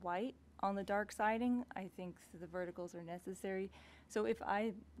that they're white on the dark siding, I think the verticals are necessary. So if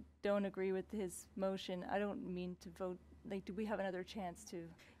I don't agree with his motion, I don't mean to vote, like, do we have another chance to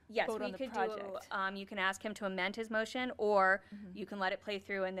Yes, vote we on the could project? do, you can ask him to amend his motion, or you can let it play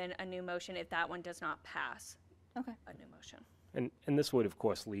through and then a new motion if that one does not pass. Okay. A new motion. And this would, of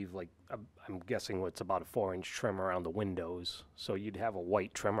course, leave, like, I'm guessing it's about a 4-inch trim around the windows. So you'd have a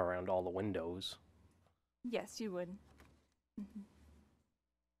white trim around all the windows. Yes, you would.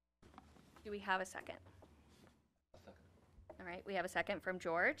 Do we have a second? All right, we have a second from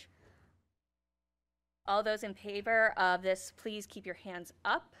George. All those in favor of this, please keep your hands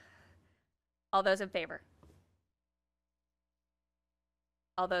up. All those in favor?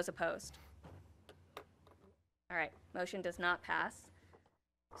 All those opposed? All right, motion does not pass.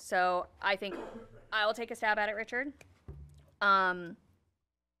 So I think I will take a stab at it, Richard. I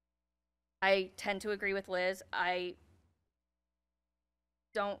tend to agree with Liz. I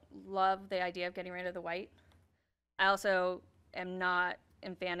don't love the idea of getting rid of the white. I also am not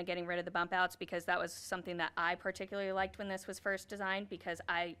a fan of getting rid of the bump outs because that was something that I particularly liked when this was first designed because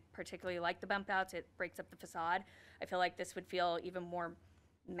I particularly like the bump outs. It breaks up the facade. I feel like this would feel even more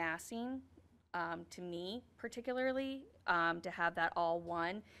massing to me particularly to have that all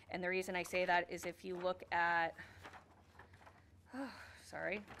one. And the reason I say that is if you look at,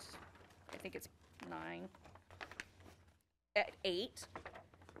 sorry, I think it's 9, at 8.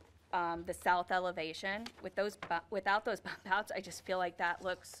 The south elevation with those without those bump outs, I just feel like that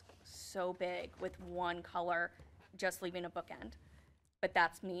looks so big with one color, just leaving a bookend. But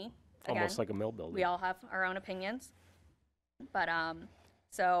that's me. Again, Almost like a mill building. We all have our own opinions. But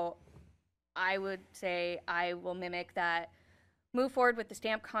so I would say I will mimic that. Move forward with the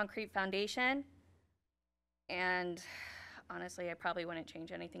stamped concrete foundation. And honestly, I probably wouldn't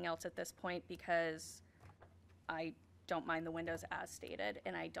change anything else at this point because I don't mind the windows as stated,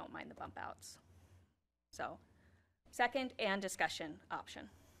 and I don't mind the bump outs. So, second and discussion option.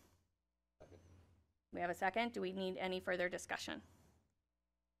 We have a second. Do we need any further discussion?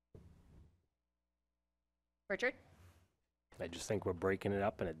 Richard? I just think we're breaking it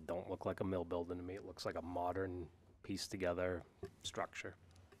up, and it don't look like a mill building to me. It looks like a modern, pieced together structure.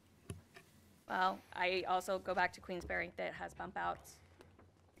 Well, I also go back to Queensberry that has bump outs.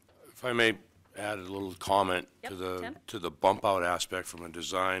 If I may add a little comment Yep, to Tim? the bump out aspect from a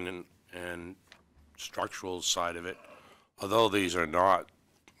design and structural side of it. Although these are not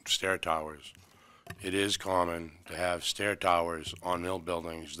stair towers, it is common to have stair towers on mill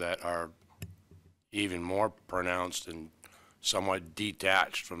buildings that are even more pronounced and somewhat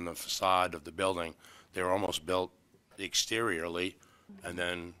detached from the facade of the building. They're almost built exteriorly and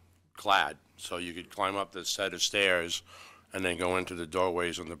then clad, so you could climb up the set of stairs and then go into the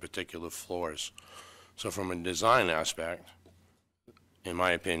doorways on the particular floors. So from a design aspect, in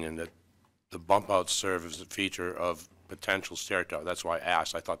my opinion, that the bump outs serve as a feature of potential stair tower. That's why I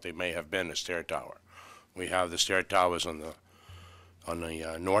asked. I thought they may have been a stair tower. We have the stair towers on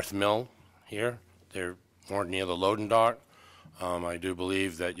the North Mill here. They're more near the loading dock. I do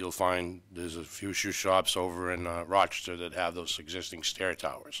believe that you'll find there's a few shoe shops over in Rochester that have those existing stair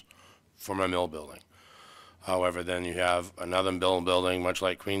towers from a mill building. However, then you have another mill building, much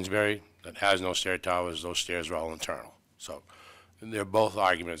like Queensberry, that has no stair towers. Those stairs are all internal. So they're both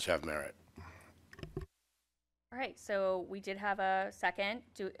arguments have merit. All right, so we did have a second.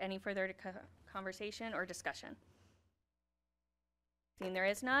 Any further conversation or discussion? Seeing there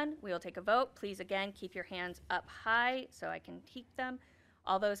is none, we will take a vote. Please, again, keep your hands up high so I can keep them.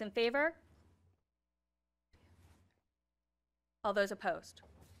 All those in favor? All those opposed?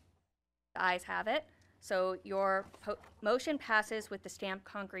 The ayes have it. So your motion passes with the stamped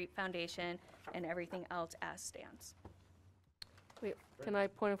concrete foundation and everything else as stands. Wait, can I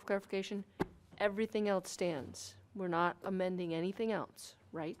point of clarification? Everything else stands. We're not amending anything else,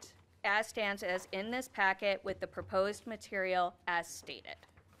 right? As stands as in this packet with the proposed material as stated.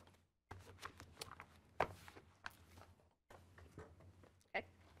 Okay.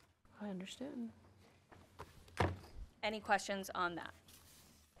 I understand. Any questions on that?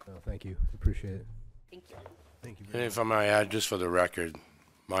 No, thank you. Appreciate it. Thank you. Thank you. And if I may add, just for the record,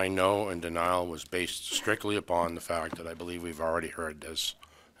 my no and denial was based strictly upon the fact that I believe we've already heard this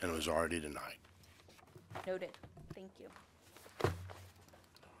and it was already denied. Noted. Thank you.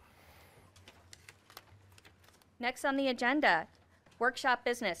 Next on the agenda, workshop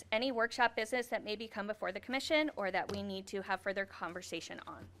business. Any workshop business that may come before the commission or that we need to have further conversation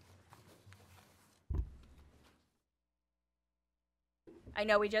on. I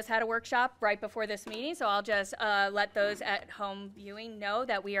know we just had a workshop right before this meeting, so I'll just let those at home viewing know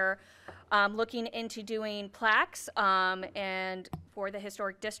that we are looking into doing plaques and for the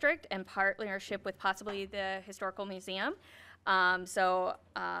historic district in partnership with possibly the historical museum, the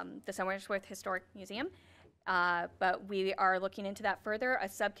Somersworth Historic Museum. But we are looking into that further. A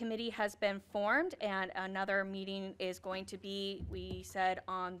subcommittee has been formed, and another meeting is going to be, we said,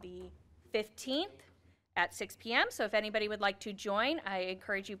 on the 15th at 6 p.m. So if anybody would like to join, I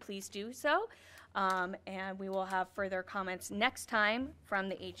encourage you, please do so. And we will have further comments next time from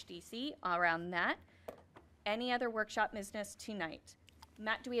the HDC around that. Any other workshop business tonight?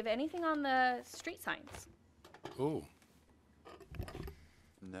 Matt, do we have anything on the street signs? Ooh.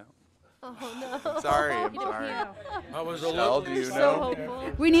 No. Oh, no. I'm sorry. I'm Need a sorry. PO. I was Michelle, do you So know?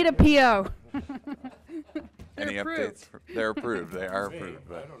 hopeful. We need a PO. Any approved. updates? They're approved. They are Hey,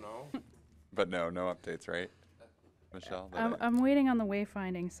 approved. I don't know. But no updates, right? Michelle? I'm waiting on the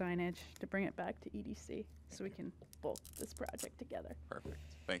wayfinding signage to bring it back to EDC so we can bolt this project together. Perfect.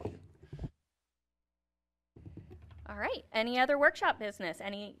 Thank you. All right. Any other workshop business?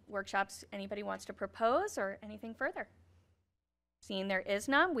 Any workshops anybody wants to propose or anything further? Seeing there is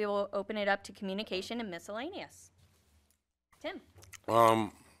none, we will open it up to communication and miscellaneous. Tim?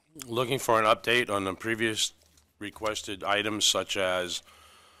 Looking for an update on the previous requested items such as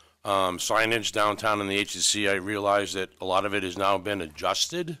signage downtown in the HCC. I realize that a lot of it has now been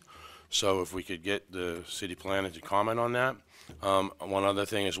adjusted, so if we could get the city planner to comment on that. One other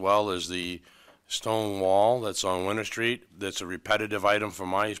thing as well is the stone wall that's on Winter Street. That's a repetitive item from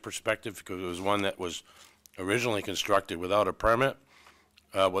my perspective because it was one that was originally constructed without a permit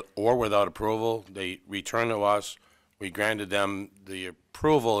or without approval. They returned to us. We granted them the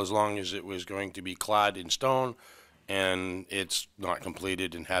approval as long as it was going to be clad in stone, and it's not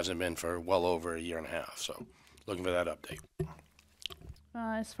completed and hasn't been for well over a year and a half. So looking for that update.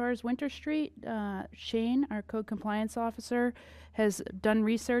 As far as Winter Street, Shane, our code compliance officer, has done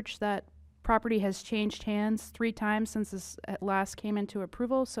research that property has changed hands 3 times since this at last came into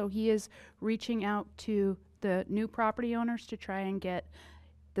approval. So he is reaching out to the new property owners to try and get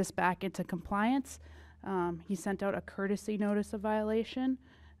this back into compliance. He sent out a courtesy notice of violation.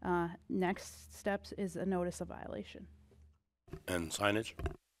 Next steps is a notice of violation. And signage?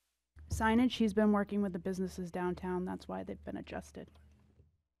 Signage, he's been working with the businesses downtown. That's why they've been adjusted.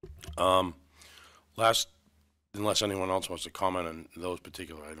 Unless anyone else wants to comment on those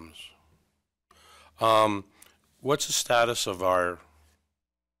particular items. What's the status of our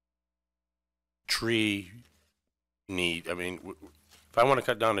tree need? I mean, if I want to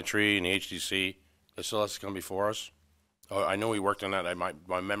cut down a tree in the HDC, that still has to come before us? Oh, I know we worked on that.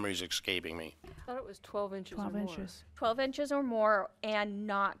 My memory's escaping me. I thought it was 12 inches 12 or more. inches. 12 inches or more and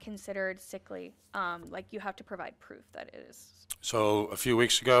not considered sickly. Like you have to provide proof that it is. So a few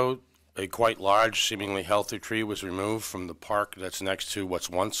weeks ago, a quite large, seemingly healthy tree was removed from the park that's next to what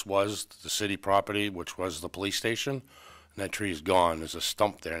once was the city property, which was the police station. And that tree is gone. There's a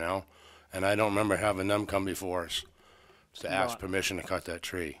stump there now. And I don't remember having them come before us to ask permission to cut that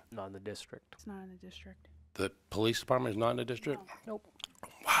tree. Not in the district. It's not in the district. The police department is not in the district? Nope.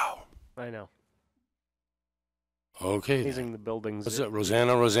 Wow. I know. Okay. Amazing the buildings. What's it?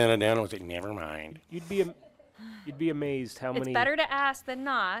 Rosanna Dan with it. Never mind. You'd be amazed how many. It's better to ask than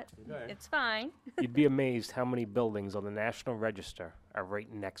not. Okay. It's fine. You'd be amazed how many buildings on the National Register are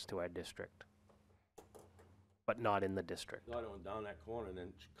right next to our district, but not in the district. I went down that corner and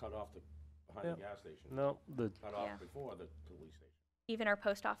then cut off behind the gas station. No, cut off Yeah. before the police station. Even our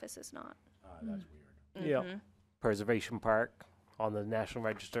post office is not. That's weird. Yeah. Preservation Park on the National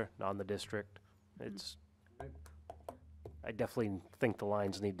Register, not in the district. It's. I definitely think the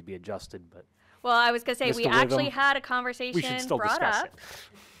lines need to be adjusted, but. Well, I was going to say, we Mr. actually Witham, had a conversation we should still brought discuss up.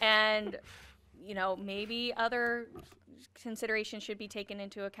 And, you know, maybe other considerations should be taken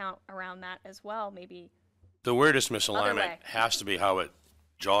into account around that as well. Maybe. The weirdest way. misalignment has to be how it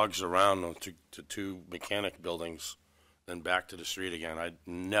jogs around to 2 mechanic buildings, then back to the street again. I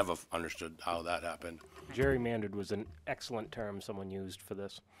never understood how that happened. Gerrymandered was an excellent term someone used for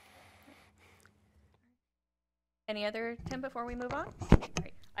this. Any other, Tim, before we move on? All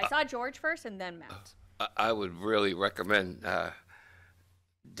right. I saw George first and then Matt. I would really recommend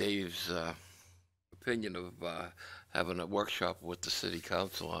Dave's opinion of having a workshop with the city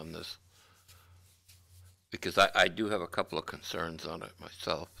council on this, because I do have a couple of concerns on it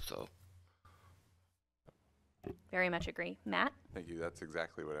myself. So. Very much agree. Matt? Thank you. That's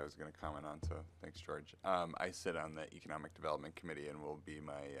exactly what I was going to comment on, so thanks, George. I sit on the Economic Development Committee and will be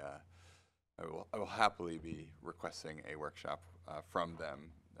I will happily be requesting a workshop from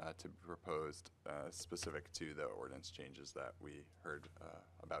them to be proposed specific to the ordinance changes that we heard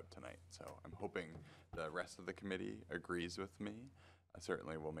about tonight. So I'm hoping the rest of the committee agrees with me. I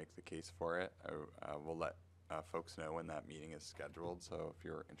certainly will make the case for it. I will let folks know when that meeting is scheduled. So if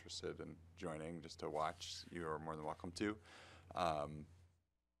you're interested in joining just to watch, you are more than welcome to.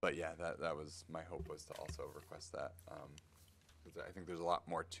 But yeah, that was my hope, was to also request that. Because I think there's a lot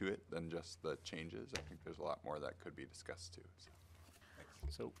more to it than just the changes. I think there's a lot more that could be discussed too. So,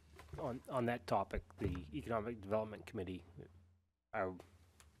 thanks. So on that topic, the Economic Development Committee, are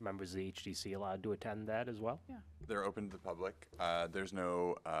members of the HDC allowed to attend that as well? Yeah. They're open to the public. There's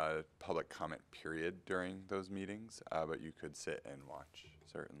no public comment period during those meetings, but you could sit and watch,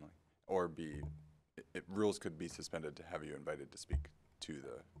 certainly. Or rules could be suspended to have you invited to speak to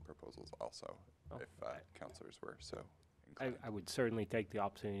the proposals also, if councilors were so inclined. I would certainly take the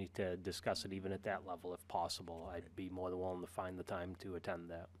opportunity to discuss it even at that level if possible. I'd be more than willing to find the time to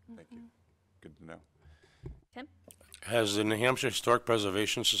attend that. Thank you. Good to know. Tim? Has the New Hampshire Historic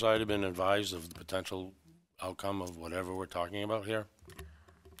Preservation Society been advised of the potential outcome of whatever we're talking about here?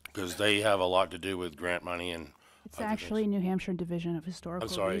 Because they have a lot to do with grant money and It's actually New Hampshire Division of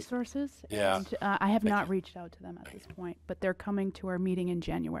Historical Resources. Yeah. And I have not reached out to them at this point, but they're coming to our meeting in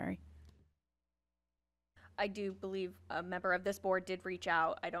January. I do believe a member of this board did reach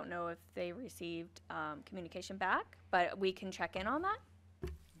out. I don't know if they received communication back, but we can check in on that.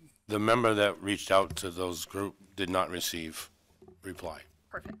 The member that reached out to those group did not receive reply.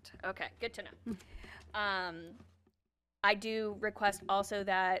 Perfect. Okay, good to know. I do request also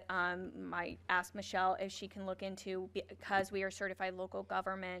that I ask Michelle if she can look into, because we are certified local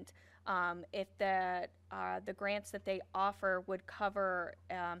government, if the grants that they offer would cover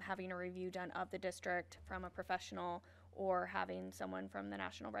having a review done of the district from a professional, or having someone from the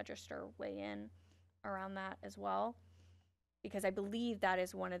National Register weigh in around that as well, because I believe that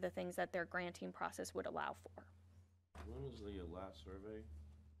is one of the things that their granting process would allow for. When was the last survey?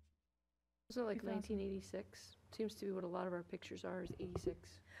 Was it like 2000. 1986? Seems to be what a lot of our pictures are, is 86.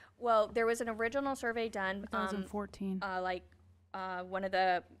 Well, there was an original survey done, 2014. One of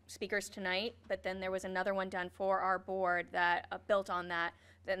the speakers tonight, but then there was another one done for our board that built on that.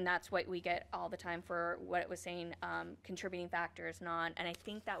 Then that's what we get all the time for what it was saying, contributing factors, and I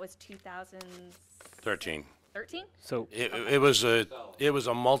think that was 2013. 13. So It was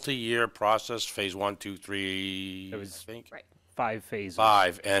a multi-year process, phase 1, 2, 3, It was I think. Right. 5 phases.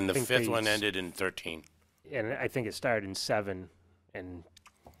 5, and the I think 5th one phase- ended in 13. And I think it started in 7 and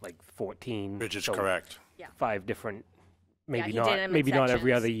like 14. Which is so correct. Yeah. 5 different, maybe he did 'em in maybe not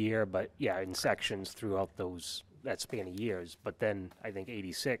every other sections. year, but yeah, in sections throughout that span of years. But then I think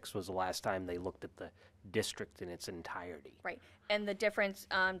 86 was the last time they looked at the district in its entirety. Right. And the difference,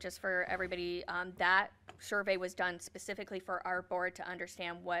 just for everybody, that survey was done specifically for our board to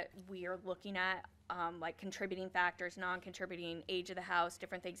understand what we are looking at, like contributing factors, non-contributing, age of the house,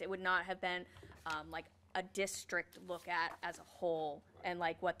 different things. It would not have been like a district look at as a whole, and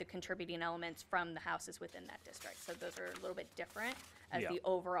like what the contributing elements from the houses within that district. So those are a little bit different as Yeah. the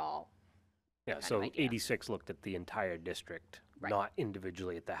overall. Yeah, kind so of idea. 86 looked at the entire district, Right. not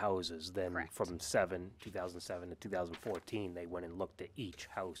individually at the houses. Then Correct. from 2007 to 2014, they went and looked at each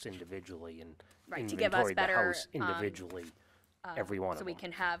house individually and Right, to give us inventoried better, the house individually, every one so of we them.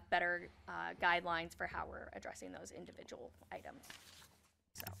 can have better guidelines for how we're addressing those individual items.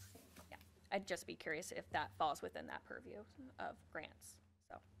 So, yeah, I'd just be curious if that falls within that purview of grants.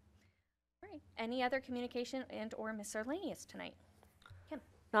 So, all right, any other communication and or miscellaneous tonight? Kim?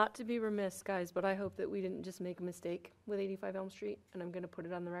 Not to be remiss, guys, but I hope that we didn't just make a mistake with 85 Elm Street, and I'm going to put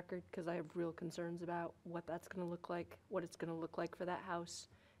it on the record because I have real concerns about what that's going to look like, what it's going to look like for that house,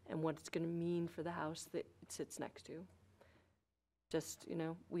 and what it's going to mean for the house that it sits next to. Just,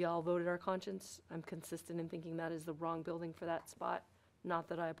 we all voted our conscience. I'm consistent in thinking that is the wrong building for that spot. Not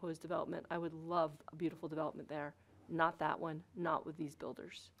that I oppose development. I would love a beautiful development there. Not that one, not with these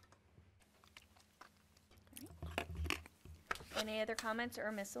builders. Any other comments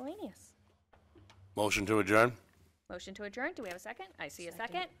or miscellaneous? Motion to adjourn? Motion to adjourn. Do we have a second? I see a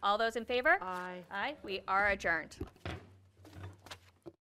second. All those in favor? Aye. Aye. We are adjourned.